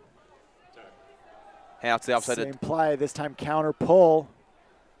 Out to the outside. Same play, this time counter pull.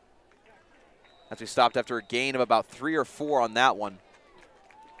 As we stopped after a gain of about 3 or 4 on that one.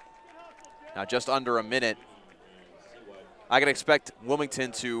 Now just under a minute. I can expect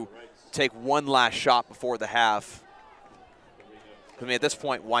Wilmington to take one last shot before the half. I mean, at this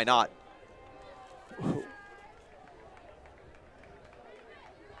point, why not?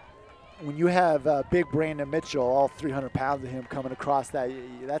 When you have big Brandon Mitchell, all 300 pounds of him coming across that,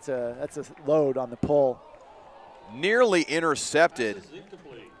 that's a load on the pull. Nearly intercepted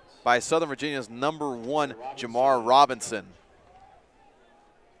by Southern Virginia's #1, Jamar Robinson.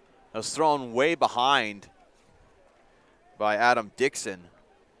 It was thrown way behind by Adam Dixon.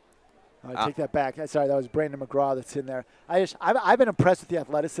 I take that back. Sorry, that was Brandon McGraw that's in there. I've been impressed with the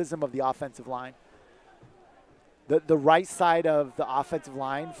athleticism of the offensive line. The right side of the offensive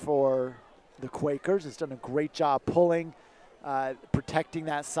line for the Quakers has done a great job pulling, protecting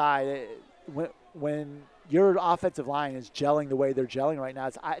that side. When your offensive line is gelling the way they're gelling right now,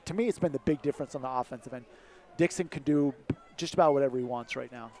 to me it's been the big difference on the offensive end. Dixon can do just about whatever he wants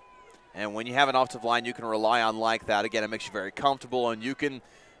right now. And when you have an offensive line you can rely on like that, again, it makes you very comfortable, and you can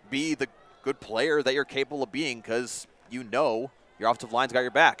be the good player that you're capable of being because you know your offensive line's got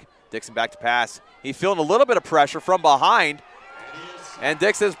your back. Dixon back to pass. He's feeling a little bit of pressure from behind, and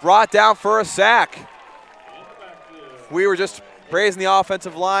Dixon's brought down for a sack. We were just praising the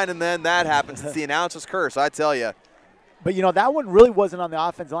offensive line, and then that happens. It's the announcer's curse, I tell you. But, you know, that one really wasn't on the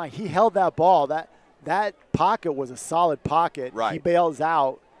offensive line. He held that ball. That pocket was a solid pocket. Right. He bails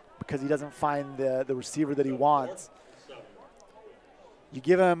out because he doesn't find the receiver that he wants. You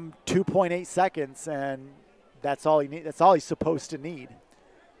give him 2.8 seconds, and that's all he need. That's all he's supposed to need.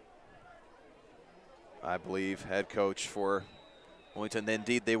 I believe head coach for Wilmington,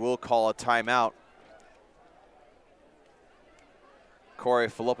 indeed they will call a timeout. Corey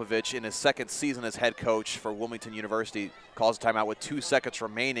Filipovich, in his second season as head coach for Wilmington University, calls a timeout with 2 seconds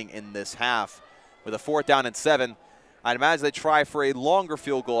remaining in this half. With a 4th down and 7, I'd imagine they try for a longer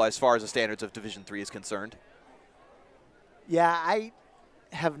field goal as far as the standards of Division III is concerned. Yeah, I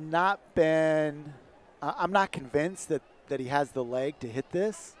have not been – I'm not convinced that he has the leg to hit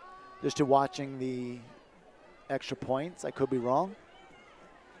this, just to watching the extra points. I could be wrong.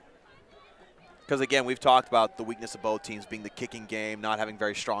 Because, again, we've talked about the weakness of both teams being the kicking game, not having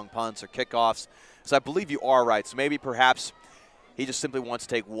very strong punts or kickoffs. So I believe you are right. So maybe perhaps he just simply wants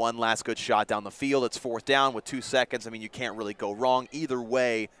to take one last good shot down the field. It's 4th down with 2 seconds. I mean, you can't really go wrong either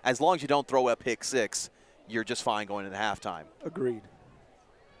way. As long as you don't throw a pick 6, you're just fine going into halftime. Agreed.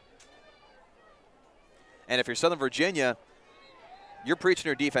 And if you're Southern Virginia, you're preaching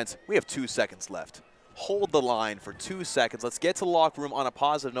your defense. We have 2 seconds left. Hold the line for 2 seconds. Let's get to the locker room on a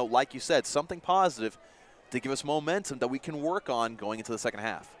positive note. Like you said, something positive to give us momentum that we can work on going into the second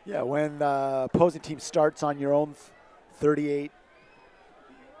half. Yeah, when the opposing team starts on your own 38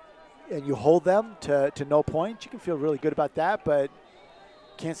 and you hold them to no points, you can feel really good about that, but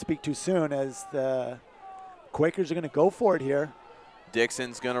can't speak too soon as the Quakers are going to go for it here.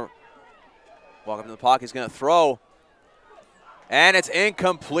 Dixon's going to walk up in the pocket. He's going to throw. And it's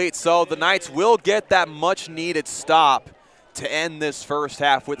incomplete, so the Knights will get that much-needed stop to end this first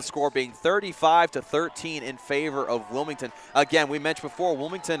half, with the score being 35-13 in favor of Wilmington. Again, we mentioned before,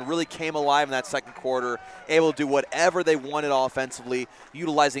 Wilmington really came alive in that second quarter, able to do whatever they wanted offensively,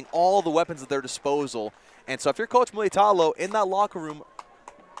 utilizing all the weapons at their disposal. And so if you're Coach Militalo in that locker room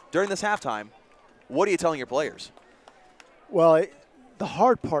during this halftime, what are you telling your players? Well, the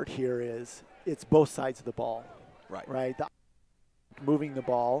hard part here is it's both sides of the ball, Right. right? Moving the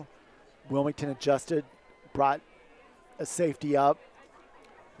ball, Wilmington adjusted, brought a safety up.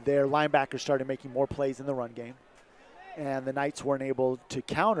 Their linebackers started making more plays in the run game, and the Knights weren't able to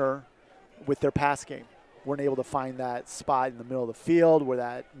counter with their pass game. Weren't able to find that spot in the middle of the field where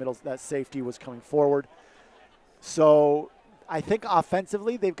that safety was coming forward. So I think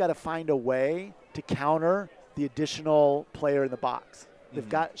offensively they've got to find a way to counter the additional player in the box. They've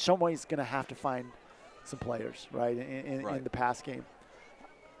got somebody's going to have to find some players, right, in the pass game.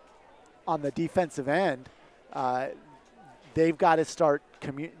 On the defensive end, they've got to start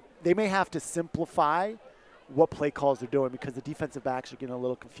they may have to simplify what play calls they're doing because the defensive backs are getting a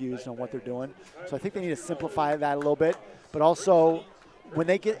little confused on what they're doing. So I think they need to simplify that a little bit. But also, when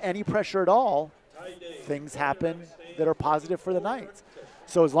they get any pressure at all, things happen that are positive for the Knights.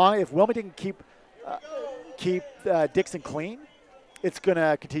 So if Wilmington can keep Dixon clean, it's going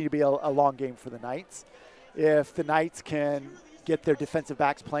to continue to be a long game for the Knights. If the Knights can get their defensive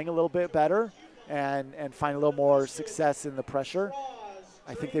backs playing a little bit better and find a little more success in the pressure,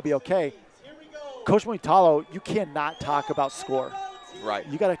 I think they'd be okay. Coach Muitalo, you cannot talk about score. Right.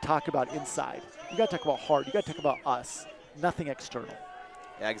 You got to talk about inside. You got to talk about heart. You got to talk about us. Nothing external.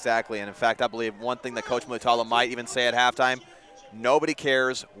 Yeah, exactly. And in fact, I believe one thing that Coach Muitalo might even say at halftime: nobody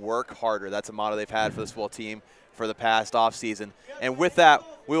cares. Work harder. That's a motto they've had for this football team for the past offseason. And with that,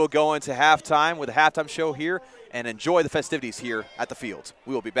 we will go into halftime with a halftime show here and enjoy the festivities here at the field.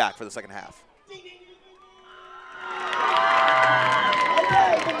 We will be back for the second half.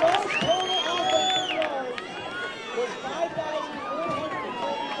 The most total offensive yards was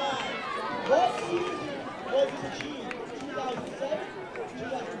 5,445. What season was it achieved? 2007,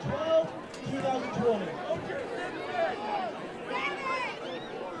 2012, 2020.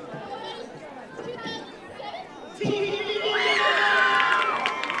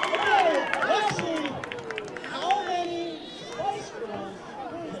 Let's see how many Spice Girls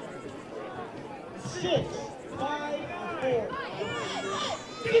were there? 6, 5, or 4.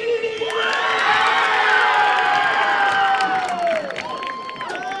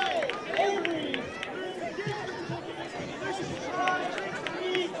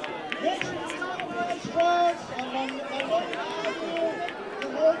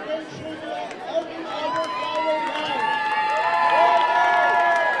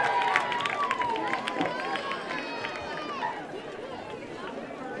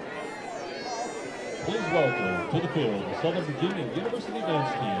 Please welcome to the field the Southern Virginia University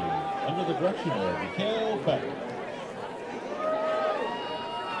dance team under the direction of Mikhail Beck.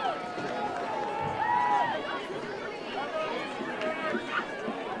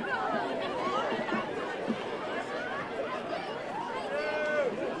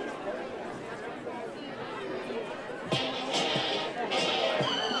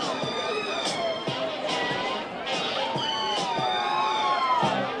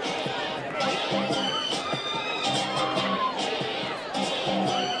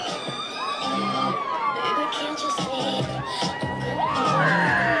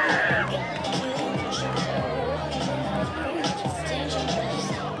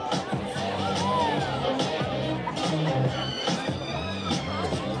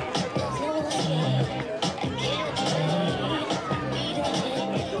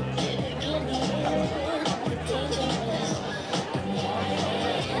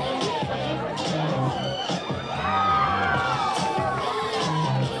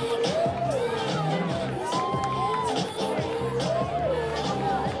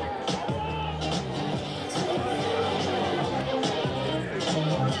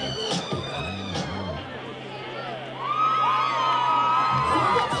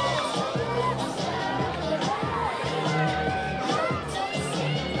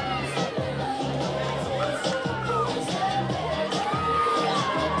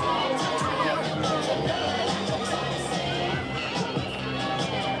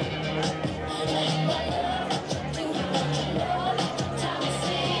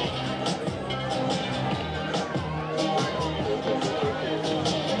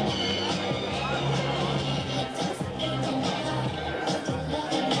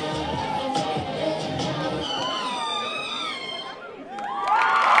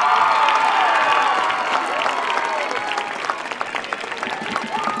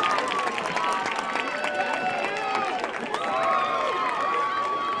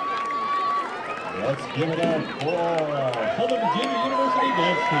 Let's give it up for Southern Virginia University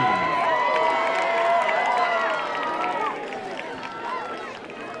dance team.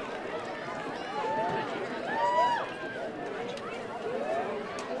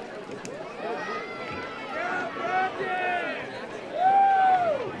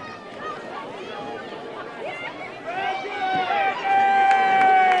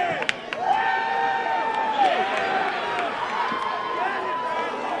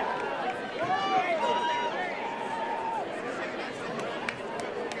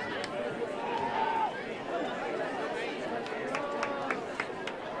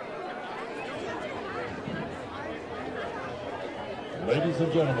 Ladies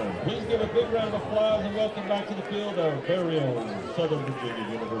and gentlemen, please give a big round of applause and welcome back to the field our very own Southern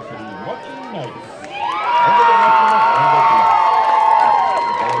Virginia University Marching Knights. Under the direction of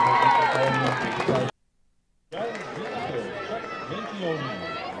Guys, Chuck Mangione,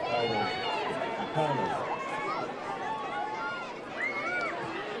 Tyler.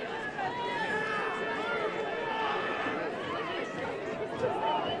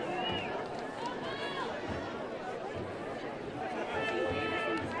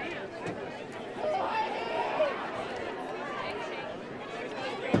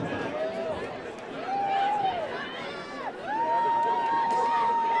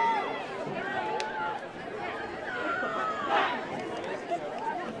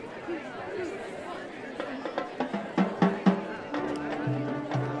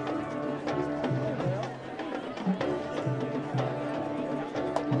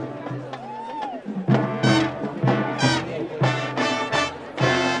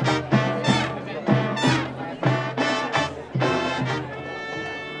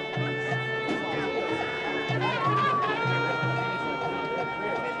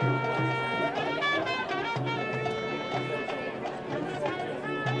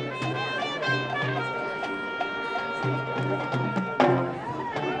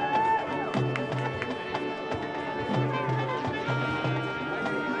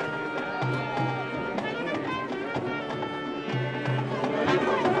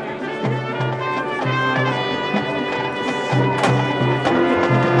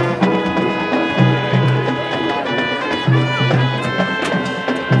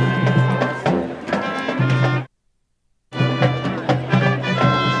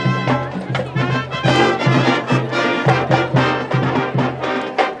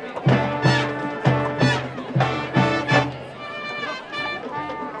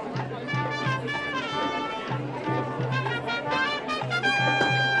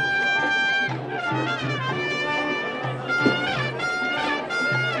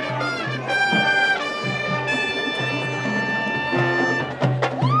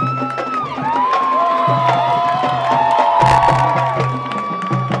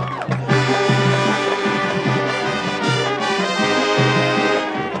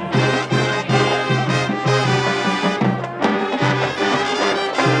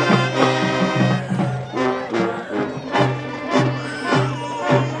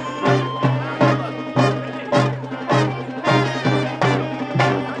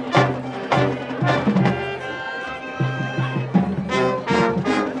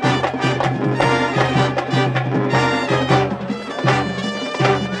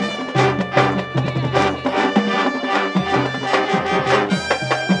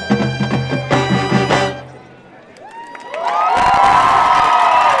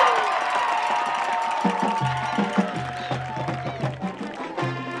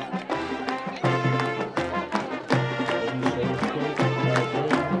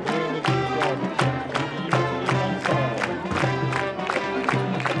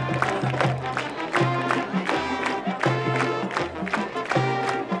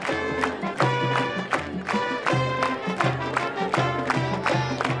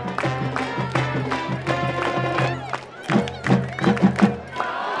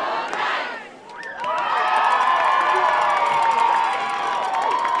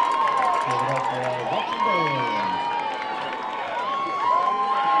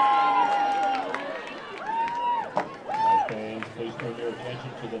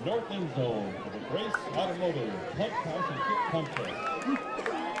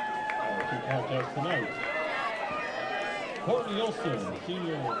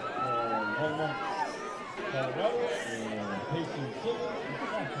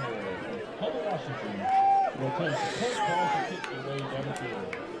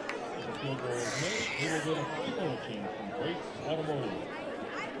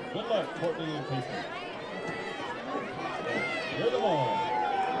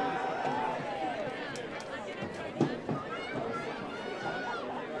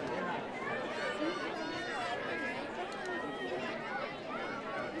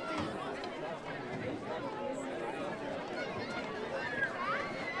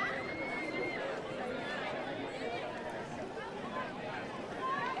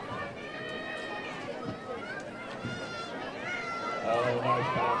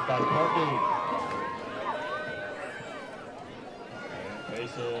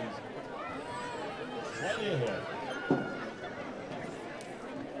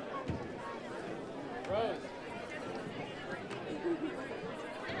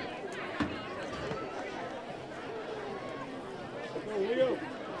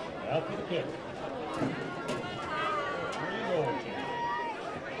 Out for the kick. 3 goals.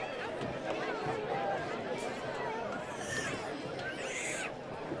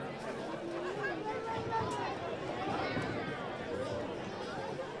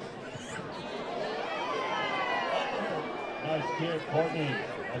 Courtney,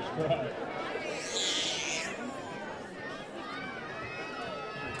 nice try.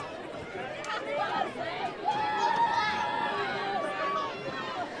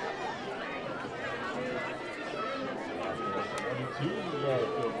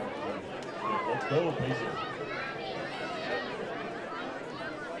 Let's go, Pacers.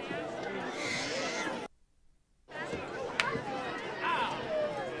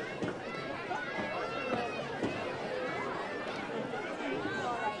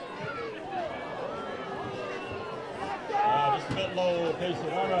 Just a bit low,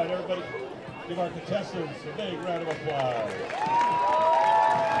 Pacers. All right, everybody, give our contestants a big round of applause.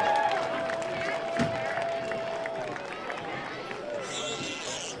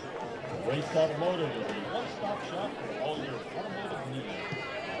 Race Automotive is a one-stop shop for all your automotive needs.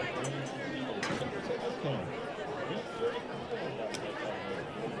 Discount.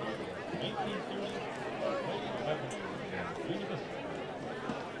 1830 Avenue.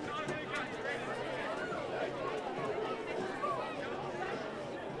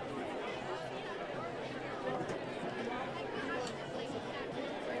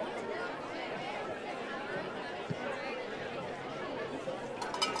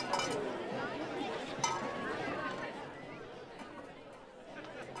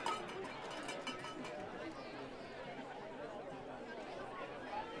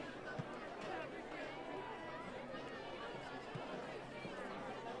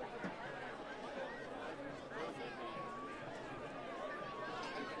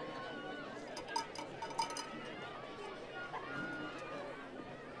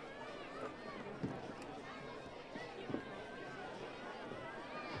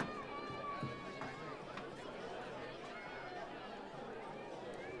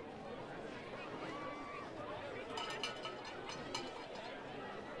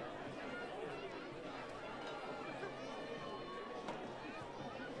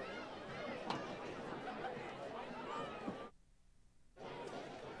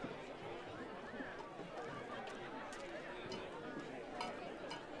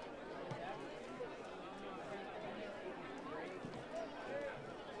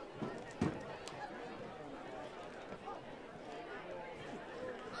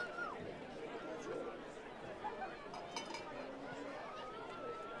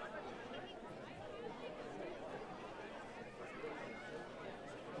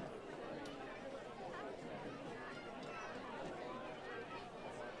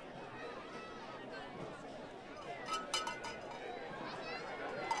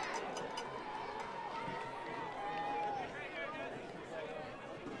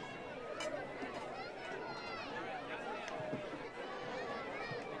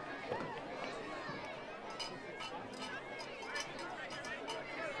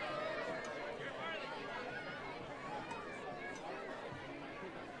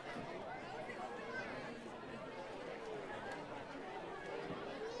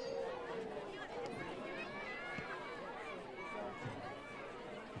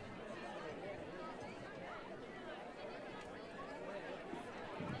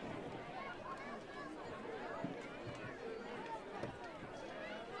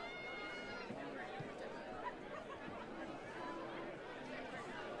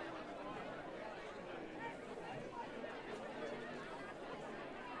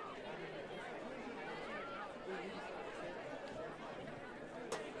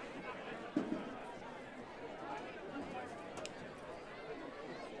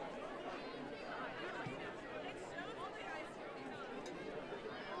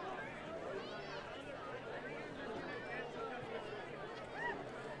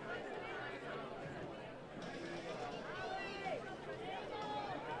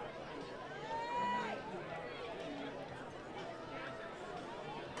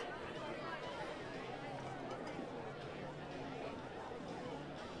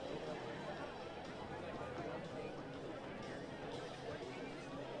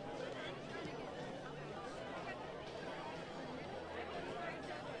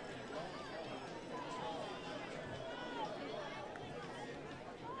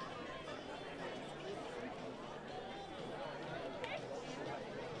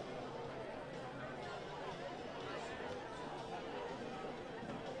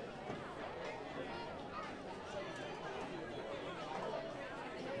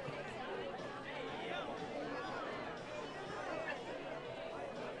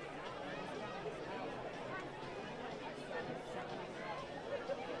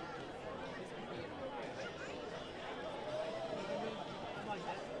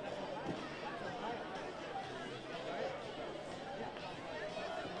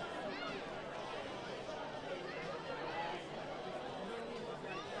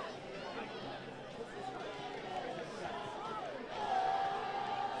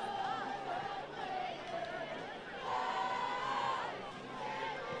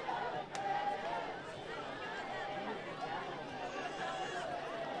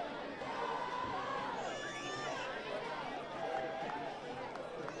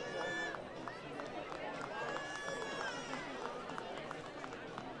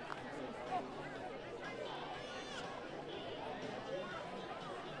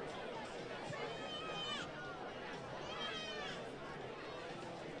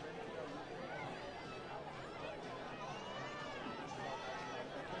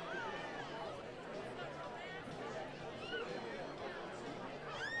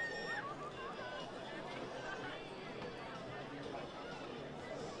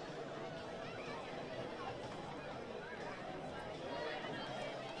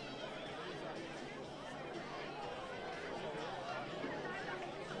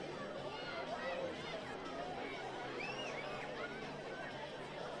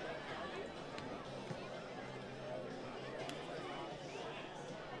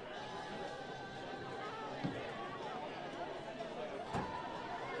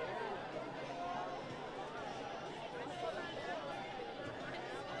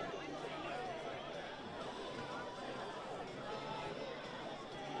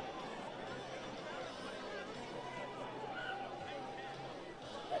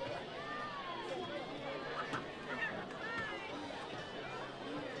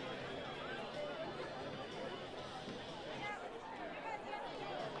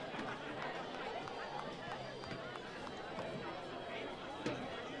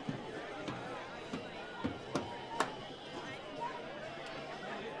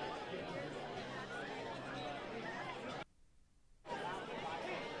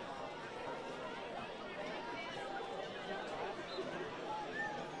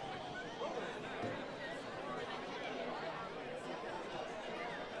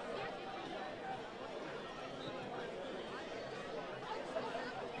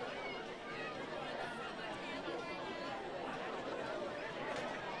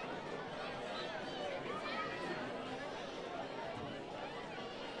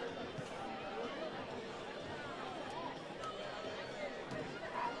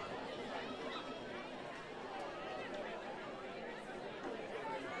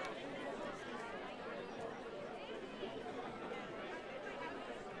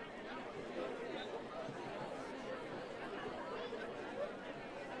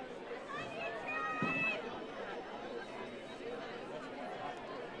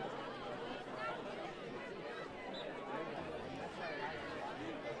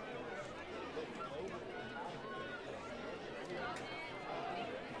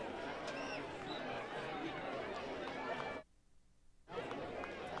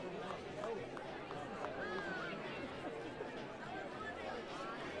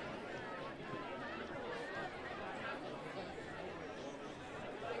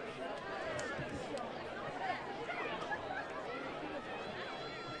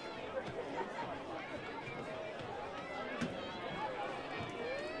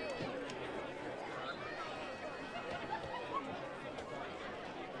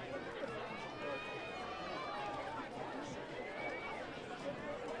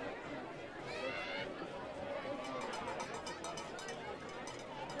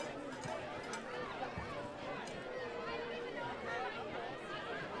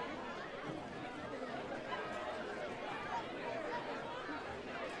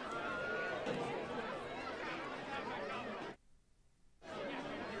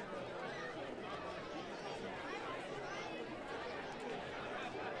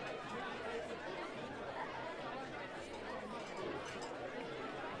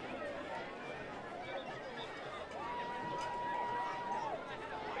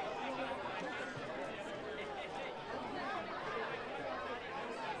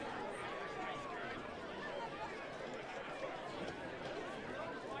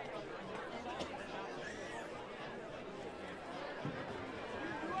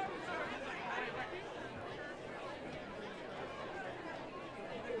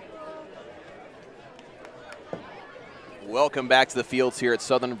 Welcome back to the fields here at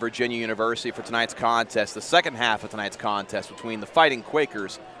Southern Virginia University for tonight's contest, the second half of tonight's contest between the Fighting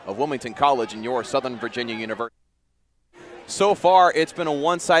Quakers of Wilmington College and your Southern Virginia University. So far, it's been a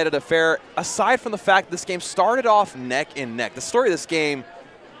one-sided affair, aside from the fact this game started off neck and neck. The story of this game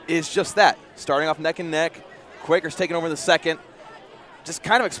is just that, starting off neck and neck, Quakers taking over in the second. Just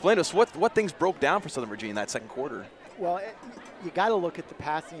kind of explain to us what things broke down for Southern Virginia in that second quarter. Well, you got to look at the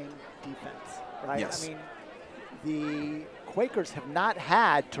passing defense, right? Yes. I mean, the Quakers have not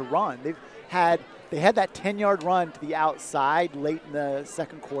had to run. They had that 10-yard run to the outside late in the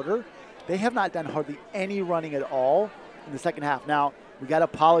second quarter. They have not done hardly any running at all in the second half. Now, we got to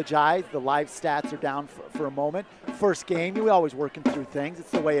apologize. The live stats are down for a moment. First game, we're always working through things.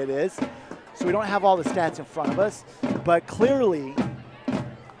 It's the way it is. So we don't have all the stats in front of us. But clearly,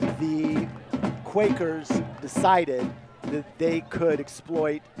 the Quakers decided that they could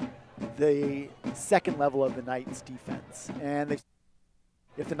exploit the second level of the Knights' defense. And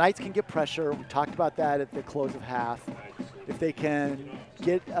if the Knights can get pressure, we talked about that at the close of half, if they can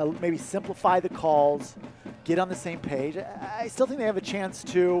get maybe simplify the calls, get on the same page, I still think they have a chance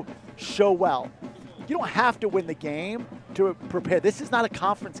to show well. You don't have to win the game to prepare. This is not a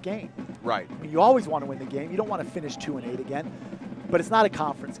conference game. Right. I mean, you always want to win the game. You don't want to finish 2-8 again, but it's not a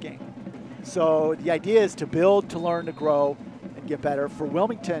conference game. So the idea is to build, to learn, to grow, and get better. For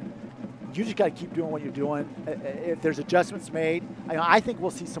Wilmington, you just got to keep doing what you're doing. If there's adjustments made, I think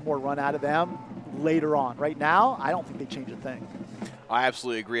we'll see some more run out of them later on. Right now, I don't think they change a thing. I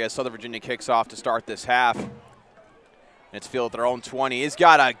absolutely agree. As Southern Virginia kicks off to start this half, it's fielded at their own 20. He's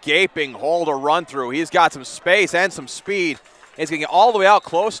got a gaping hole to run through. He's got some space and some speed. He's going to get all the way out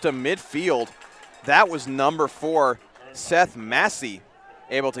close to midfield. That was number 4, Seth Massey,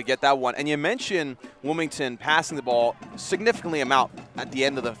 able to get that one. And you mentioned Wilmington passing the ball significantly amount at the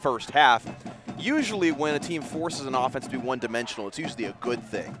end of the first half. Usually when a team forces an offense to be one-dimensional, it's usually a good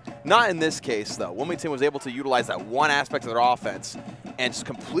thing. Not in this case, though. Wilmington was able to utilize that one aspect of their offense and just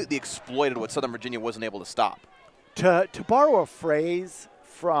completely exploited what Southern Virginia wasn't able to stop. To borrow a phrase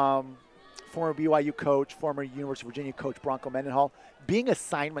from former BYU coach, former University of Virginia coach Bronco Mendenhall, being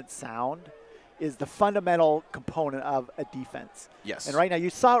assignment sound is the fundamental component of a defense. Yes. And right now,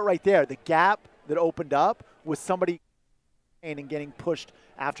 you saw it right there. The gap that opened up was somebody and getting pushed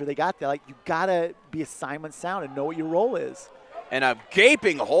after they got there. Like, you got to be assignment sound and know what your role is. And a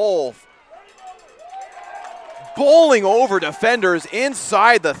gaping hole, bowling over defenders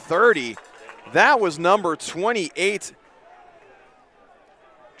inside the 30. That was number 28.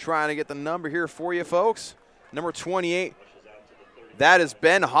 Trying to get the number here for you, folks. Number 28. That is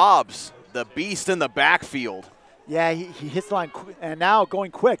Ben Hobbs, the beast in the backfield. Yeah, he hits the line, and now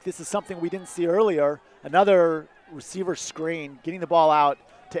going quick. This is something we didn't see earlier. Another receiver screen, getting the ball out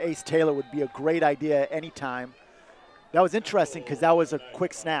to Ace Taylor would be a great idea anytime. That was interesting because that was a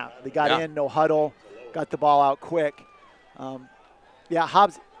quick snap. They got in, no huddle, got the ball out quick. Yeah,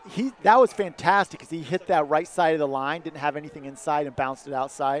 Hobbs, that was fantastic because he hit that right side of the line, didn't have anything inside and bounced it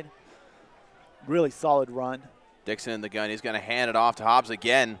outside. Really solid run. Dixon in the gun. He's going to hand it off to Hobbs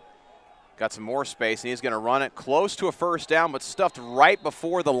again. Got some more space, and he's going to run it close to a first down, but stuffed right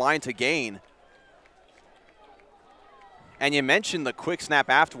before the line to gain. And you mentioned the quick snap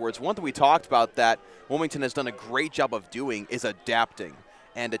afterwards. One thing we talked about that Wilmington has done a great job of doing is adapting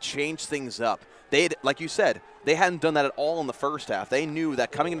and to change things up. Like you said, they hadn't done that at all in the first half. They knew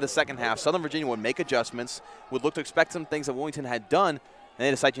that coming into the second half, Southern Virginia would make adjustments, would look to expect some things that Wilmington had done, and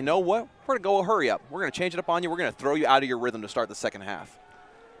they decided, you know what, we're going to go hurry up. We're going to change it up on you. We're going to throw you out of your rhythm to start the second half.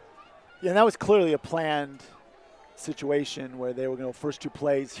 Yeah, and that was clearly a planned situation where they were going to, first 2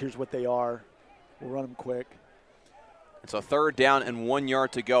 plays, here's what they are. We'll run them quick. It's a third down and 1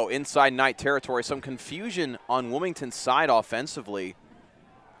 yard to go. Inside Knight territory. Some confusion on Wilmington's side offensively.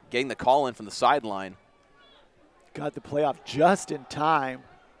 Getting the call in from the sideline. Got the playoff just in time.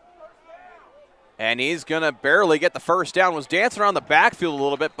 And he's going to barely get the first down. Was dancing around the backfield a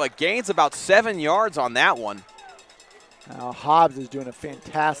little bit, but gains about 7 yards on that one. Now Hobbs is doing a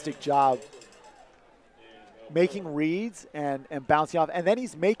fantastic job making reads and bouncing off. And then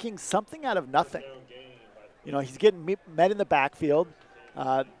he's making something out of nothing. You know, he's getting met in the backfield.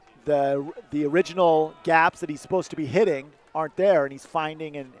 The original gaps that he's supposed to be hitting aren't there, and he's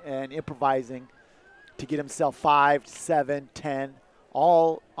finding and improvising to get himself 5, 7, 10,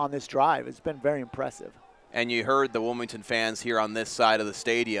 all on this drive. It's been very impressive. And you heard the Wilmington fans here on this side of the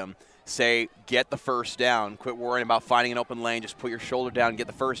stadium say, get the first down. Quit worrying about finding an open lane. Just put your shoulder down and get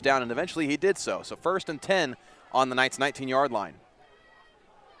the first down. And eventually he did so. So 1st and 10 on the Knights' 19-yard line.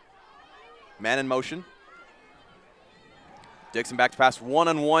 Man in motion. Dixon back to pass,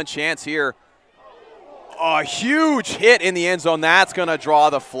 1-on-1 chance here. A huge hit in the end zone. That's going to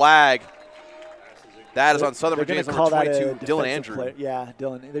draw the flag. That is on Southern Virginia's number 22, Dylan Andrew. Yeah,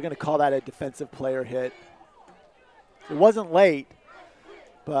 Dylan. They're going to call that a defensive player hit. It wasn't late,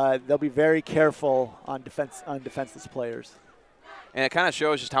 but they'll be very careful on defenseless players. And it kind of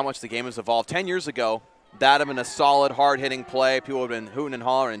shows just how much the game has evolved. 10 years ago, that would have been a solid, hard-hitting play. People would have been hooting and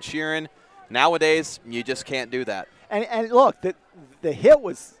hollering and cheering. Nowadays, you just can't do that. And look, the hit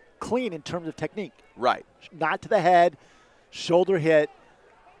was clean in terms of technique. Right. Not to the head, shoulder hit,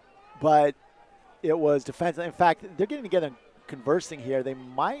 but it was defensive. In fact, they're getting together and conversing here. They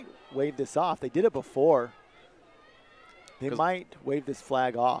might wave this off. They did it before. They might wave this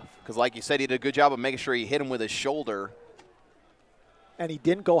flag off. Because like you said, he did a good job of making sure he hit him with his shoulder. And he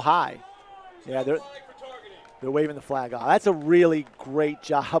didn't go high. Yeah, they're waving the flag off. That's a really great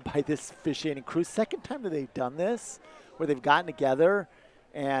job by this officiating crew. Second time that they've done this, where they've gotten together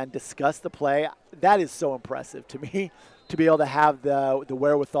and discussed the play. That is so impressive to me, to be able to have the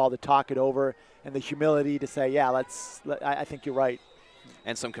wherewithal to talk it over and the humility to say, yeah, I think you're right.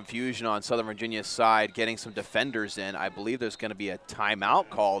 And some confusion on Southern Virginia's side, getting some defenders in. I believe there's going to be a timeout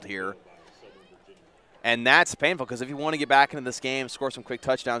called here. And that's painful because if you want to get back into this game, score some quick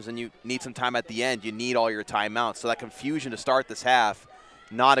touchdowns, then you need some time at the end. You need all your timeouts. So that confusion to start this half,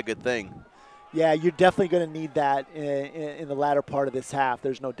 not a good thing. Yeah, you're definitely going to need that in the latter part of this half.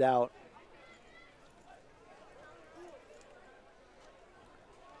 There's no doubt.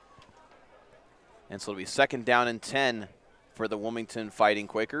 And so it'll be 2nd down and 10 for the Wilmington Fighting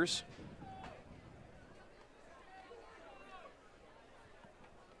Quakers.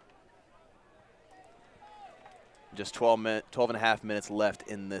 Just 12 and a half minutes left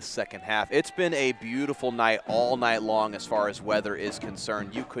in this second half. It's been a beautiful night all night long as far as weather is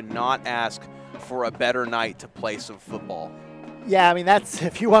concerned. You could not ask for a better night to play some football. Yeah, I mean, that's,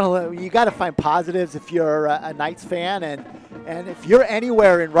 if you want to, you got to find positives if you're a Knights fan, and if you're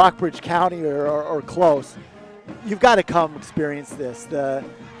anywhere in Rockbridge County or close, you've got to come experience this. The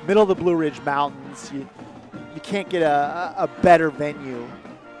middle of the Blue Ridge Mountains, you can't get a better venue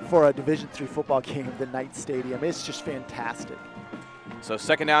for a Division III football game than Knights Stadium. It's just fantastic. So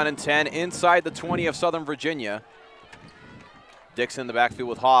 2nd down and 10 inside the 20 of Southern Virginia. Dixon in the backfield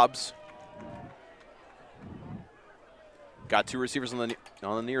with Hobbs. Got 2 receivers on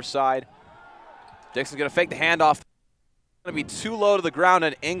the near side. Dixon's going to fake the handoff. Going to be too low to the ground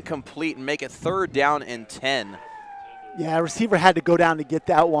and incomplete and make it 3rd down and 10. Yeah, a receiver had to go down to get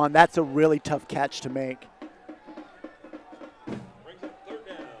that one. That's a really tough catch to make.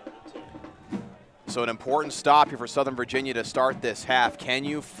 So an important stop here for Southern Virginia to start this half. Can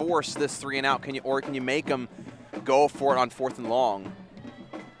you force this 3 and out? Or can you make them go for it on 4th and long?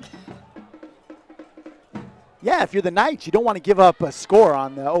 Yeah, if you're the Knights, you don't want to give up a score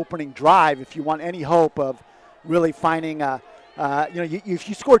on the opening drive if you want any hope of really finding if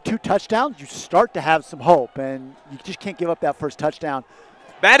you score 2 touchdowns, you start to have some hope, and you just can't give up that first touchdown.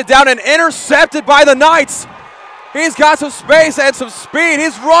 Batted down and intercepted by the Knights. He's got some space and some speed.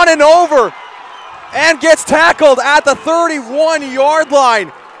 He's running over and gets tackled at the 31-yard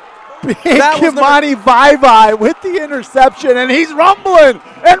line. Big Kimani Vai with the interception, and he's rumbling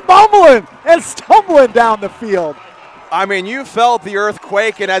and bumbling and stumbling down the field. I mean, you felt the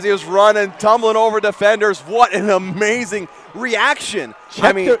earthquake, and as he was running, tumbling over defenders, what an amazing reaction.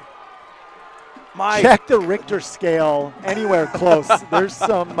 Check the Richter scale anywhere close. There's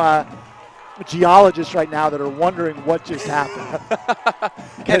some geologists right now that are wondering what just happened.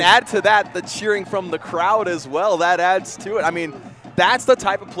 And add to that the cheering from the crowd as well. That adds to it. I mean, that's the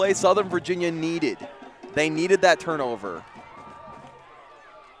type of play Southern Virginia needed. They needed that turnover.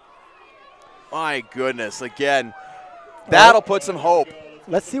 My goodness, again, that'll put some hope.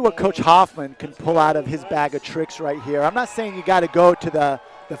 Let's see what Coach Hoffman can pull out of his bag of tricks right here. I'm not saying you got to go to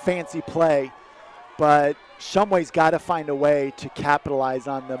the fancy play, but Shumway's got to find a way to capitalize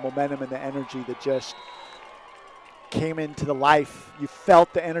on the momentum and the energy that just came into the life. You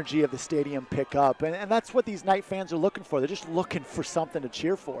felt the energy of the stadium pick up, and that's what these Knight fans are looking for. They're just looking for something to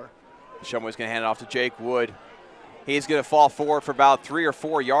cheer for. Shumway's going to hand it off to Jake Wood. He's going to fall forward for about 3 or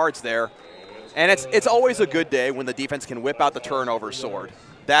 4 yards there. And it's always a good day when the defense can whip out the turnover sword.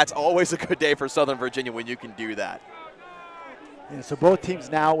 That's always a good day for Southern Virginia when you can do that. Yeah, so both teams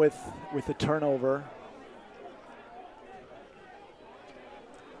now with the turnover.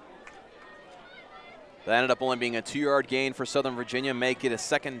 That ended up only being a 2-yard gain for Southern Virginia, make it a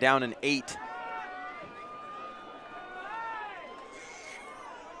 2nd down and 8.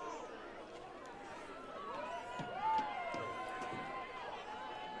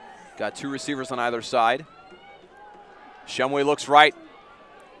 Got 2 receivers on either side. Shumway looks right,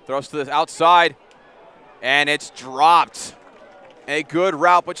 throws to the outside. And it's dropped. A good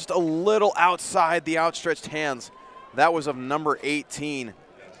route, but just a little outside the outstretched hands. That was of number 18.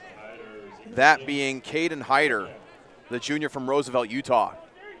 That being Caden Hyder, the junior from Roosevelt, Utah.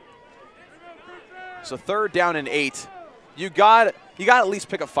 So 3rd down and 8. You got to at least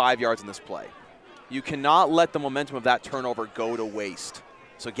pick up 5 yards in this play. You cannot let the momentum of that turnover go to waste.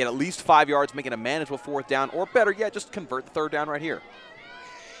 So get at least 5 yards, make it a manageable 4th down, or better yet, just convert the 3rd down right here.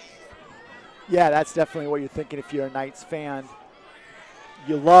 Yeah, that's definitely what you're thinking if you're a Knights fan.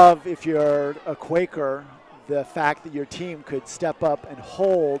 You love, if you're a Quaker, the fact that your team could step up and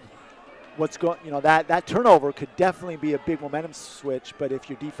hold what's going, that turnover could definitely be a big momentum switch, but if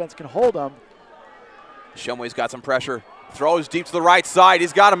your defense can hold them. Shumway's got some pressure, throws deep to the right side.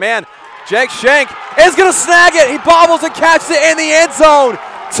 He's got a man. Jake Shank is going to snag it. He bobbles and catches it in the end zone.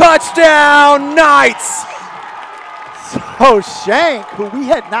 Touchdown, Knights. So Shank, who we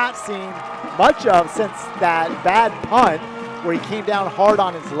had not seen much of since that bad punt where he came down hard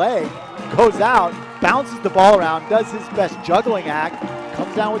on his leg, goes out, bounces the ball around, does his best juggling act,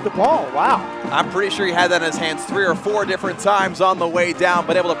 comes down with the ball. Wow. I'm pretty sure he had that in his hands 3 or 4 different times on the way down,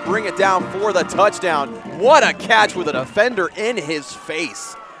 but able to bring it down for the touchdown. What a catch with a defender in his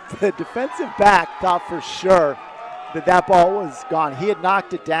face. The defensive back thought for sure that ball was gone. He had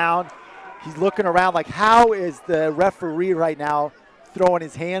knocked it down. He's looking around like, how is the referee right now throwing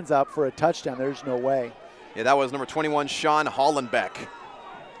his hands up for a touchdown? There's no way. Yeah, that was number 21, Sean Hollenbeck.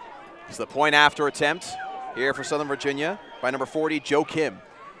 It's the point after attempt here for Southern Virginia by number 40, Joe Kim.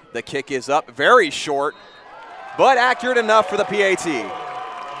 The kick is up, very short, but accurate enough for the PAT.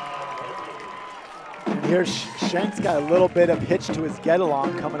 And here Shank's got a little bit of hitch to his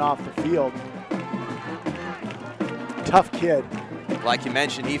get-along coming off the field. Tough kid. Like you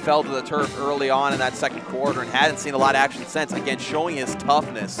mentioned, he fell to the turf early on in that 2nd quarter and hadn't seen a lot of action since. Again, showing his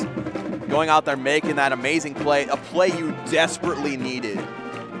toughness, going out there making that amazing play, a play you desperately needed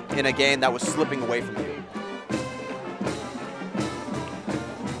in a game that was slipping away from you.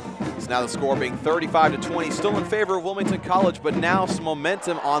 So now the score being 35-20, still in favor of Wilmington College, but now some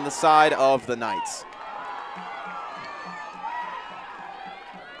momentum on the side of the Knights.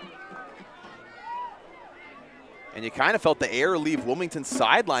 And you kind of felt the air leave Wilmington's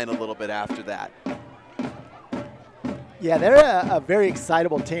sideline a little bit after that. Yeah, they're a very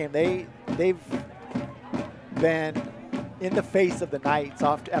excitable team. They've been in the face of the Knights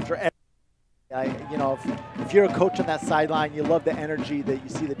after every, if you're a coach on that sideline, you love the energy that you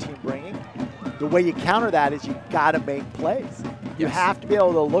see the team bringing. The way you counter that is you got to make plays. You have to be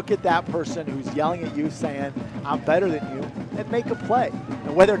able to look at that person who's yelling at you saying, I'm better than you, and make a play.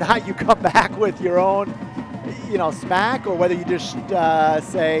 And whether or not you come back with your own smack, or whether you just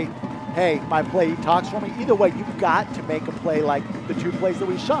say, hey, my play talks for me. Either way, you've got to make a play like the 2 plays that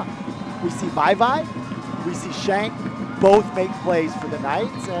we shot. We see Vai, we see Shank, both make plays for the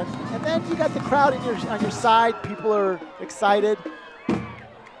Knights, and then you got the crowd on your side. People are excited.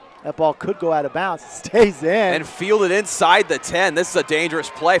 That ball could go out of bounds. It stays in. And fielded inside the 10. This is a dangerous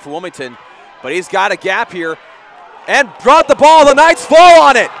play for Wilmington, but he's got a gap here and brought the ball. The Knights fall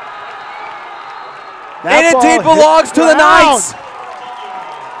on it. It indeed belongs to the Knights.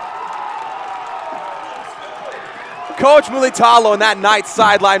 Coach Mulitalo and that Knights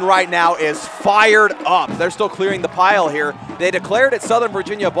sideline right now is fired up. They're still clearing the pile here. They declared it Southern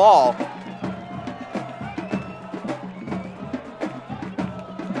Virginia ball.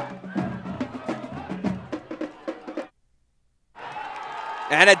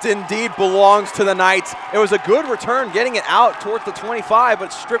 And it indeed belongs to the Knights. It was a good return, getting it out towards the 25,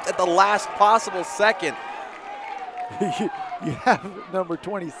 but stripped at the last possible second. You have number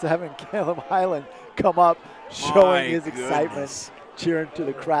 27, Caleb Highland, come up, showing his excitement, cheering to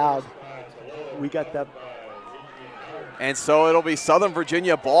the crowd. We got them. And so it'll be Southern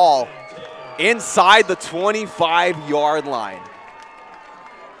Virginia ball inside the 25-yard line.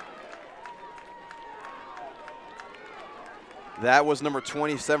 That was number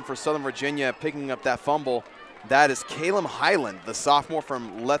 27 for Southern Virginia picking up that fumble. That is Caleb Highland, the sophomore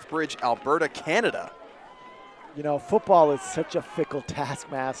from Lethbridge, Alberta, Canada. Football is such a fickle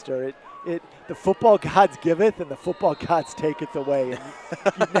taskmaster. The football gods giveth and the football gods taketh away.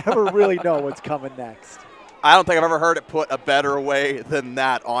 And you never really know what's coming next. I don't think I've ever heard it put a better way than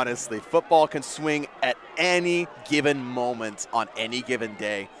that, honestly. Football can swing at any given moment on any given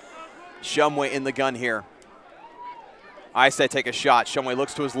day. Shumway in the gun here. I say take a shot. Shumway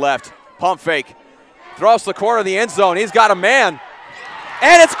looks to his left. Pump fake. Throws to the corner of the end zone. He's got a man.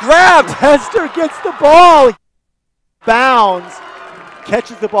 And it's grabbed. Hester gets the ball. Bounds.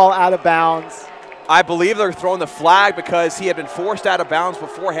 Catches the ball out of bounds. I believe they're throwing the flag because he had been forced out of bounds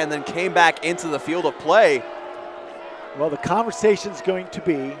beforehand, then came back into the field of play. Well, the conversation's going to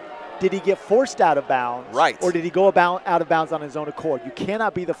be, did he get forced out of bounds? Right. Or did he go out of bounds on his own accord? You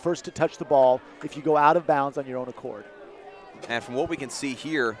cannot be the first to touch the ball if you go out of bounds on your own accord. And from what we can see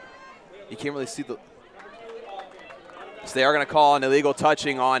here, you can't really see the. So they are going to call an illegal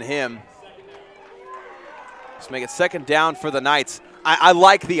touching on him. Let's make it second down for the Knights. I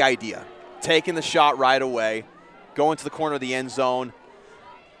like the idea. Taking the shot right away, going to the corner of the end zone.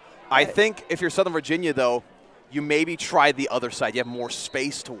 I think if you're Southern Virginia, though, you maybe try the other side. You have more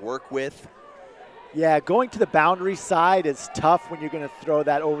space to work with. Yeah, going to the boundary side is tough when you're going to throw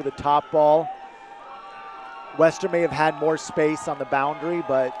that over the top ball. Western may have had more space on the boundary,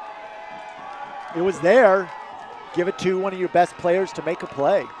 but it was there. Give it to one of your best players to make a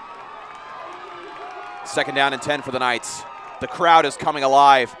play. Second down and 10 for the Knights. The crowd is coming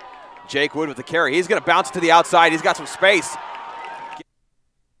alive. Jake Wood with the carry. He's going to bounce to the outside. He's got some space.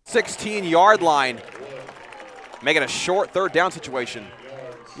 16-yard line. Making a short third down situation.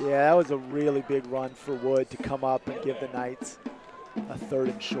 Yeah, that was a really big run for Wood to come up and give the Knights a third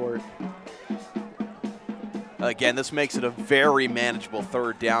and short. Again, this makes it a very manageable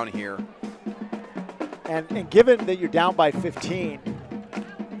third down here. And given that you're down by 15,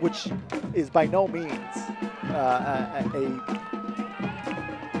 which is by no means a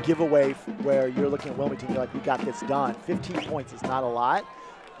giveaway where you're looking at Wilmington, you're like, we got this done. 15 points is not a lot.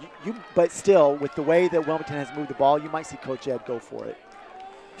 But still, with the way that Wilmington has moved the ball, you might see Coach Ed go for it.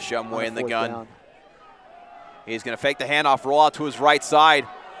 Shumway in the gun. Down. He's going to fake the handoff, roll out to his right side.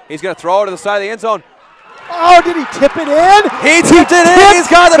 He's going to throw it to the side of the end zone. Oh, did he tip it in? He tipped it in. He's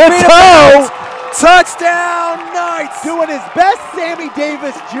got the toe. Touchdown, Knights! Doing his best Sammy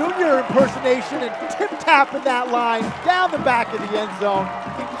Davis Jr. impersonation and tip-tapping that line down the back of the end zone.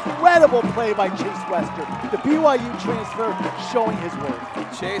 Incredible play by Chase Wester. The BYU transfer showing his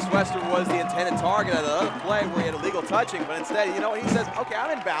worth. Chase Wester was the intended target of the other play where he had illegal touching, but instead, you know what, he says, okay,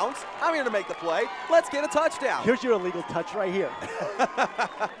 I'm in bounds. I'm here to make the play. Let's get a touchdown. Here's your illegal touch right here.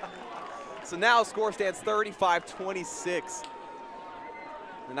 So now score stands 35-26.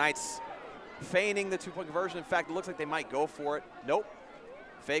 The Knights feigning the two-point conversion. In fact, it looks like they might go for it. Nope.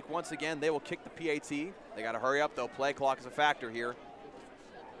 Fake once again. They will kick the PAT. They got to hurry up, though. Play clock is a factor here.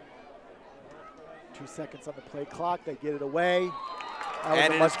 2 seconds on the play clock. They get it away.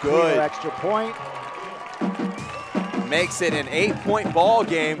 And it it is good. Extra point. Makes it an 8-point ball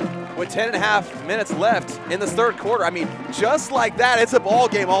game with 10.5 minutes left in the third quarter. I mean, just like that, it's a ball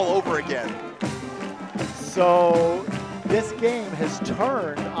game all over again. So this game has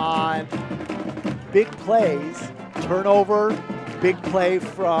turned on big plays, turnover, big play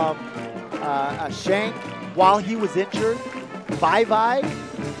from Shank while he was injured. Vai.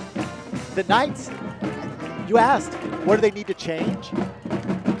 The Knights, you asked, what do they need to change?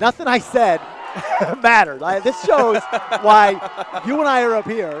 Nothing I said mattered. This shows why you and I are up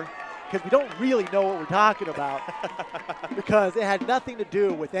here, because we don't really know what we're talking about, because it had nothing to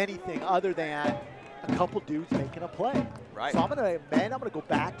do with anything other than a couple dudes making a play. Right. So I'm going to go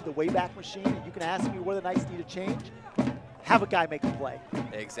back to the Wayback Machine, and you can ask me where the Knights need to change. Have a guy make a play.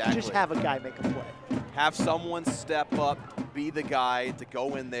 Exactly. Just have a guy make a play. Have someone step up, be the guy to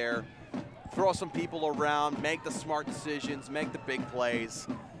go in there, throw some people around, make the smart decisions, make the big plays.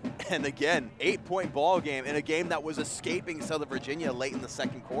 And again, 8-point ball game in a game that was escaping Southern Virginia late in the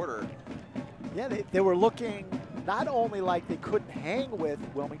second quarter. Yeah, they were looking not only like they couldn't hang with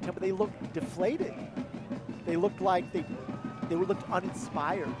Wilmington, but they looked deflated. They looked like they looked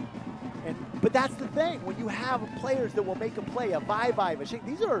uninspired. But that's the thing, when you have players that will make a play, a Vai, a Shake,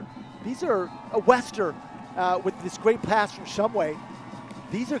 these are a Wester with this great pass from Shumway.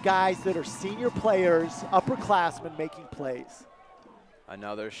 These are guys that are senior players, upperclassmen making plays.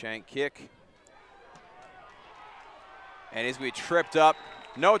 Another Shank kick. And he's going to be tripped up.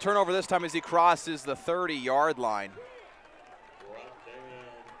 No turnover this time as he crosses the 30-yard line.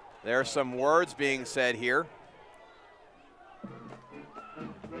 There's some words being said here.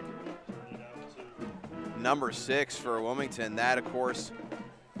 Number 6 for Wilmington. That, of course,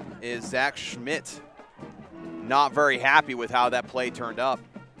 is Zach Schmidt. Not very happy with how that play turned up.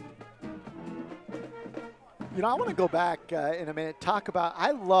 You know, I want to go back in a minute, talk about,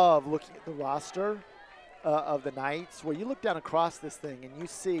 I love looking at the roster of the Knights, where you look down across this thing and you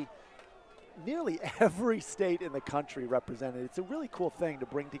see nearly every state in the country represented. It's a really cool thing to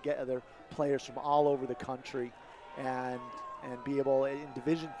bring together players from all over the country and be able, in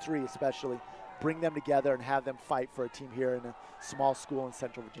Division III especially, bring them together and have them fight for a team here in a small school in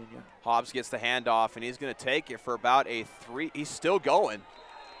Central Virginia. Hobbs gets the handoff, and he's going to take it for about a 3. He's still going.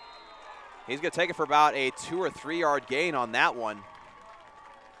 He's going to take it for about a 2 or 3 yard gain on that one.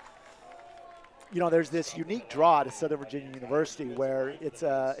 You know, there's this unique draw to Southern Virginia University where it's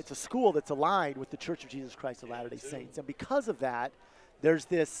a school that's aligned with the Church of Jesus Christ of Latter-day Saints. And because of that, there's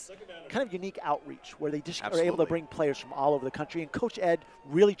this kind of unique outreach where they just are able to bring players from all over the country. And Coach Ed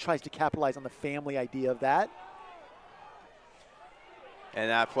really tries to capitalize on the family idea of that. And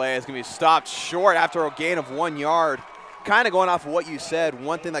that play is going to be stopped short after a gain of 1 yard. Kind of going off of what you said,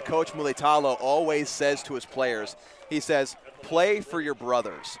 one thing that Coach Mulitalo always says to his players, he says, play for your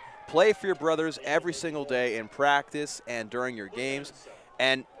brothers. Play for your brothers every single day in practice and during your games.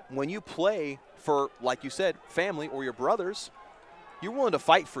 And when you play for, like you said, family or your brothers, you're willing to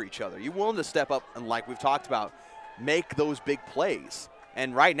fight for each other. You're willing to step up and, like we've talked about, make those big plays.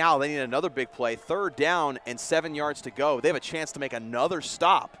 And right now they need another big play. 3rd down and 7 yards to go. They have a chance to make another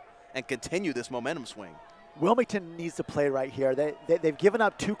stop and continue this momentum swing. Wilmington needs to play right here. They've given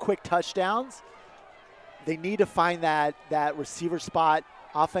up 2 quick touchdowns. They need to find that receiver spot.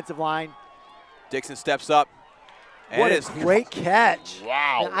 Offensive line. Dixon steps up. What a great catch.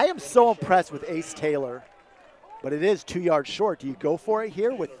 Wow. And I am so impressed with Ace Taylor, but it is 2 yards short. Do you go for it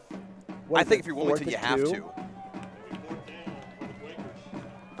here with I think if you're Wilmington, you have to.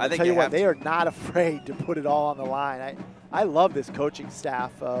 I tell you what, they are not afraid to put it all on the line. I love this coaching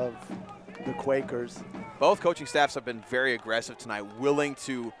staff of the Quakers. Both coaching staffs have been very aggressive tonight, willing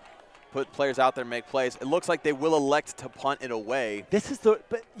to put players out there and make plays. It looks like they will elect to punt it away. I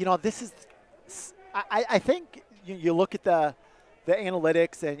think you look at the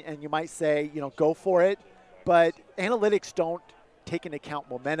analytics and you might say, go for it, but analytics don't take into account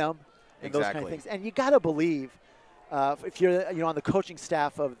momentum and those kind of things. And you got to believe, if you're on the coaching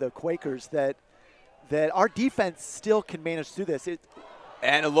staff of the Quakers, that our defense still can manage through this.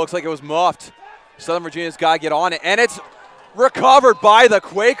 And it looks like it was muffed. Southern Virginia's got to get on it, and it's recovered by the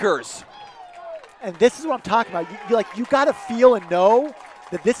Quakers. And this is what I'm talking about. You got to feel and know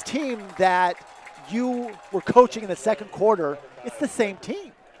that this team that you were coaching in the second quarter, it's the same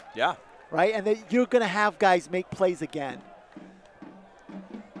team. Yeah. Right? And that you're going to have guys make plays again.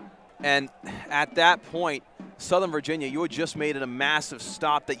 And at that point, Southern Virginia, you had just made it a massive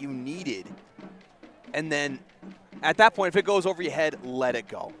stop that you needed. And then at that point, if it goes over your head, let it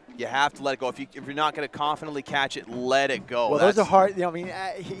go. You have to let it go. If you're not going to confidently catch it, let it go. Well, those are hard.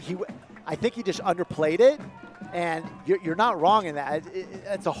 I think he just underplayed it, and you're not wrong in that.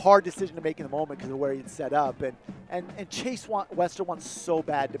 It's a hard decision to make in the moment because of where he'd set up. And Chase Wester wants so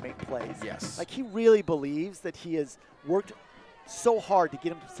bad to make plays. Yes. Like, he really believes that he has worked so hard to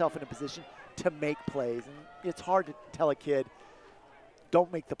get himself in a position to make plays. And it's hard to tell a kid,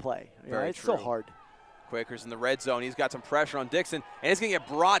 don't make the play. It's so hard. Quakers in the red zone. He's got some pressure on Dixon, and he's going to get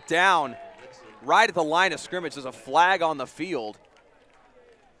brought down right at the line of scrimmage. There's a flag on the field.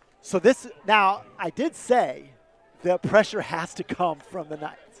 So now, I did say the pressure has to come from the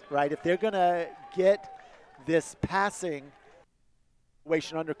Knights, right? If they're going to get this passing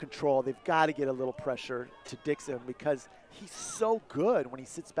situation under control, they've got to get a little pressure to Dixon because he's so good when he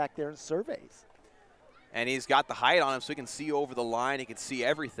sits back there and surveys. And he's got the height on him so he can see over the line. He can see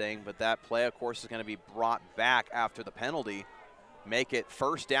everything. But that play, of course, is going to be brought back after the penalty. Make it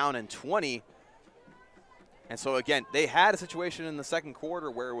 1st down and 20. And so, again, they had a situation in the second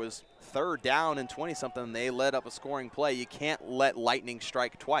quarter where it was 3rd down and 20-something. They led up a scoring play. You can't let lightning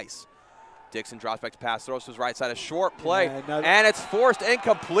strike twice. Dixon drops back to pass, throws to his right side, a short play, and it's forced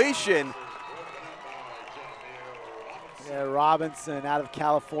incompletion. Yeah, Robinson out of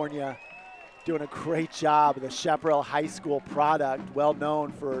California doing a great job of the Chaparral High School product, well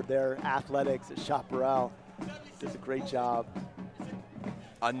known for their athletics at Chaparral. Does a great job.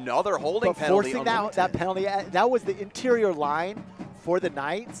 Another holding penalty. Forcing that penalty, that was the interior line for the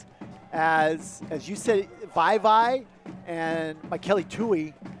Knights. As you said, Vai and Mikeli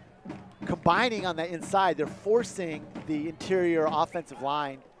Tui combining on the inside, they're forcing the interior offensive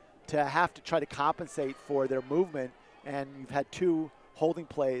line to have to try to compensate for their movement, and you've had 2 holding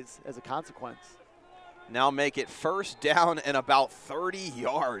plays as a consequence. Now make it 1st down and about 30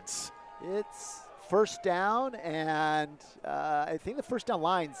 yards. It's 1st down, and I think the 1st down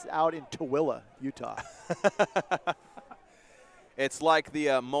line's out in Tooele, Utah. It's like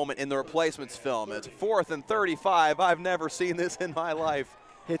the moment in the Replacements film. It's 4th and 35. I've never seen this in my life.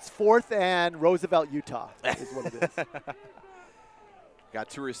 It's 4th and Roosevelt, Utah is what it is. Got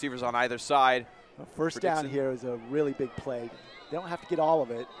 2 receivers on either side. First down here is a really big play. They don't have to get all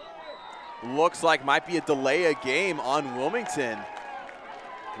of it. Looks like might be a delay of game on Wilmington.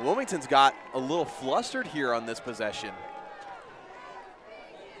 Wilmington's got a little flustered here on this possession.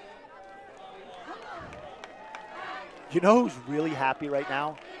 You know who's really happy right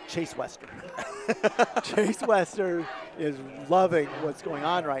now? Chase Wester. Chase Wester is loving what's going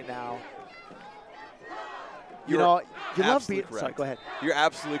on right now. You love being. Sorry, go ahead. You're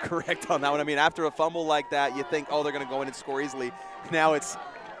absolutely correct on that one. I mean, after a fumble like that, you think, oh, they're going to go in and score easily. Now it's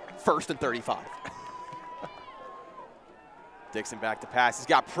 1st and 35. Dixon back to pass. He's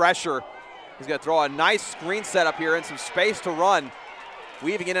got pressure. He's going to throw a nice screen set up here and some space to run.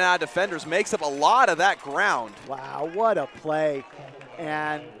 Weaving in and out of defenders, makes up a lot of that ground. Wow, what a play.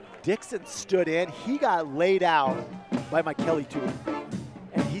 And Dixon stood in. He got laid out by Kelly too.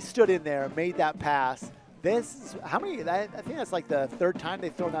 And he stood in there, made that pass. This is, I think that's like the 3rd time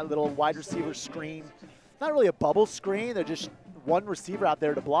they've thrown that little wide receiver screen. It's not really a bubble screen. They're just one receiver out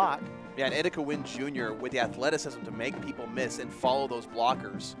there to block. Yeah, and Eddika Wynn Jr. with the athleticism to make people miss and follow those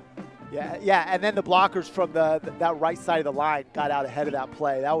blockers. Yeah, and then the blockers from that right side of the line got out ahead of that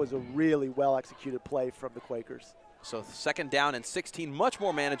play. That was a really well-executed play from the Quakers. So 2nd down and 16, much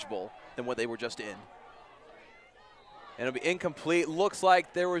more manageable than what they were just in. And it'll be incomplete. Looks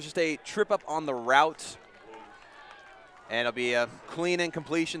like there was just a trip up on the route. And it'll be a clean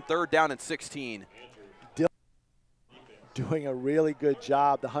incompletion, 3rd down and 16. Doing a really good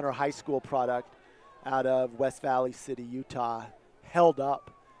job. The Hunter High School product out of West Valley City, Utah, held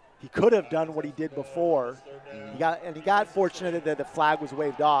up. He could have done what he did before. He got fortunate that the flag was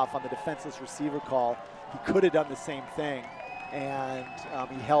waved off on the defenseless receiver call. He could have done the same thing, and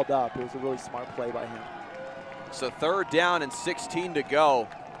he held up. It was a really smart play by him. So 3rd down and 16 to go.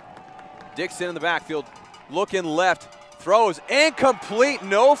 Dixon in the backfield, looking left, throws incomplete,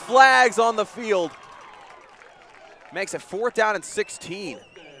 no flags on the field. Makes it 4th down and 16.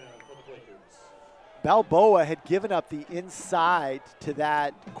 Balboa had given up the inside to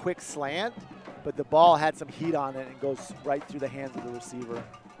that quick slant, but the ball had some heat on it and goes right through the hands of the receiver.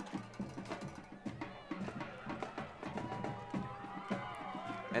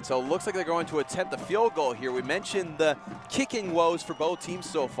 And so it looks like they're going to attempt the field goal here. We mentioned the kicking woes for both teams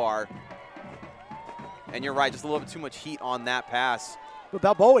so far. And you're right, just a little bit too much heat on that pass. But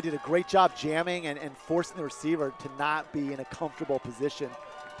Balboa did a great job jamming and forcing the receiver to not be in a comfortable position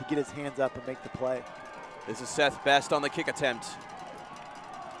to get his hands up and make the play. This is Seth Best on the kick attempt.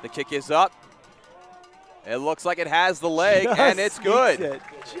 The kick is up. It looks like it has the leg, and it's good.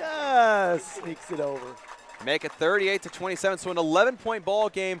 Just sneaks it over. Make it 38-27, so an 11-point ball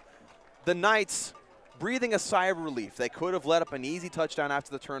game. The Knights breathing a sigh of relief. They could have let up an easy touchdown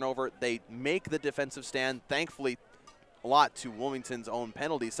after the turnover. They make the defensive stand, thankfully, a lot to Wilmington's own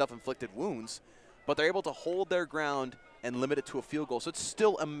penalties, self-inflicted wounds, but they're able to hold their ground and limit it to a field goal. So it's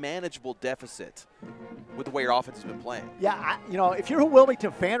still a manageable deficit with the way your offense has been playing. Yeah, if you're a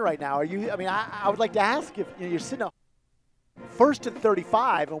Wilmington fan right now, I would like to ask if you're sitting up 1st and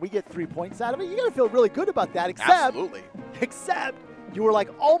 35 and we get 3 points out of it, you got to feel really good about that. Absolutely. Except you were like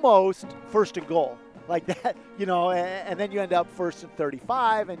almost 1st and goal. Like that, and then you end up 1st and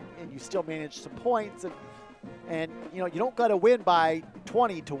 35 and you still manage some points. And you don't got to win by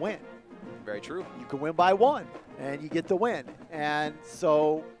 20 to win. Very true. You can win by 1 and you get the win. And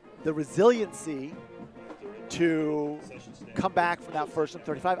so the resiliency to come back from that 1st and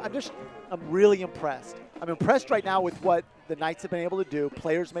 35, I'm really impressed. I'm impressed right now with what the Knights have been able to do.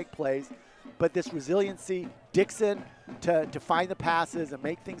 Players make plays, but this resiliency, Dixon to find the passes and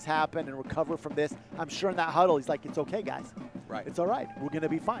make things happen and recover from this. I'm sure in that huddle he's like, it's okay, guys. Right. It's all right. We're going to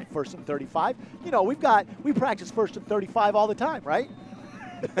be fine. 1st and 35. We practice 1st and 35 all the time, right?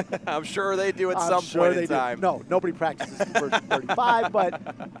 I'm sure they do at some point in time. No, nobody practices 1st and 35,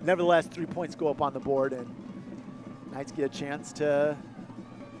 but nevertheless, 3 points go up on the board, and Knights get a chance to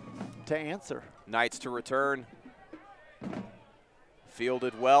answer. Knights to return.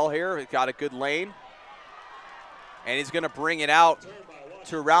 Fielded well here. He's got a good lane. And he's going to bring it out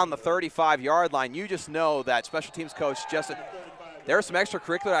to around the 35-yard line. You just know that special teams coach Justin, there's some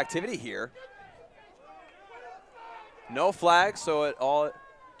extracurricular activity here. No flags, so it all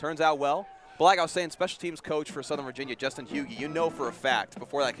turns out well. But like I was saying, special teams coach for Southern Virginia, Justin Hughey, you know for a fact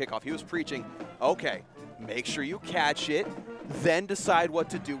before that kickoff, he was preaching, okay, make sure you catch it, then decide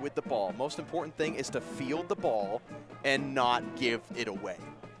what to do with the ball. Most important thing is to field the ball and not give it away.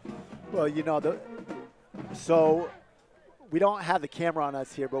 Well, so we don't have the camera on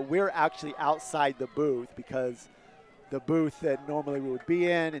us here, but we're actually outside the booth because the booth that normally we would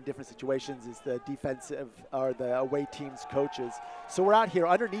be in different situations is the defensive or the away team's coaches. So we're out here.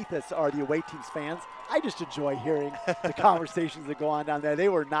 Underneath us are the away team's fans. I just enjoy hearing the conversations that go on down there. They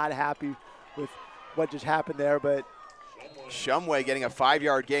were not happy with what just happened there, but Shumway getting a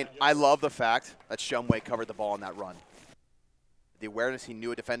 5-yard gain. I love the fact that Shumway covered the ball on that run. The awareness, he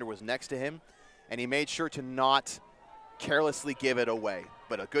knew a defender was next to him, and he made sure to not carelessly give it away.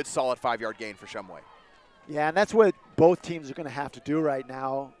 but a good solid 5-yard gain for Shumway. Yeah, and that's what both teams are going to have to do right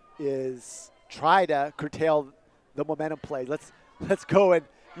now is try to curtail the momentum plays. Let's go and,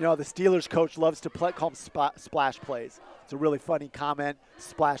 you know, the Steelers coach loves to call them splash plays. It's a really funny comment,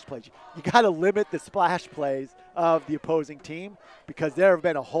 splash plays. You got to limit the splash plays of the opposing team because there have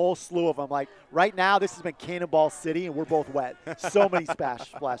been a whole slew of them. Like right now, this has been Cannonball City, and we're both wet. So many splash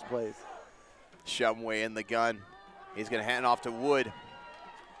plays. Shumway in the gun. He's going to hand off to Wood.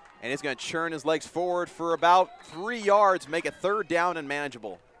 And he's going to churn his legs forward for about 3 yards, make it 3rd down and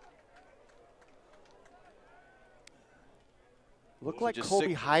manageable. Looked like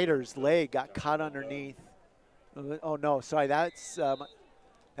Colby Hyder's leg got caught underneath. Oh no, sorry, that's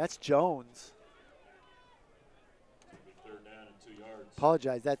Jones. 3rd down and 2 yards.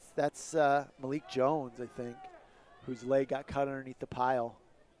 Apologize, that's Malik Jones, I think, whose leg got caught underneath the pile.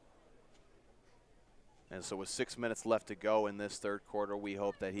 And so with 6 minutes left to go in this 3rd quarter, we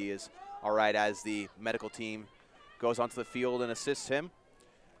hope that he is all right as the medical team goes onto the field and assists him.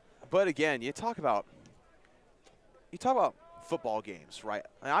 But again, you talk about football games, right?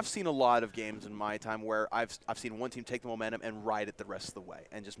 And I've seen a lot of games in my time where I've seen one team take the momentum and ride it the rest of the way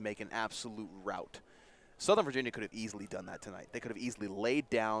and just make an absolute rout. Southern Virginia could have easily done that tonight. They could have easily laid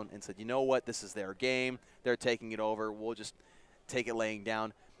down and said, you know what, this is their game. They're taking it over. We'll just take it laying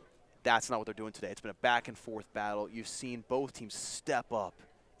down. That's not what they're doing today. It's been a back-and-forth battle. You've seen both teams step up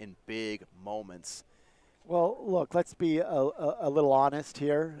in big moments. Well, look, let's be a little honest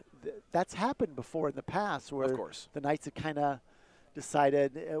here. That's happened before in the past where of course the Knights have kind of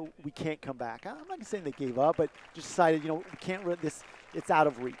decided we can't come back. I'm not saying they gave up, but just decided, you know, we can't this. It's out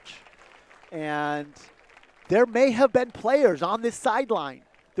of reach. And there may have been players on this sideline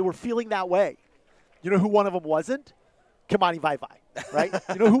that were feeling that way. You know who one of them wasn't? Kamani Vaivai, right?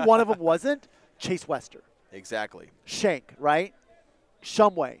 You know who one of them wasn't? Chase Wester. Exactly. Shank, right?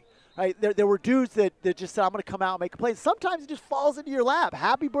 Shumway. Right? There were dudes that just said, I'm going to come out and make a play. Sometimes it just falls into your lap.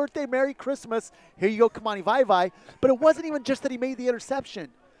 Happy birthday, Merry Christmas. Here you go, Kamani Vaivai. But it wasn't even just that he made the interception.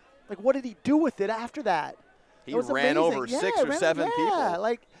 Like, what did he do with it after that? He ran over 6 or 7 people. Yeah,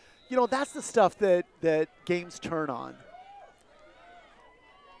 like, you know, that's the stuff that games turn on.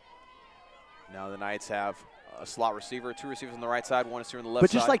 Now the Knights have a slot receiver, 2 receivers on the right side, 1 receiver on the left side. But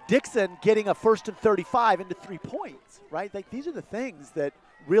side. just like Dixon getting a 1st and 35 into 3 points, right? Like, these are the things that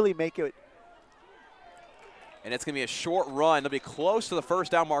really make it. And it's going to be a short run. They'll be close to the 1st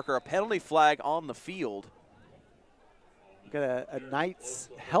down marker, a penalty flag on the field. Got a Knights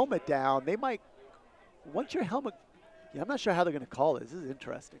helmet down. They might, once your helmet, yeah, I'm not sure how they're going to call this. This is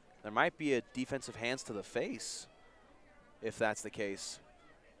interesting. There might be a defensive hands to the face, if that's the case.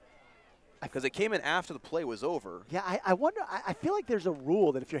 Because it came in after the play was over. Yeah, I wonder, I feel like there's a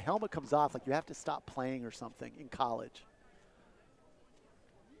rule that if your helmet comes off, like you have to stop playing or something in college.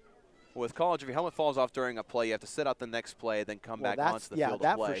 With college, if your helmet falls off during a play, you have to sit out the next play, then come back onto the field to play.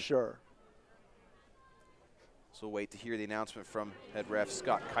 Yeah, that for sure. So we'll wait to hear the announcement from head ref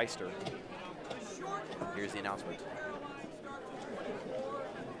Scott Keister. Here's the announcement.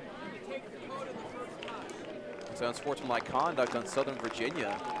 So unsportsmanlike conduct on Southern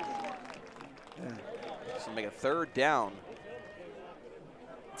Virginia. Yeah. So make a 3rd down.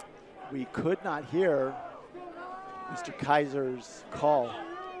 We could not hear Mr. Kaiser's call.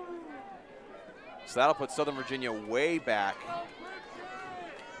 So that'll put Southern Virginia way back.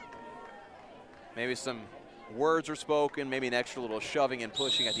 Maybe some words were spoken, maybe an extra little shoving and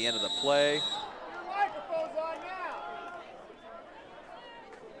pushing at the end of the play. Microphone's on now.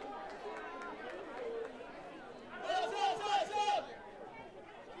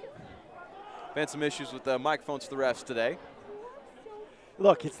 Been some issues with the microphones for the refs today.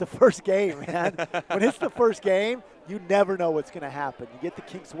 Look, it's the first game, man. When it's the first game, you never know what's going to happen. You get the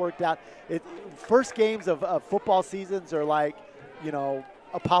kinks worked out. First games of football seasons are like, you know,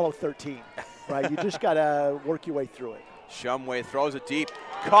 Apollo 13, right? You just got to work your way through it. Shumway throws it deep.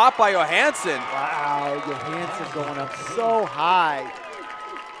 Caught by Johansson. Wow, Johansson going up so high.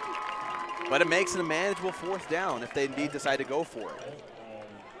 But it makes it a manageable 4th down if they indeed decide to go for it.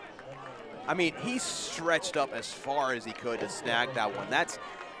 I mean, he stretched up as far as he could to snag that one.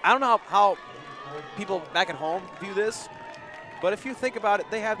 I don't know how people back at home view this, but if you think about it,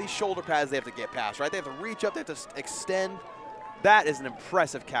 they have these shoulder pads they have to get past, right? They have to reach up, they have to extend. That is an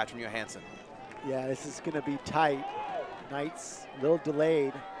impressive catch from Johansson. Yeah, this is going to be tight. Knights, a little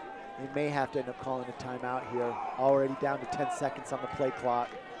delayed. They may have to end up calling a timeout here. Already down to 10 seconds on the play clock.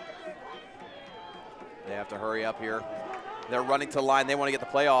 They have to hurry up here. They're running to the line. They want to get the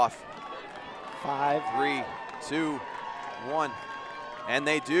play off. 5, 3, 2, 1. And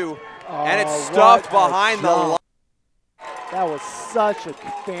they do. Oh, and it's stuffed behind the line. That was such a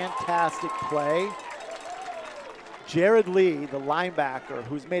fantastic play. Jared Lee, the linebacker,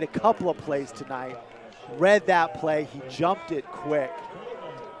 who's made a couple of plays tonight, read that play. He jumped it quick.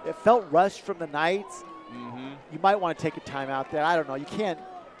 It felt rushed from the Knights. You might want to take a timeout there. I don't know. You can't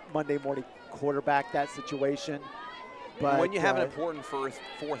Monday morning quarterback that situation. But when you have an important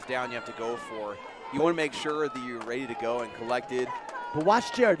fourth down you have to go for, you want to make sure that you're ready to go and collected. But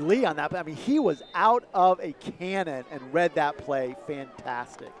watch Jared Lee on that. I mean, he was out of a cannon and read that play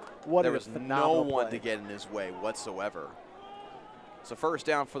fantastic. What there a was phenomenal no one play. to get in his way whatsoever. So first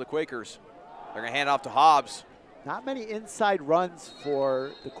down for the Quakers. They're going to hand off to Hobbs. Not many inside runs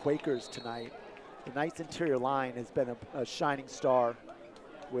for the Quakers tonight. The Knights' interior line has been a shining star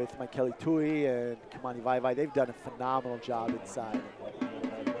with Michaeli Tui and Kamani Vaivai. They've done a phenomenal job inside.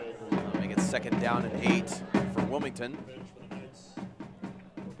 Make it second down and 8 for Wilmington.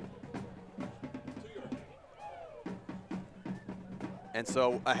 And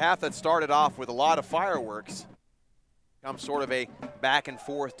so a half that started off with a lot of fireworks becomes sort of a back and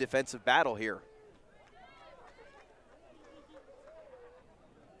forth defensive battle here.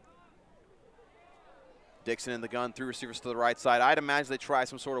 Dixon in the gun, 3 receivers to the right side. I'd imagine they try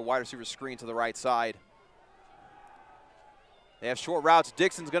some sort of wide receiver screen to the right side. They have short routes.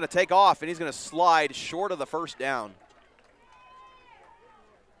 Dixon's going to take off, and he's going to slide short of the first down.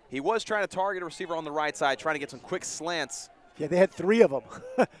 He was trying to target a receiver on the right side, trying to get some quick slants. Yeah, they had 3 of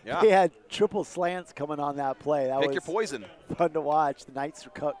them. Yeah. They had triple slants coming on that play. That Pick was your poison. fun to watch. The Knights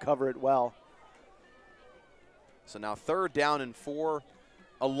cover it well. So now third down and 4,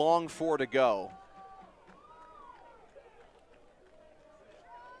 a long 4 to go.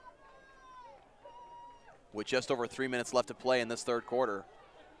 With just over 3 minutes left to play in this third quarter.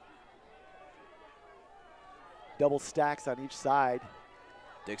 Double stacks on each side.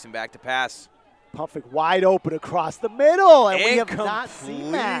 Dixon back to pass. Pump-fake wide open across the middle, and we have Incomplete. not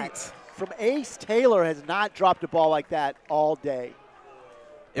seen that from Ace Taylor. Has not dropped a ball like that all day.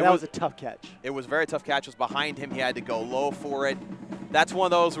 That was a tough catch. It was a very tough catch. It was behind him. He had to go low for it. That's one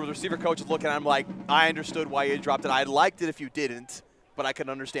of those where the receiver coach is looking at him like, I understood why you dropped it. I liked it if you didn't, but I can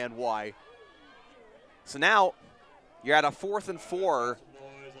understand why. So now you're at a 4th and 4.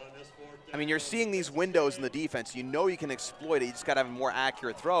 I mean, you're seeing these windows in the defense. You know you can exploit it. You just got to have a more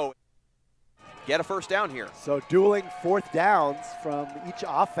accurate throw. Get a first down here. So dueling 4th downs from each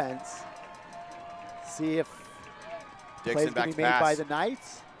offense. See if Dixon plays back can to be made pass. by the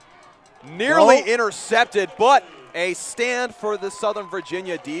Knights. Nearly No. intercepted, but a stand for the Southern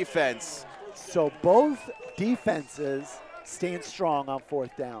Virginia defense. So both defenses stand strong on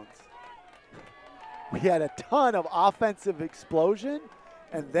 4th downs. We had a ton of offensive explosion,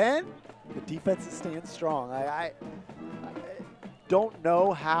 and then the defenses stand strong. I don't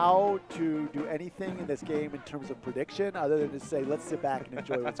know how to do anything in this game in terms of prediction other than to say, let's sit back and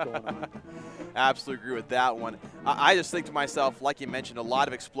enjoy what's going on. Absolutely agree with that one. I just think to myself, like you mentioned, a lot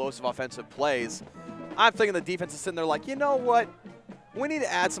of explosive offensive plays. I'm thinking the defense is sitting there like, you know what? We need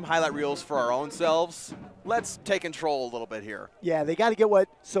to add some highlight reels for our own selves. Let's take control a little bit here. Yeah, they got to get what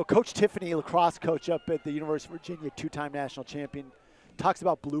 – so Coach Tiffany, lacrosse coach up at the University of Virginia, 2-time national champion, talks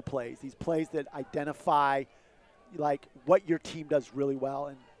about blue plays, these plays that identify like what your team does really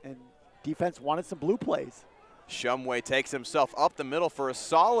well, and defense wanted some blue plays. Shumway takes himself up the middle for a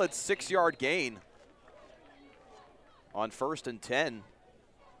solid 6-yard gain on 1st and 10.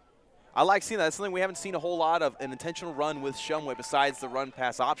 I like seeing that. That's something we haven't seen a whole lot of, an intentional run with Shumway besides the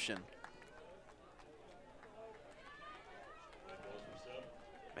run-pass option.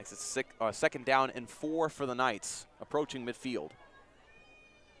 Makes it second down and 4 for the Knights, approaching midfield.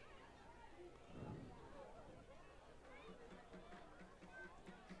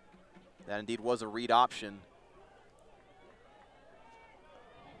 That indeed was a read option.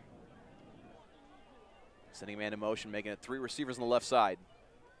 Sending man in motion, making it 3 receivers on the left side.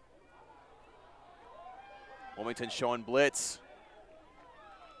 Wilmington showing blitz.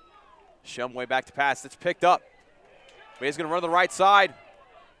 Shumway back to pass. It's picked up. But he's going to run to the right side.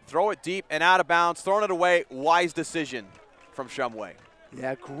 Throw it deep and out of bounds. Throwing it away. Wise decision from Shumway.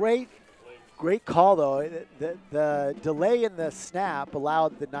 Yeah, great call, though. The delay in the snap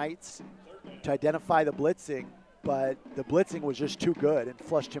allowed the Knights to identify the blitzing, but the blitzing was just too good and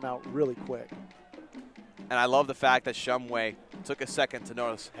flushed him out really quick. And I love the fact that Shumway took a second to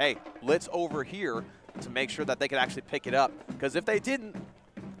notice, hey, blitz over here to make sure that they could actually pick it up. Because if they didn't,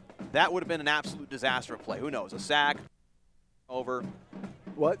 that would have been an absolute disaster play. Who knows? A sack, over.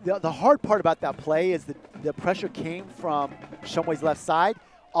 Well, the hard part about that play is that the pressure came from Shumway's left side.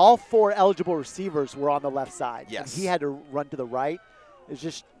 All 4 eligible receivers were on the left side. Yes. And he had to run to the right.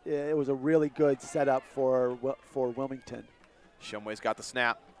 It was a really good setup for Wilmington. Shumway's got the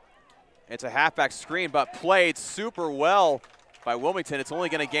snap. It's a halfback screen, but played super well by Wilmington. It's only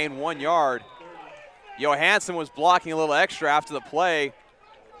going to gain 1 yard. Johansson was blocking a little extra after the play.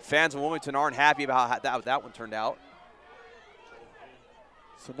 Fans of Wilmington aren't happy about how that one turned out.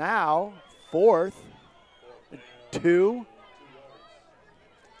 So now, 4th and 2.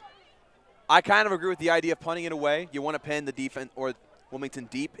 I kind of agree with the idea of punting it away. You want to pin the defense or Wilmington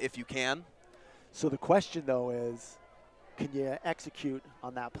deep if you can. So the question, though, is can you execute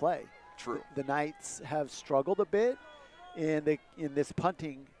on that play? True. The Knights have struggled a bit in this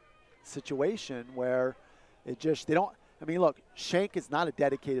punting situation where they don't. I mean, look, Shank is not a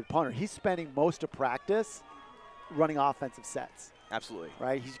dedicated punter. He's spending most of practice running offensive sets. Absolutely.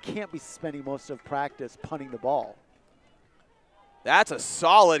 Right? He can't be spending most of practice punting the ball. That's a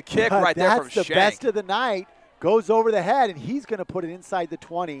solid kick right there from Shank. That's the best of the night. Goes over the head, and he's going to put it inside the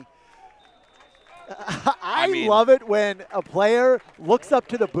 20. I mean, love it when a player looks up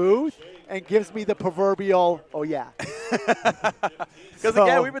to the booth and gives me the proverbial, oh, yeah. Because,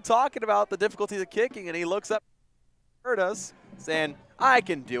 again, we've been talking about the difficulties of kicking, and he looks up, heard us, saying, I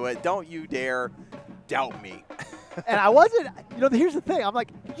can do it. Don't you dare doubt me. And I wasn't, here's the thing. I'm like,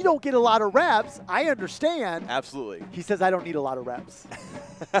 you don't get a lot of reps. I understand. Absolutely. He says, I don't need a lot of reps.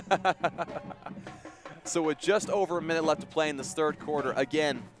 So with just over a minute left to play in this third quarter,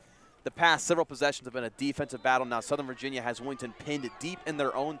 again, the past several possessions have been a defensive battle. Now Southern Virginia has Wilmington pinned deep in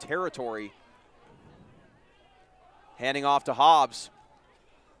their own territory. Handing off to Hobbs.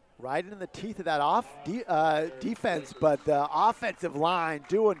 Right in the teeth of that defense, but the offensive line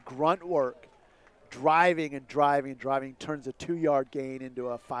doing grunt work. Driving and driving and driving, turns a 2-yard gain into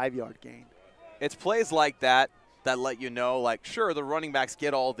a 5-yard gain. It's plays like that that let you know, like, sure, the running backs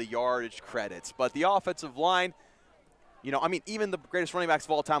get all the yardage credits, but the offensive line, I mean, even the greatest running backs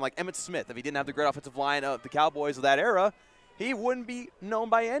of all time, like Emmitt Smith, if he didn't have the great offensive line of the Cowboys of that era, he wouldn't be known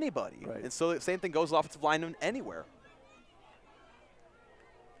by anybody. Right. And so the same thing goes with offensive linemen anywhere.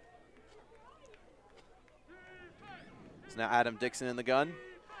 So now Adam Dixon in the gun.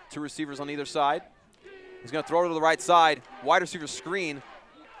 2 receivers on either side. He's going to throw it to the right side. Wide receiver screen.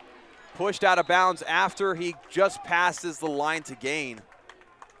 Pushed out of bounds after he just passes the line to gain.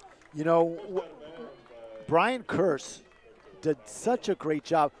 Brian Kearse did such a great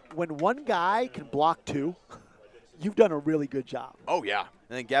job. When one guy can block 2, you've done a really good job. Oh, yeah.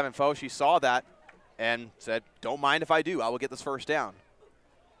 And then Gavin Foshee saw that and said, don't mind if I do. I will get this first down.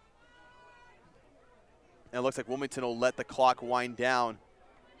 And it looks like Wilmington will let the clock wind down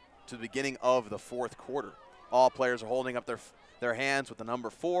to the beginning of the fourth quarter. All players are holding up their hands with the number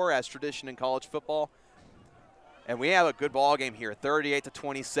 4 as tradition in college football. And we have a good ball game here,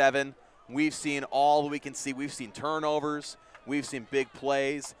 38-27. We've seen all we can see. We've seen turnovers. We've seen big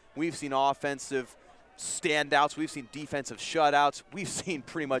plays. We've seen offensive standouts. We've seen defensive shutouts. We've seen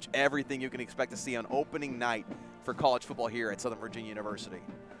pretty much everything you can expect to see on opening night for college football here at Southern Virginia University.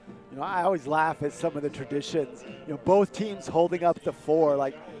 I always laugh at some of the traditions. Both teams holding up the 4.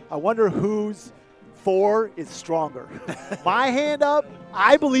 Like, I wonder whose 4 is stronger. My hand up,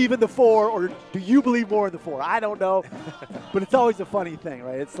 I believe in the 4, or do you believe more in the 4? I don't know. But it's always a funny thing,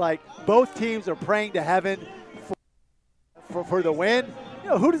 right? It's like both teams are praying to heaven for the win.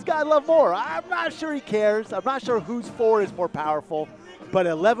 Who does God love more? I'm not sure he cares. I'm not sure whose 4 is more powerful. But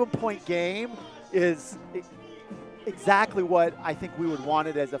an 11-point game is exactly what I think we would want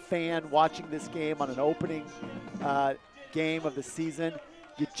it as a fan watching this game on an opening game of the season.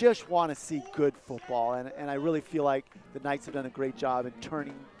 You just want to see good football, and I really feel like the Knights have done a great job in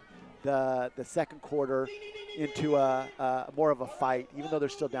turning the second quarter into more of a fight, even though they're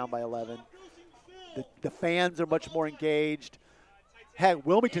still down by 11. The fans are much more engaged. Heck,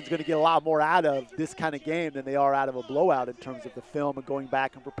 Wilmington's going to get a lot more out of this kind of game than they are out of a blowout in terms of the film and going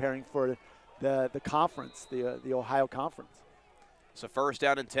back and preparing for the conference, the Ohio Conference. So first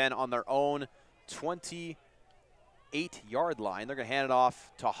down and 10 on their own 28-yard line. They're going to hand it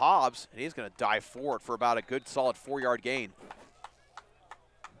off to Hobbs, and he's going to dive forward for about a good solid 4-yard gain.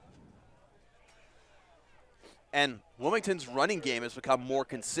 And Wilmington's running game has become more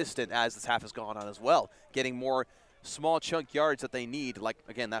consistent as this half has gone on as well, getting more small chunk yards that they need, like,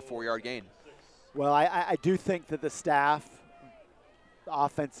 again, that 4-yard gain. Well, I do think that the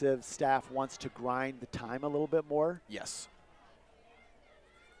offensive staff wants to grind the time a little bit more. Yes.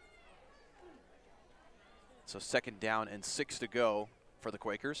 So second down and 6 to go for the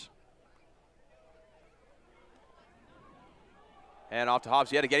Quakers. And off to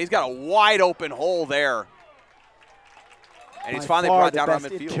Hobbs yet again. He's got a wide open hole there. And he's finally brought down around midfield. By far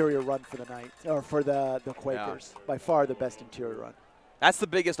the best interior run for the Knights, or for the Quakers. Yeah. By far the best interior run. That's the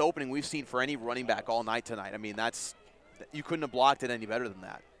biggest opening we've seen for any running back all night tonight. I mean, you couldn't have blocked it any better than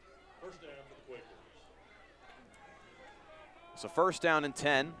that. First down for the Quakers. So first down and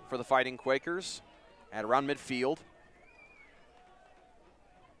 10 for the Fighting Quakers at around midfield.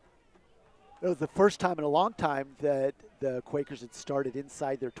 It was the first time in a long time that the Quakers had started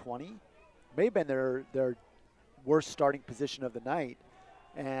inside their 20. May have been their worst starting position of the night.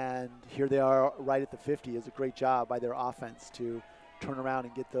 And here they are right at the 50. It's a great job by their offense to turn around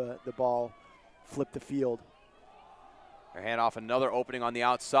and get the ball, flip the field. They hand off another opening on the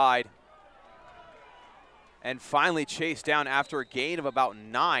outside. And finally chased down after a gain of about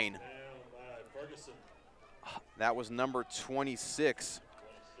 9. Down by Ferguson. That was number 26.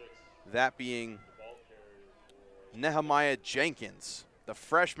 That being Nehemiah Jenkins, the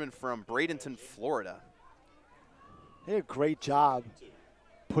freshman from Bradenton, Florida. They did a great job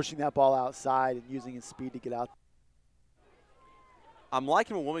pushing that ball outside and using his speed to get out. I'm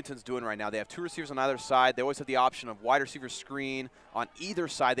liking what Wilmington's doing right now. They have 2 receivers on either side. They always have the option of wide receiver screen on either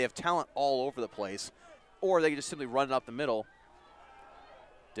side. They have talent all over the place. Or they can just simply run it up the middle.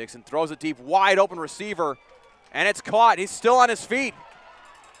 Dixon throws a deep, wide open receiver, and it's caught. He's still on his feet.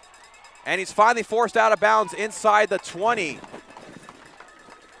 And he's finally forced out of bounds inside the 20.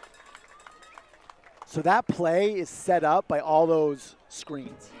 So that play is set up by all those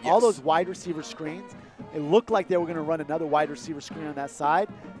screens, Yes. all those wide receiver screens. It looked like they were going to run another wide receiver screen on that side,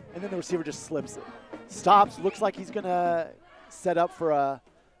 and then the receiver just slips it. Stops, looks like he's going to set up for a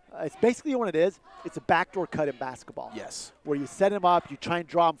it's basically what it is. It's a backdoor cut in basketball. Yes. Where you set him up, you try and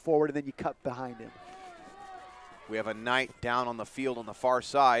draw him forward, and then you cut behind him. We have a Knight down on the field on the far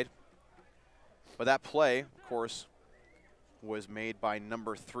side. But that play, of course, was made by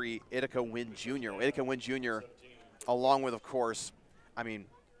number 3, Ithaca Wynn Jr. Ithaca Wynn Jr., along with, of course,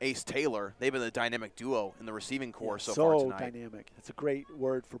 Ace Taylor. They've been the dynamic duo in the receiving corps so far tonight. So dynamic. That's a great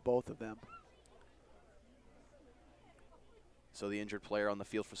word for both of them. So the injured player on the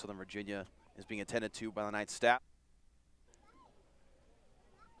field for Southern Virginia is being attended to by the Knight staff.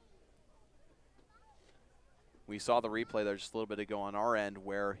 We saw the replay there just a little bit ago on our end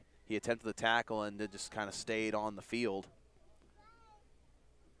where he attempted the tackle and then just kind of stayed on the field.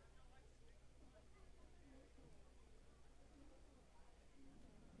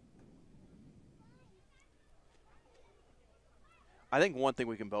 I think one thing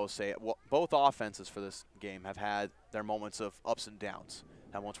we can both say, both offenses for this game have had their moments of ups and downs.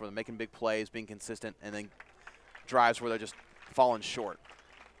 Have moments where they're making big plays, being consistent, and then drives where they're just falling short.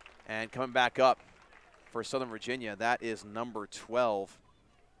 And coming back up for Southern Virginia, that is number 12.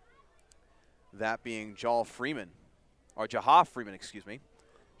 That being Jaha Freeman, excuse me.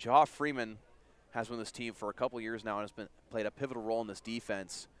 Jaha Freeman has been with this team for a couple years now and has played a pivotal role in this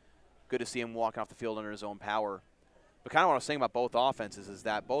defense. Good to see him walking off the field under his own power. But kind of what I was saying about both offenses is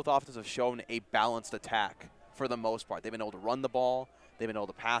that both offenses have shown a balanced attack for the most part. They've been able to run the ball. They've been able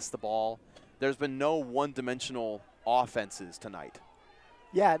to pass the ball. There's been no one-dimensional offenses tonight.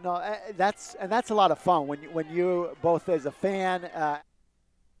 Yeah, no, that's a lot of fun when you both as a fan,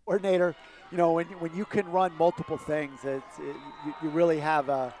 coordinator, when you can run multiple things, you really have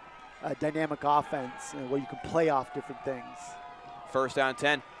a dynamic offense where you can play off different things. First down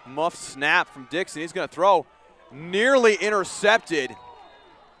 10, muffed snap from Dixon. He's going to throw. Nearly intercepted.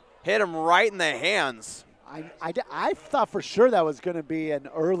 Hit him right in the hands. I thought for sure that was going to be an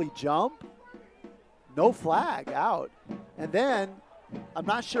early jump. No flag, out. And then I'm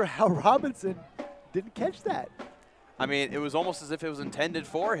not sure how Robinson didn't catch that. It was almost as if it was intended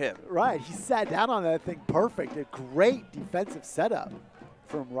for him. Right, he sat down on that thing perfect. A great defensive setup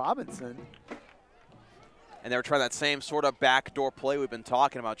from Robinson. And they were trying that same sort of backdoor play we've been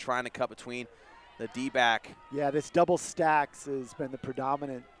talking about, trying to cut between the D-back. Yeah, this double stacks has been the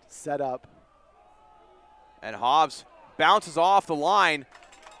predominant setup. And Hobbs bounces off the line,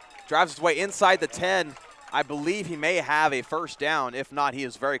 drives his way inside the 10. I believe he may have a first down. If not, he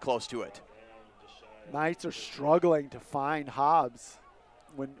is very close to it. Knights are struggling to find Hobbs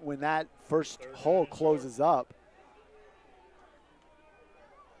when that first hole closes up.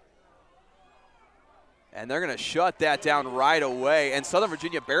 And they're going to shut that down right away. And Southern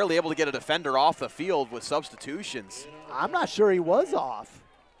Virginia barely able to get a defender off the field with substitutions. I'm not sure he was off.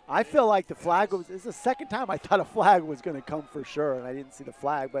 I feel like the flag was – this is the second time I thought a flag was going to come for sure, and I didn't see the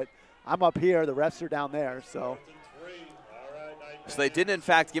flag. But I'm up here. The refs are down there, so. So they didn't, in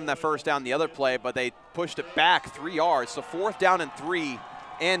fact, give him that first down the other play, but they pushed it back 3 yards. So 4th down and 3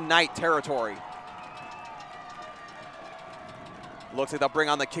 in Knight territory. Looks like they'll bring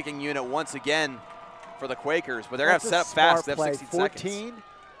on the kicking unit once again for the Quakers, but they're going to have set up fast. They have 16 seconds.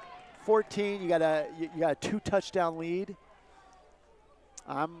 14, you got a 2-touchdown lead.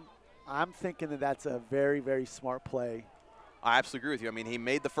 I'm I'm thinking that that's a very, very smart play. I absolutely agree with you. I mean, he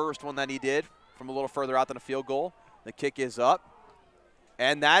made the first one that he did from a little further out than a field goal. The kick is up,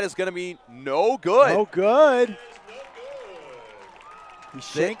 and that is going to be no good. No good. He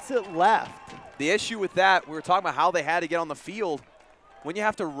shanks it left. The issue with that, we were talking about how they had to get on the field. When you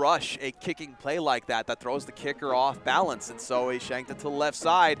have to rush a kicking play like that, that throws the kicker off balance, and so he shanked it to the left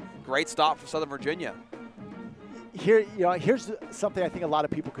side. Great stop for Southern Virginia. Here's something I think a lot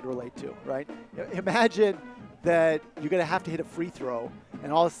of people could relate to, right? Imagine that you're going to have to hit a free throw,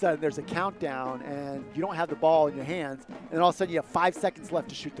 and all of a sudden there's a countdown, and you don't have the ball in your hands, and all of a sudden you have 5 seconds left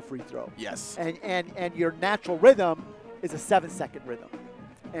to shoot the free throw. Yes. And your natural rhythm is a 7-second rhythm.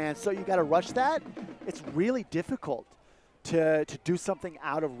 And so you got to rush that. It's really difficult to do something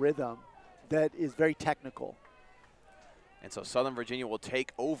out of rhythm that is very technical. And so Southern Virginia will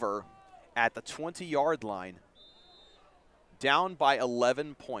take over at the 20-yard line, down by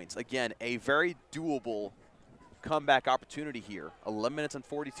 11 points. Again, a very doable comeback opportunity here. 11 minutes and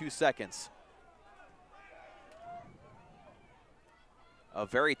 42 seconds. A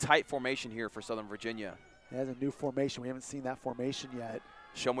very tight formation here for Southern Virginia. It has a new formation. We haven't seen that formation yet.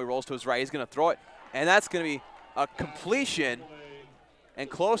 Shumway rolls to his right. He's going to throw it, and that's going to be a completion and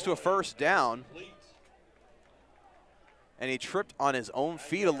close to a first down. And he tripped on his own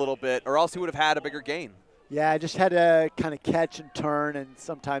feet a little bit, or else he would have had a bigger gain. Yeah, I just had to kind of catch and turn, and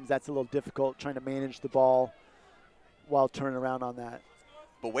sometimes that's a little difficult trying to manage the ball while turning around on that.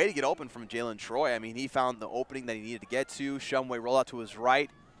 But way to get open from Jalen Troy. I mean, he found the opening that he needed to get to. Shumway roll out to his right.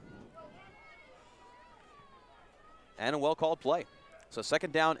 And a well-called play. So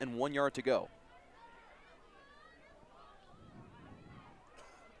 2nd down and 1 yard to go.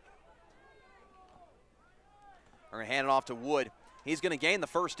 We're going to hand it off to Wood. He's going to gain the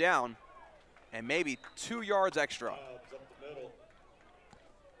first down and maybe 2 yards extra. Up the middle.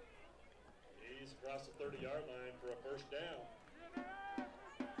 He's across the 30-yard line for a first down.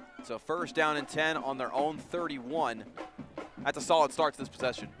 So 1st down and 10 on their own 31. That's a solid start to this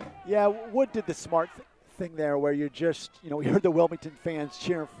possession. Yeah, Wood did the smart thing there where you're just, we heard the Wilmington fans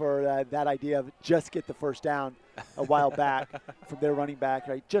cheering for that idea of just get the first down a while back from their running back,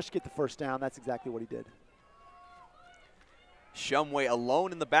 right? Just get the first down. That's exactly what he did. Shumway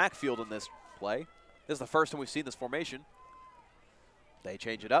alone in the backfield in this play. This is the first time we've seen this formation. They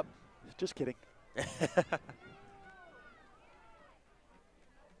change it up. Just kidding.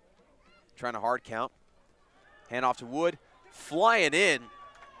 Trying to hard count. Hand off to Wood. Flying in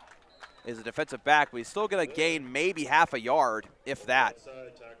is a defensive back, but he's still going to gain maybe half a yard, if that.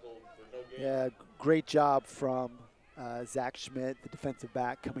 Yeah, great job from Zach Schmidt, the defensive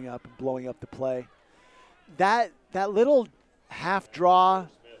back, coming up and blowing up the play. That little half draw,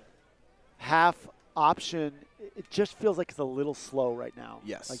 half option, it just feels like it's a little slow right now.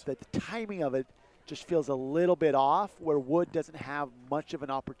 Yes. Like the timing of it just feels a little bit off, where Wood doesn't have much of an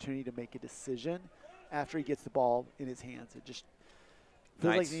opportunity to make a decision after he gets the ball in his hands. It just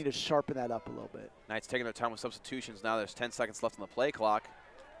feels like they need to sharpen that up a little bit. Knights taking their time with substitutions. Now there's 10 seconds left on the play clock.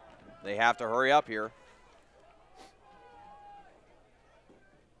 They have to hurry up here.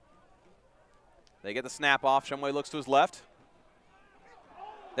 They get the snap off. Shumway looks to his left.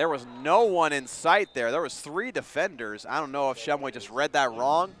 There was no one in sight there. There was 3 defenders. I don't know if Shumway just read that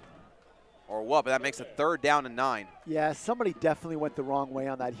wrong or what, but that makes it 3rd down and 9. Yeah, somebody definitely went the wrong way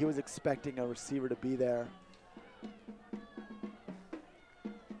on that. He was expecting a receiver to be there.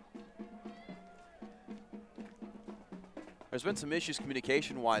 There's been some issues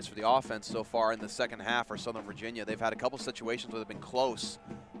communication-wise for the offense so far in the second half for Southern Virginia. They've had a couple situations where they've been close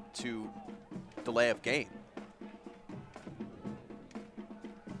to delay of game.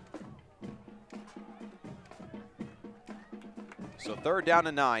 So 3rd down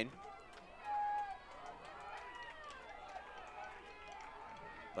and 9.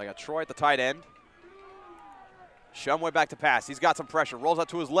 They got Troy at the tight end. Shumway back to pass. He's got some pressure. Rolls out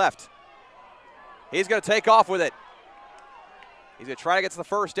to his left. He's going to take off with it. He's going to try to get to the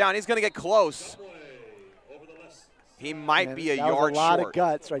first down. He's going to get close. He might be a yard short. That was a lot of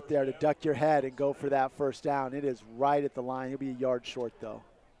guts right there to duck your head and go for that first down. It is right at the line. He'll be a yard short, though.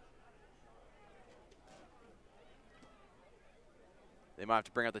 They might have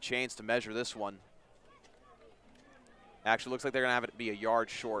to bring out the chains to measure this one. Actually, looks like they're going to have it be a yard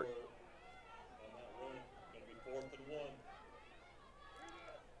short.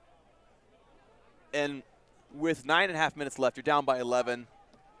 And with 9.5 minutes left, you're down by 11.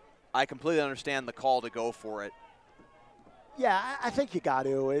 I completely understand the call to go for it. Yeah, I think you got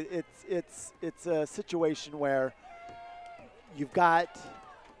to. It's a situation where you've got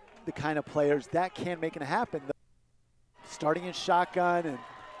the kind of players that can make it happen. Starting in shotgun and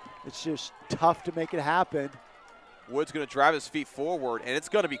It's just tough to make it happen. Wood's going to drive his feet forward, and it's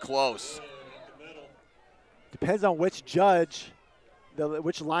going to be close. Depends on which judge,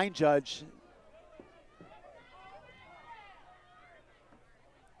 which line judge.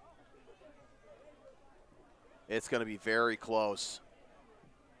 It's going to be very close.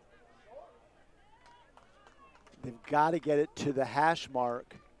 They've got to get it to the hash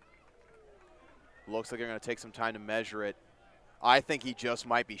mark. Looks like they're going to take some time to measure it. I think he just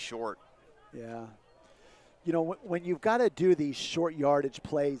might be short. Yeah. You know, when you've got to do these short yardage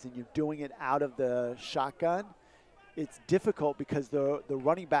plays and you're doing it out of the shotgun, it's difficult because the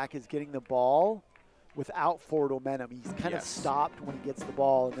running back is getting the ball without forward momentum. He's kind of stopped when he gets the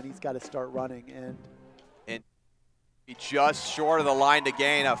ball, and then he's got to start running. And just short of the line to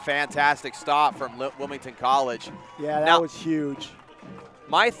gain. A fantastic stop from Wilmington College. Yeah, that was huge.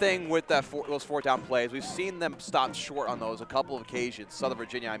 My thing with those 4th down plays, we've seen them stop short on those a couple of occasions, Southern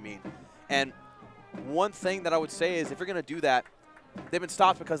Virginia, I mean. And one thing that I would say is if you're going to do that, they've been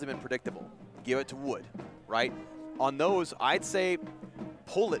stopped because they've been predictable. Give it to Wood, right? On those, I'd say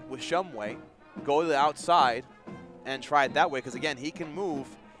pull it with Shumway, go to the outside, and try it that way because, again, he can move,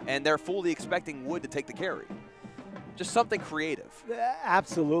 and they're fully expecting Wood to take the carry. Just something creative.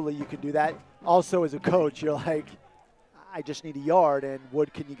 Absolutely, you can do that. Also, as a coach, you're like, I just need a yard, and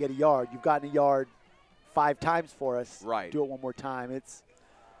Wood, can you get a yard? You've gotten a yard 5 times for us. Right. Do it one more time.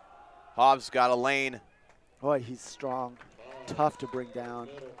 Hobbs got a lane. Boy, he's strong. Tough to bring down.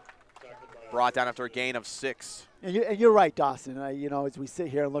 Brought down after a gain of 6. And you're right, Dawson. You know, as we sit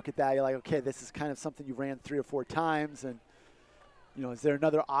here and look at that, you're like, okay, this is kind of something you ran 3 or 4 times, and you know, is there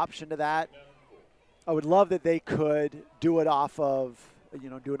another option to that? I would love that they could do it off of, you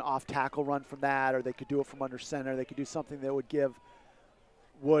know, do an off-tackle run from that, or they could do it from under center. They could do something that would give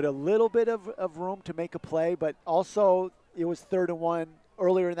Wood a little bit of room to make a play, but also it was 3rd and 1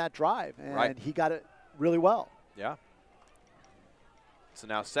 earlier in that drive, and he got it really well. Yeah. So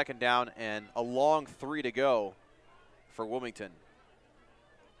now 2nd down and a long 3 to go for Wilmington.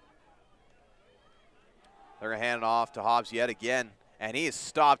 They're going to hand it off to Hobbs yet again, and he is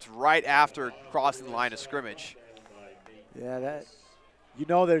stopped right after crossing the line of scrimmage. Yeah, you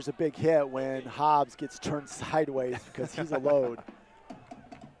know there's a big hit when Hobbs gets turned sideways because he's a load.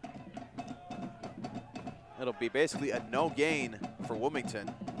 It'll be basically a no gain for Wilmington.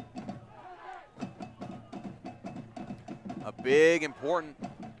 A big, important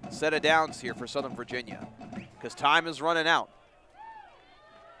set of downs here for Southern Virginia because time is running out.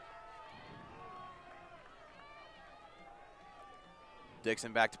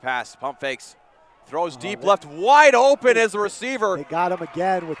 Dixon back to pass, pump fakes, throws deep left, wide open as the receiver. They got him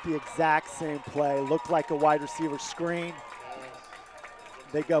again with the exact same play. Looked like a wide receiver screen.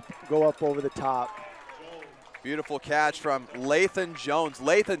 They go up over the top. Beautiful catch from Lathan Jones.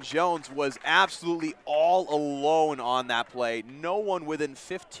 Lathan Jones was absolutely all alone on that play. No one within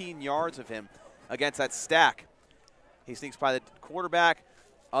 15 yards of him against that stack. He sneaks by the quarterback.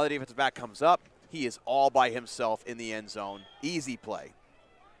 Other defensive back comes up. He is all by himself in the end zone. Easy play.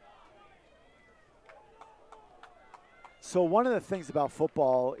 So one of the things about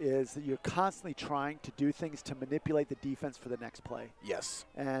football is that you're constantly trying to do things to manipulate the defense for the next play. Yes.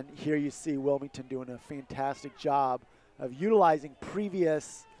 And here you see Wilmington doing a fantastic job of utilizing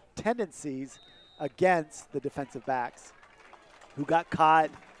previous tendencies against the defensive backs who got caught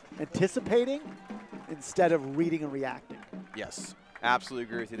anticipating instead of reading and reacting. Yes, absolutely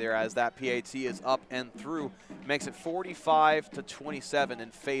agree with you there as that PAT is up and through. Makes it 45-27 in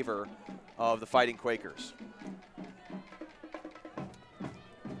favor of the Fighting Quakers.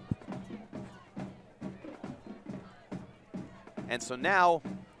 And so now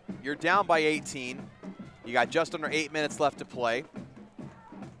you're down by 18. You got just under 8 minutes left to play.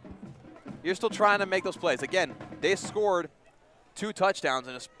 You're still trying to make those plays. Again, they scored 2 touchdowns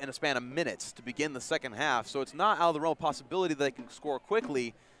in a span of minutes to begin the second half. So it's not out of the realm of possibility that they can score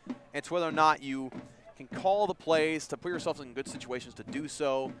quickly. It's whether or not you can call the plays to put yourself in good situations to do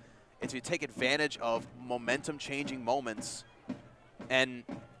so. It's to take advantage of momentum-changing moments. And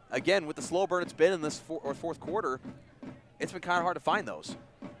again, with the slow burn it's been in this fourth quarter, it's been kind of hard to find those.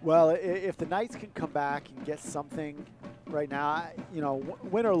 Well, if the Knights can come back and get something right now, you know,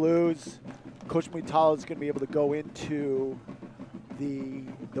 win or lose, Coach Muitalo is going to be able to go into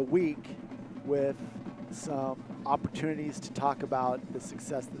the week with some opportunities to talk about the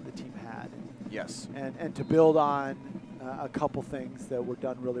success that the team had. Yes. And to build on a couple things that were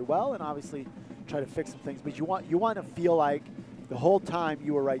done really well, and obviously try to fix some things. But you want to feel like the whole time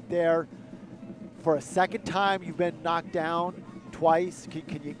you were right there. For a second time, you've been knocked down twice.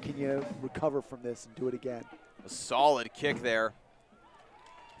 Can you recover from this and do it again? A solid kick there.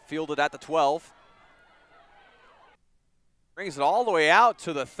 fielded at the 12. Brings it all the way out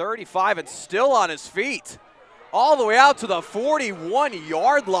to the 35 and still on his feet. All the way out to the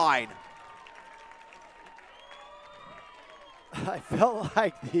 41-yard line. I felt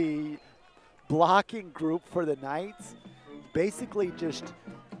like the blocking group for the Knights basically just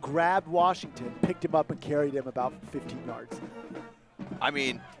grabbed Washington, picked him up, and carried him about 15 yards. I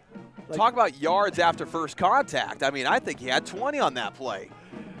mean, talk about yards after first contact. I mean, I think he had 20 on that play.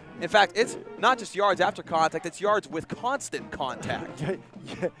 In fact, it's not just yards after contact, it's yards with constant contact.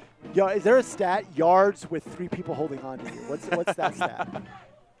 Yeah, is there a stat, yards with 3 people holding on to you? What's that stat?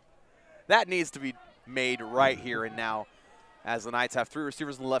 That needs to be made right here and now as the Knights have 3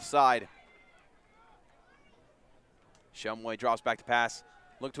 receivers on the left side. Shumway drops back to pass.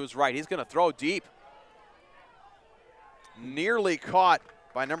 Look to his right. He's going to throw deep. Nearly caught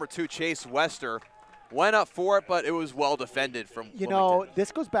by number 2, Chase Wester. Went up for it, but it was well defended from You Wilmington. know,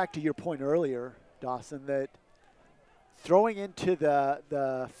 this goes back to your point earlier, Dawson, that throwing into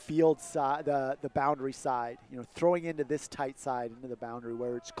the field side, the boundary side, throwing into this tight side, into the boundary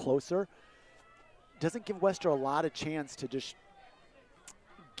where it's closer, doesn't give Wester a lot of chance to just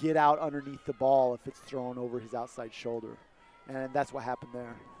get out underneath the ball if it's thrown over his outside shoulder. And that's what happened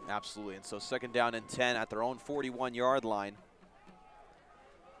there. Absolutely. And so 2nd down and 10 at their own 41-yard line.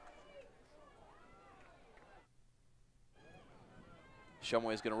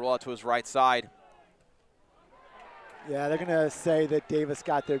 Shumway is going to roll out to his right side. Yeah, they're going to say that Davis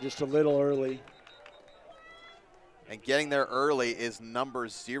got there just a little early. And getting there early is number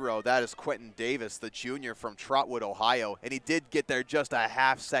 0. That is Quentin Davis, the junior from Trotwood, Ohio. And he did get there just a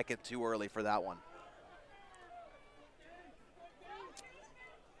half second too early for that one.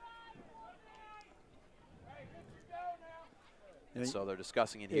 And so they're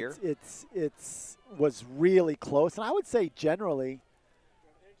discussing it here. It's was really close, and I would say generally.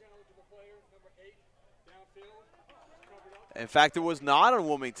 In fact, it was not on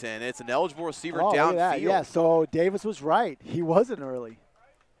Wilmington. It's an eligible receiver downfield. Look at that. Yeah, so Davis was right. He wasn't early.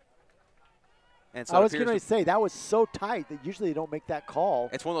 And so I was going to say, that was so tight that usually they don't make that call.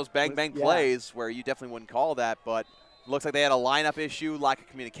 It's one of those bang-bang plays where you definitely wouldn't call that, but it looks like they had a lineup issue, lack of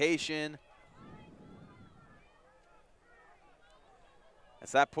communication.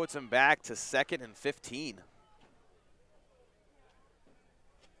 As that puts him back to 2nd and 15.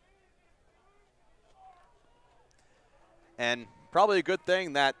 And probably a good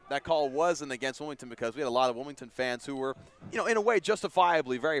thing that that call wasn't against Wilmington, because we had a lot of Wilmington fans who were, in a way,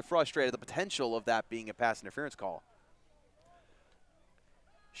 justifiably very frustrated at the potential of that being a pass interference call.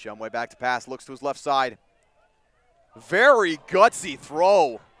 Shumway back to pass, looks to his left side. Very gutsy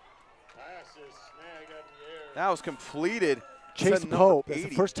throw. That was completed. Chase Pope, that's the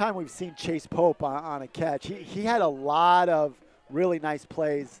first time we've seen Chase Pope on a catch. He had a lot of really nice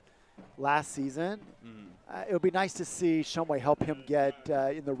plays last season. It would be nice to see Shumway help him get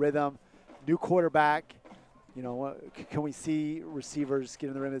in the rhythm. New quarterback, can we see receivers get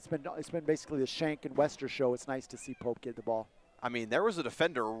in the rhythm? It's been basically the Shank and Wester show. It's nice to see Pope get the ball. I mean, there was a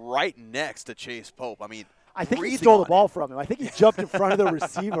defender right next to Chase Pope. I mean, I think he stole the ball from him. I think he jumped in front of the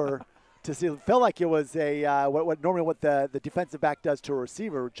receiver to see. It felt like it was a what the defensive back does to a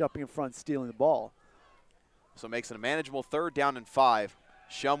receiver, jumping in front, stealing the ball. So it makes it a manageable 3rd down and 5.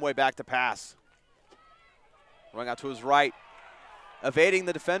 Shumway back to pass. Running out to his right, evading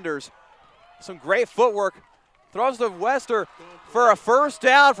the defenders. Some great footwork. Throws to Wester for a 1st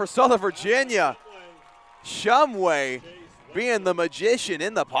down for Southern Virginia. Shumway being the magician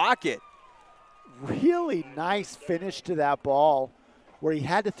in the pocket. Really nice finish to that ball, where he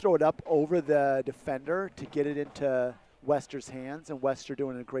had to throw it up over the defender to get it into Wester's hands, and Wester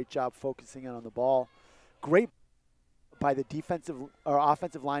doing a great job focusing in on the ball. Great by the defensive or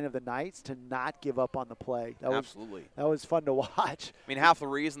offensive line of the Knights to not give up on the play. Absolutely. That was fun to watch. I mean, half the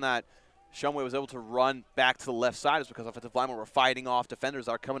reason that Shumway was able to run back to the left side is because offensive linemen were fighting off defenders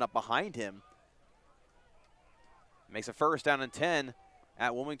that are coming up behind him. Makes a 1st down and 10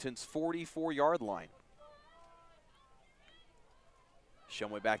 at Wilmington's 44-yard line.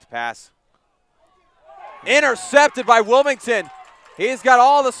 Shumway back to pass. Intercepted by Wilmington. He's got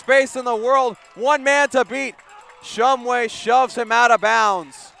all the space in the world. One man to beat. Shumway shoves him out of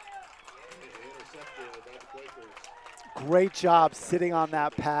bounds. Great job sitting on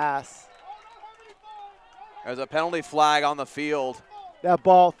that pass. There's a penalty flag on the field. That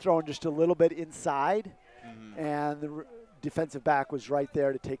ball thrown just a little bit inside, and the defensive back was right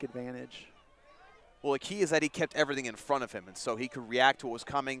there to take advantage. Well, the key is that he kept everything in front of him, and so he could react to what was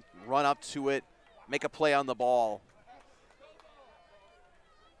coming, run up to it, make a play on the ball.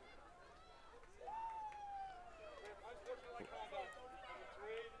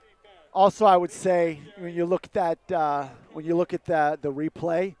 Also, I would say when you look at that, the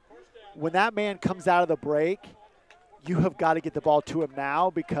replay, when that man comes out of the break, you have got to get the ball to him now,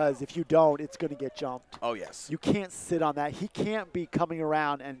 because if you don't, it's going to get jumped. Oh, yes. You can't sit on that. He can't be coming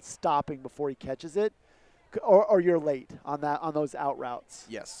around and stopping before he catches it, or you're late on those out routes.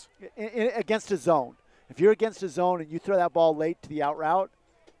 Yes. Against a zone. If you're against a zone and you throw that ball late to the out route,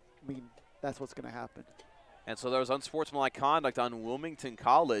 I mean, that's what's going to happen. And so there was unsportsmanlike conduct on Wilmington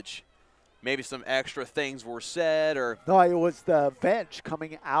College. Maybe some extra things were said, or no, it was the bench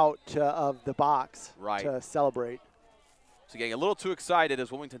coming out of the box to celebrate. So getting a little too excited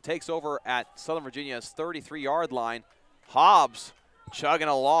as Wilmington takes over at Southern Virginia's 33-yard line. Hobbs chugging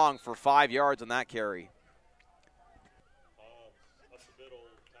along for 5 yards on that carry.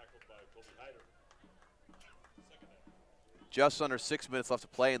 Just under 6 minutes left to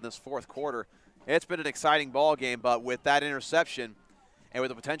play in this fourth quarter. It's been an exciting ball game, but with that interception and with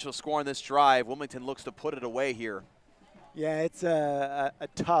the potential score on this drive, Wilmington looks to put it away here. Yeah, it's a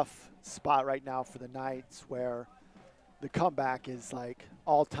tough spot right now for the Knights, where the comeback is like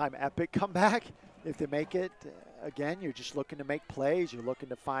all-time epic comeback. If they make it, again, you're just looking to make plays. You're looking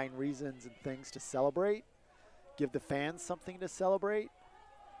to find reasons and things to celebrate, give the fans something to celebrate.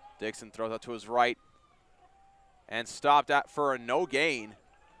 Dixon throws out to his right and stopped at for a no gain.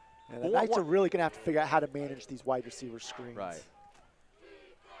 Yeah, the Knights are really going to have to figure out how to manage these wide receiver screens. Right.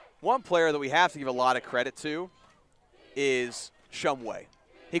 One player that we have to give a lot of credit to is Shumway.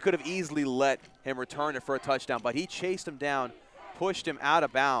 He could have easily let him return it for a touchdown, but he chased him down, pushed him out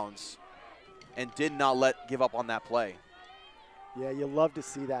of bounds, and did not give up on that play. Yeah, you love to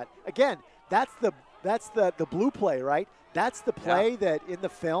see that. Again, that's the blue play, right? That's the play that in the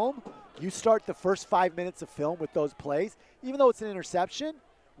film, you start the first 5 minutes of film with those plays. Even though it's an interception,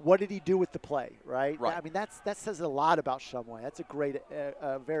 what did he do with the play, right? I mean, that says a lot about Shumway. That's a great,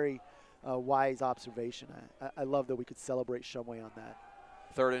 very wise observation. I love that we could celebrate Shumway on that.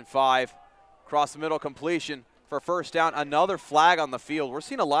 3rd and 5, across the middle completion for first down. Another flag on the field. We're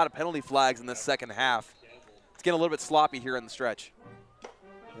seeing a lot of penalty flags in this second half. It's getting a little bit sloppy here in the stretch.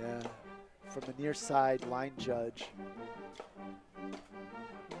 Yeah, from the near side line judge.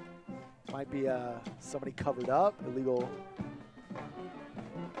 Might be somebody covered up, illegal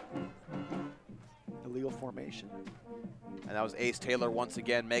formation. And that was Ace Taylor once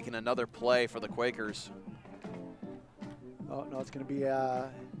again making another play for the Quakers. Oh, no, it's going to be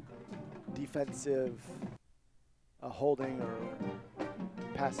a defensive holding or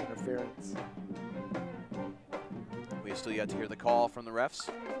pass interference. We have still yet to hear the call from the refs.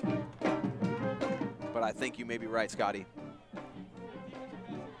 But I think you may be right, Scotty.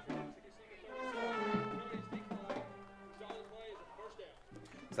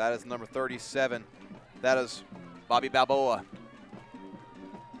 So that is number 37. That is Bobby Balboa.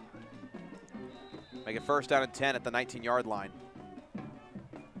 Make it 1st down and 10 at the 19-yard line. And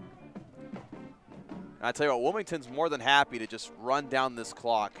I tell you what, Wilmington's more than happy to just run down this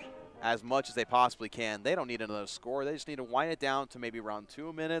clock as much as they possibly can. They don't need another score. They just need to wind it down to maybe around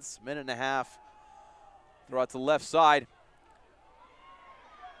 2 minutes, minute and a half. Throw out to the left side.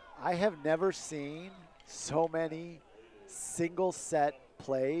 I have never seen so many single set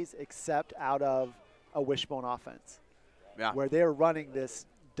plays except out of a wishbone offense, where they're running this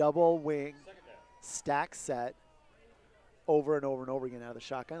double wing stack set over and over and over again out of the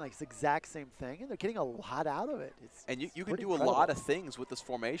shotgun. Like, it's the exact same thing, and they're getting a lot out of it. And you can do a lot of things with this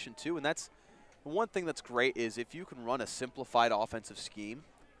formation too, and that's one thing that's great is if you can run a simplified offensive scheme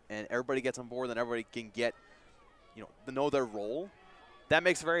and everybody gets on board, then everybody can get, know their role. That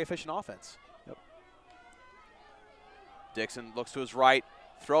makes a very efficient offense. Yep. Dixon looks to his right,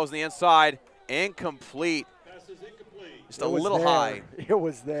 throws in the inside, incomplete. Pass is incomplete. Just a little high. It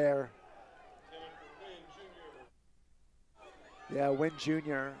was there. Yeah, Wynn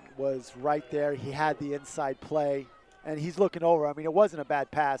Jr. was right there. He had the inside play, and he's looking over. I mean, it wasn't a bad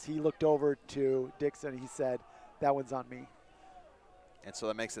pass. He looked over to Dixon, and he said, that one's on me. And so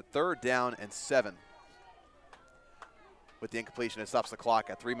that makes it 3rd down and 7. With the incompletion, it stops the clock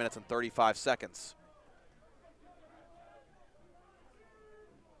at 3 minutes and 35 seconds.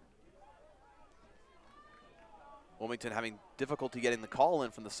 Wilmington having difficulty getting the call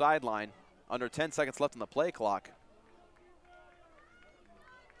in from the sideline. Under 10 seconds left on the play clock.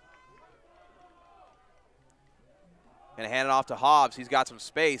 Going to hand it off to Hobbs. He's got some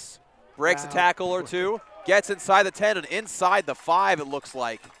space. Breaks a tackle or two. Gets inside the 10 and inside the 5, it looks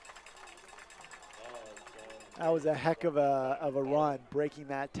like. That was a heck of a run, breaking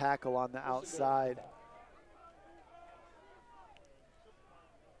that tackle on the outside.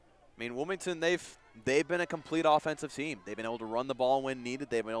 mean, Wilmington, they've been a complete offensive team. They've been able to run the ball when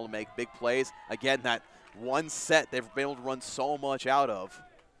needed. They've been able to make big plays. Again, that one set they've been able to run so much out of.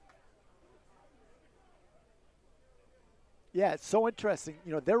 Yeah, it's so interesting.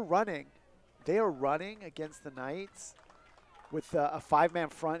 You know, they are running against the Knights with a 5-man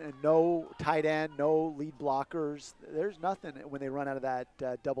front and no tight end, no lead blockers. There's nothing when they run out of that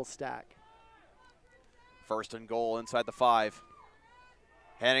double stack. First and goal inside the 5.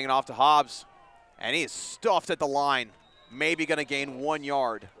 Handing it off to Hobbs, and he is stuffed at the line. Maybe going to gain 1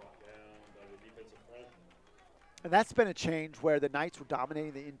 yard. And that's been a change where the Knights were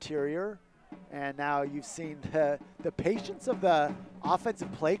dominating the interior, and now you've seen the patience of the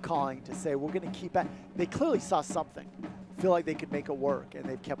offensive play calling to say, we're going to keep at. They clearly saw something, feel like they could make it work, and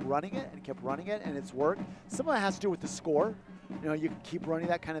they've kept running it and kept running it, and it's worked. Some of that has to do with the score. You know, you can keep running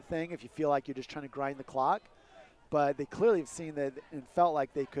that kind of thing if you feel like you're just trying to grind the clock. But they clearly have seen that and felt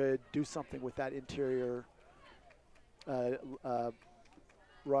like they could do something with that interior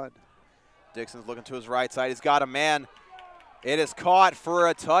run. Dixon's looking to his right side. He's got a man. It is caught for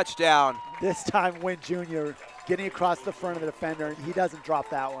a touchdown. This time, Wynn Jr. getting across the front of the defender, and he doesn't drop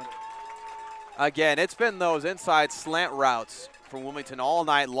that one. Again, it's been those inside slant routes from Wilmington all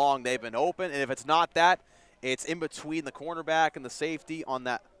night long. They've been open, and if it's not that, it's in between the cornerback and the safety on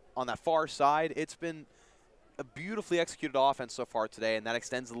that far side. It's been a beautifully executed offense so far today, and that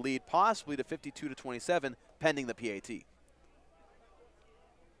extends the lead possibly to 52-27, pending the PAT.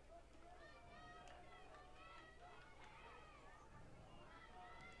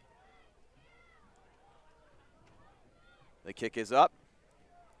 The kick is up,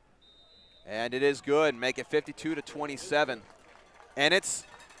 and it is good. Make it 52-27. And it's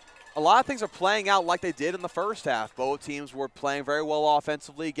a lot of things are playing out like they did in the first half. Both teams were playing very well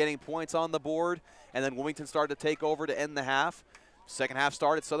offensively, getting points on the board, and then Wilmington started to take over to end the half. Second half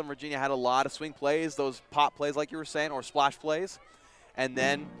started, Southern Virginia had a lot of swing plays, those pop plays like you were saying, or splash plays. And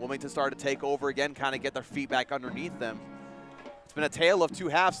then Wilmington started to take over again, kind of get their feet back underneath them. It's been a tale of 2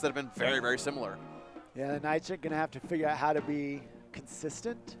 halves that have been very, very similar. Yeah, the Knights are going to have to figure out how to be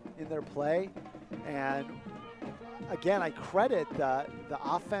consistent in their play. And again, I credit the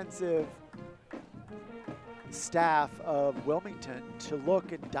offensive staff of Wilmington to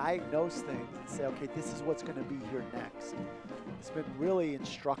look and diagnose things and say, okay, this is what's going to be here next. It's been really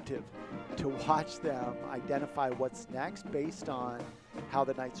instructive to watch them identify what's next based on how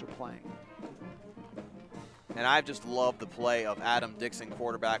the Knights are playing. And I've just loved the play of Adam Dixon,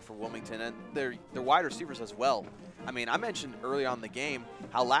 quarterback for Wilmington, and their wide receivers as well. I mean, I mentioned early on in the game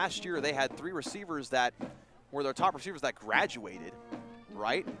how last year they had 3 receivers that were their top receivers that graduated,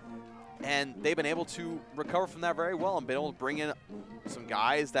 right? And they've been able to recover from that very well and been able to bring in some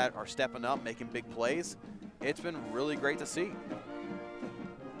guys that are stepping up, making big plays. It's been really great to see.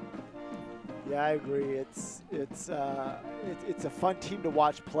 Yeah, I agree. It's a fun team to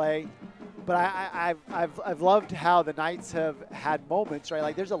watch play. But I've loved how the Knights have had moments, right?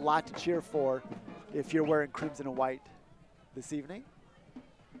 Like there's a lot to cheer for if you're wearing crimson and white this evening.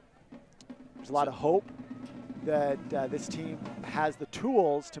 There's a lot of hope that this team has the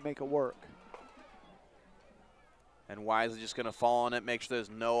tools to make it work. And Wisely just going to fall on it, make sure there's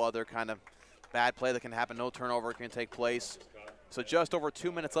no other kind of bad play that can happen, no turnover can take place. So just over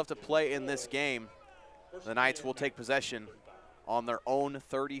 2 minutes left to play in this game. The Knights will take possession on their own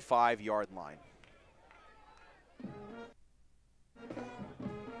 35-yard line.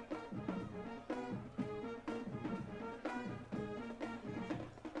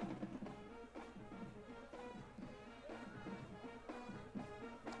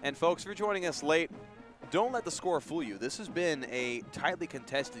 And folks, if you're joining us late, don't let the score fool you. This has been a tightly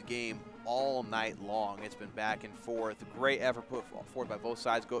contested game all night long. It's been back and forth. Great effort put forward by both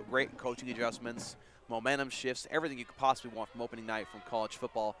sides. Great coaching adjustments, momentum shifts, everything you could possibly want from opening night from college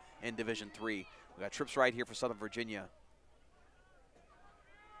football in Division III. We got trips right here for Southern Virginia.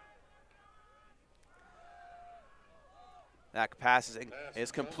 That pass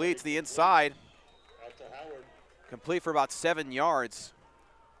is complete to the inside. Complete for about 7 yards.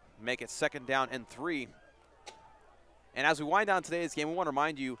 Make it 2nd down and 3. And as we wind down today's game, we want to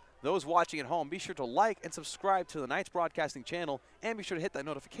remind you, those watching at home, be sure to like and subscribe to the Knights Broadcasting channel, and be sure to hit that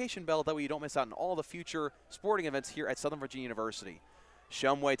notification bell. That way you don't miss out on all the future sporting events here at Southern Virginia University.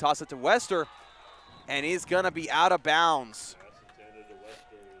 Shumway toss it to Wester, and he's going to be out of bounds.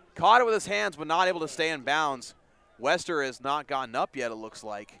 Caught it with his hands, but not able to stay in bounds. Wester has not gotten up yet, it looks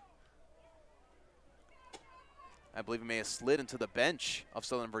like. I believe he may have slid into the bench of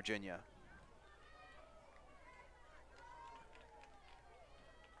Southern Virginia.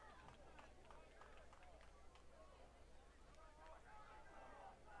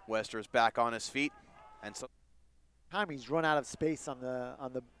 Wester's back on his feet, and so He's run out of space on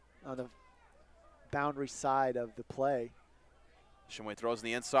the boundary side of the play. Shumway throws in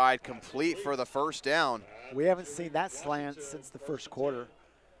the inside, complete for the first down. We haven't seen that slant since the first quarter.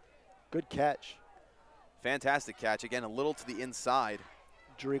 Good catch. Fantastic catch. Again, a little to the inside.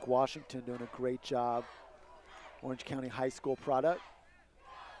 Drake Washington doing a great job. Orange County High School product.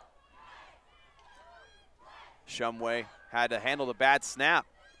 Shumway had to handle the bad snap.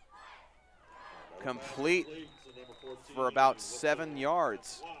 Complete for about 7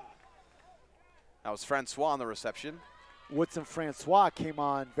 yards. That was Francois on the reception. Woodson Francois came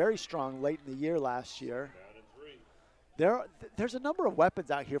on very strong late in the year last year. There's a number of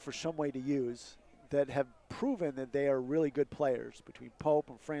weapons out here for Shumway to use that have proven that they are really good players, between Pope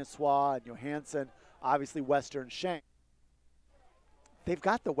and Francois and Johansson, obviously Wester and Shank. They've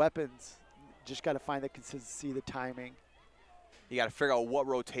got the weapons, just got to find the consistency, the timing. You got to figure out what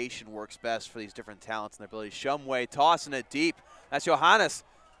rotation works best for these different talents and their abilities. Shumway tossing it deep. That's Johannes.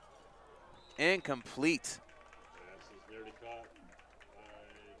 Incomplete.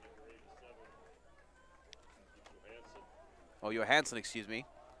 Oh, Johansson, excuse me.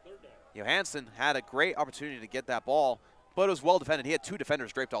 Johansson had a great opportunity to get that ball, but it was well defended. He had 2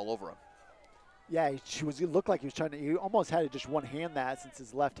 defenders draped all over him. Yeah, it looked like he was trying to, he almost had to just one-hand that, since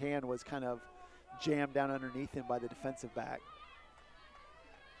his left hand was kind of jammed down underneath him by the defensive back.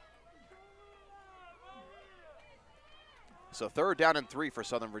 So 3rd down and 3 for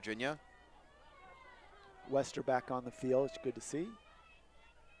Southern Virginia. Wester back on the field. It's good to see.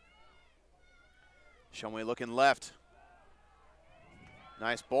 Shumway looking left.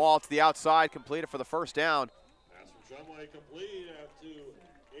 Nice ball to the outside, completed for the first down. Pass from Shumway complete to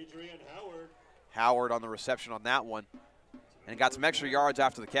Adrian Howard. Howard on the reception on that one, and got some extra yards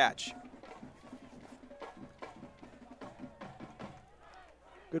after the catch.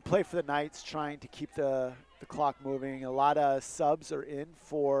 Good play for the Knights, trying to keep the clock moving. A lot of subs are in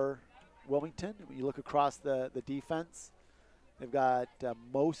for Wilmington. When you look across the defense, they've got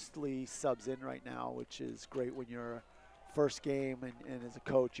mostly subs in right now, which is great when you're first game, and as a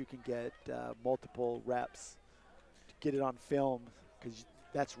coach you can get multiple reps to get it on film, because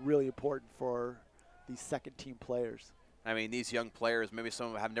that's really important for these second team players. I mean, these young players, maybe some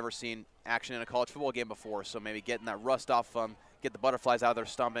of them have never seen action in a college football game before, so maybe getting that rust off them, get the butterflies out of their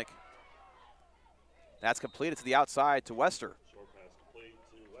stomach. That's completed to the outside to Wester. Short pass complete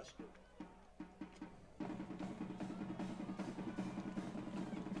to Wester.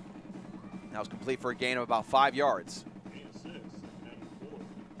 That was complete for a gain of about 5 yards. Gain of 6 and 4.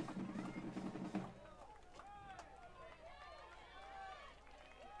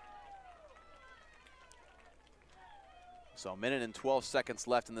 So 1 minute and 12 seconds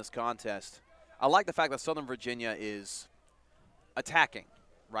left in this contest. I like the fact that Southern Virginia is attacking,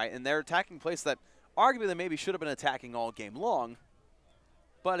 right? And they're attacking places that arguably they maybe should have been attacking all game long.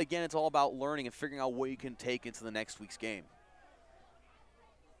 But again, it's all about learning and figuring out what you can take into the next week's game.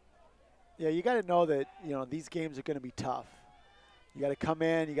 Yeah, you got to know that, you know, these games are going to be tough. You got to come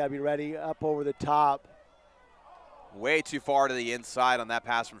in, you got to be ready, up over the top. Way too far to the inside on that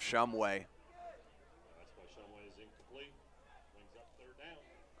pass from Shumway. That's why Shumway is incomplete. Brings up 3rd down.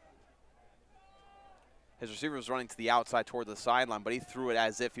 His receiver was running to the outside toward the sideline, but he threw it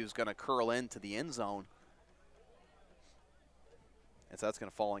as if he was going to curl into the end zone. And so that's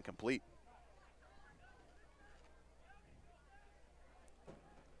going to fall incomplete.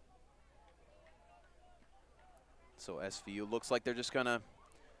 So SVU looks like they're just going to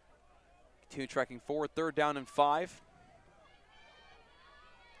continue trekking forward. 3rd down and 5.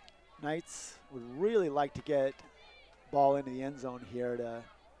 Knights would really like to get ball into the end zone here to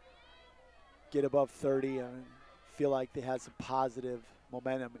get above 30 and feel like they had some positive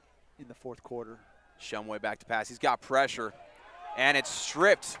momentum in the 4th quarter. Shumway back to pass. He's got pressure, and it's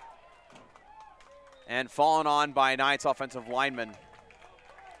stripped and fallen on by Knights offensive lineman.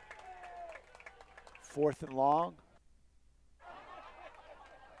 4th and long.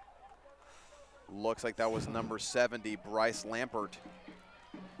 Looks like that was number 70, Bryce Lampert.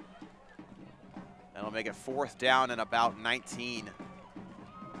 That'll make it 4th down and about 19.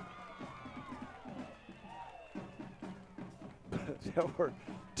 There were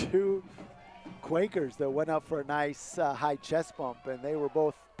 2 Quakers that went up for a nice high chest bump, and they were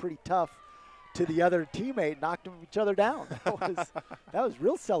both pretty tough to the other teammate, knocked them each other down. That was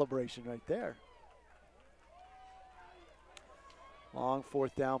real celebration right there. Long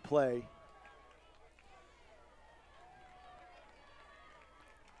 4th down play.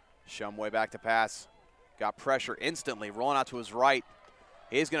 Shumway back to pass. Got pressure instantly, rolling out to his right.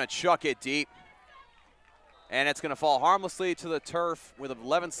 He's going to chuck it deep. And it's going to fall harmlessly to the turf with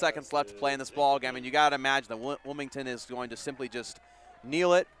 11 seconds left to play in this ball game. I mean, you got to imagine that Wilmington is going to simply just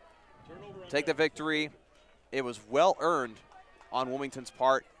kneel it, take the victory. It was well earned on Wilmington's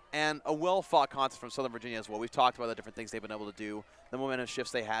part, and a well-fought contest from Southern Virginia as well. We've talked about the different things they've been able to do, the momentum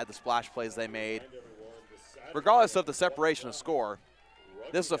shifts they had, the splash plays they made. Regardless of the separation of score,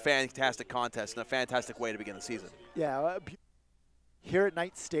 this is a fantastic contest and a fantastic way to begin the season. Yeah, here at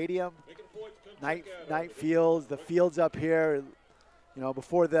Knight Stadium, Knight Fields, the fields up here, you know,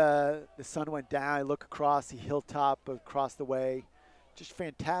 before the sun went down, I look across the hilltop across the way. Just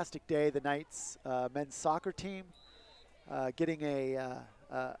fantastic day. The Knights men's soccer team getting a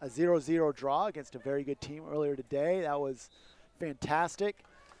 0-0 draw against a very good team earlier today. That was fantastic.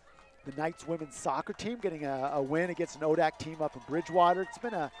 The Knights women's soccer team getting a win against an ODAC team up in Bridgewater. It's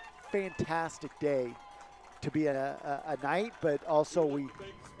been a fantastic day to be a Knight, but also we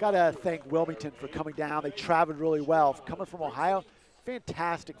got to thank Wilmington for coming down. They traveled really well. Coming from Ohio,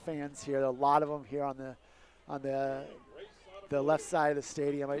 fantastic fans here. A lot of them here on the left side of the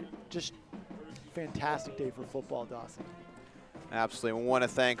stadium. Just fantastic day for football, Dawson. Absolutely. We want to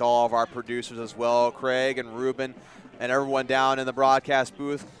thank all of our producers as well, Craig and Ruben and everyone down in the broadcast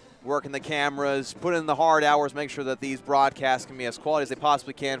booth, working the cameras, putting in the hard hours, make sure that these broadcasts can be as quality as they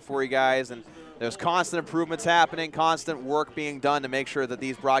possibly can for you guys. And there's constant improvements happening, constant work being done to make sure that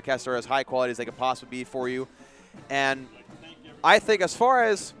these broadcasts are as high quality as they could possibly be for you. And I think as far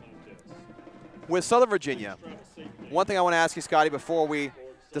as with Southern Virginia, one thing I want to ask you, Scotty, before we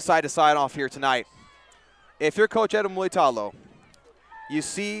decide to sign off here tonight. If you're Coach Edwin Mulitalo, you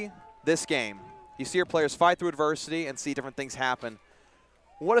see this game, you see your players fight through adversity and see different things happen.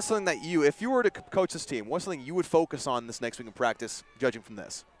 What is something that you, if you were to coach this team, what's something you would focus on this next week in practice, judging from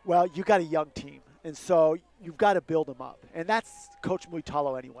this? Well, you got a young team, and so you've got to build them up. And that's Coach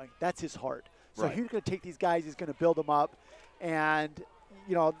Mulitalo anyway. That's his heart. So Right. he's going to take these guys, he's going to build them up, and,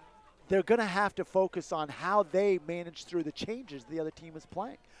 you know, they're going to have to focus on how they manage through the changes the other team is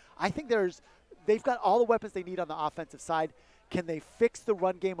playing. I think they've got all the weapons they need on the offensive side. Can they fix the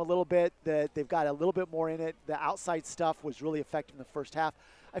run game a little bit? They've got a little bit more in it. The outside stuff was really effective in the first half.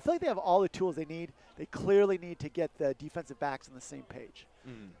 I feel like they have all the tools they need. They clearly need to get the defensive backs on the same page.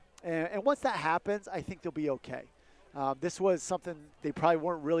 And once that happens, I think they'll be okay. This was something they probably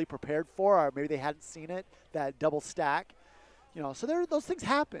weren't really prepared for, or maybe they hadn't seen it, that double stack. You know, so those things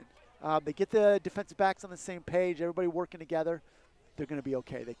happen. They get the defensive backs on the same page, everybody working together, they're going to be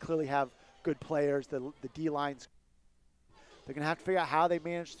okay. They clearly have good players. The D-lines, they're going to have to figure out how they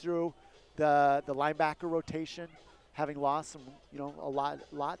manage through the linebacker rotation, having lost some, you know, a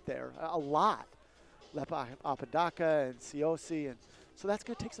lot there. A lot. Lepa Apandaka and Siosi, and so that's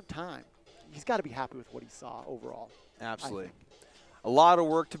going to take some time. He's got to be happy with what he saw overall. Absolutely. A lot of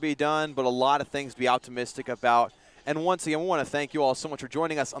work to be done, but a lot of things to be optimistic about. And once again, we want to thank you all so much for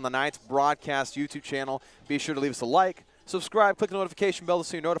joining us on the Knights Broadcast YouTube channel. Be sure to leave us a like, subscribe, click the notification bell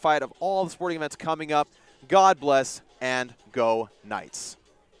so you're notified of all the sporting events coming up. God bless, and go Knights.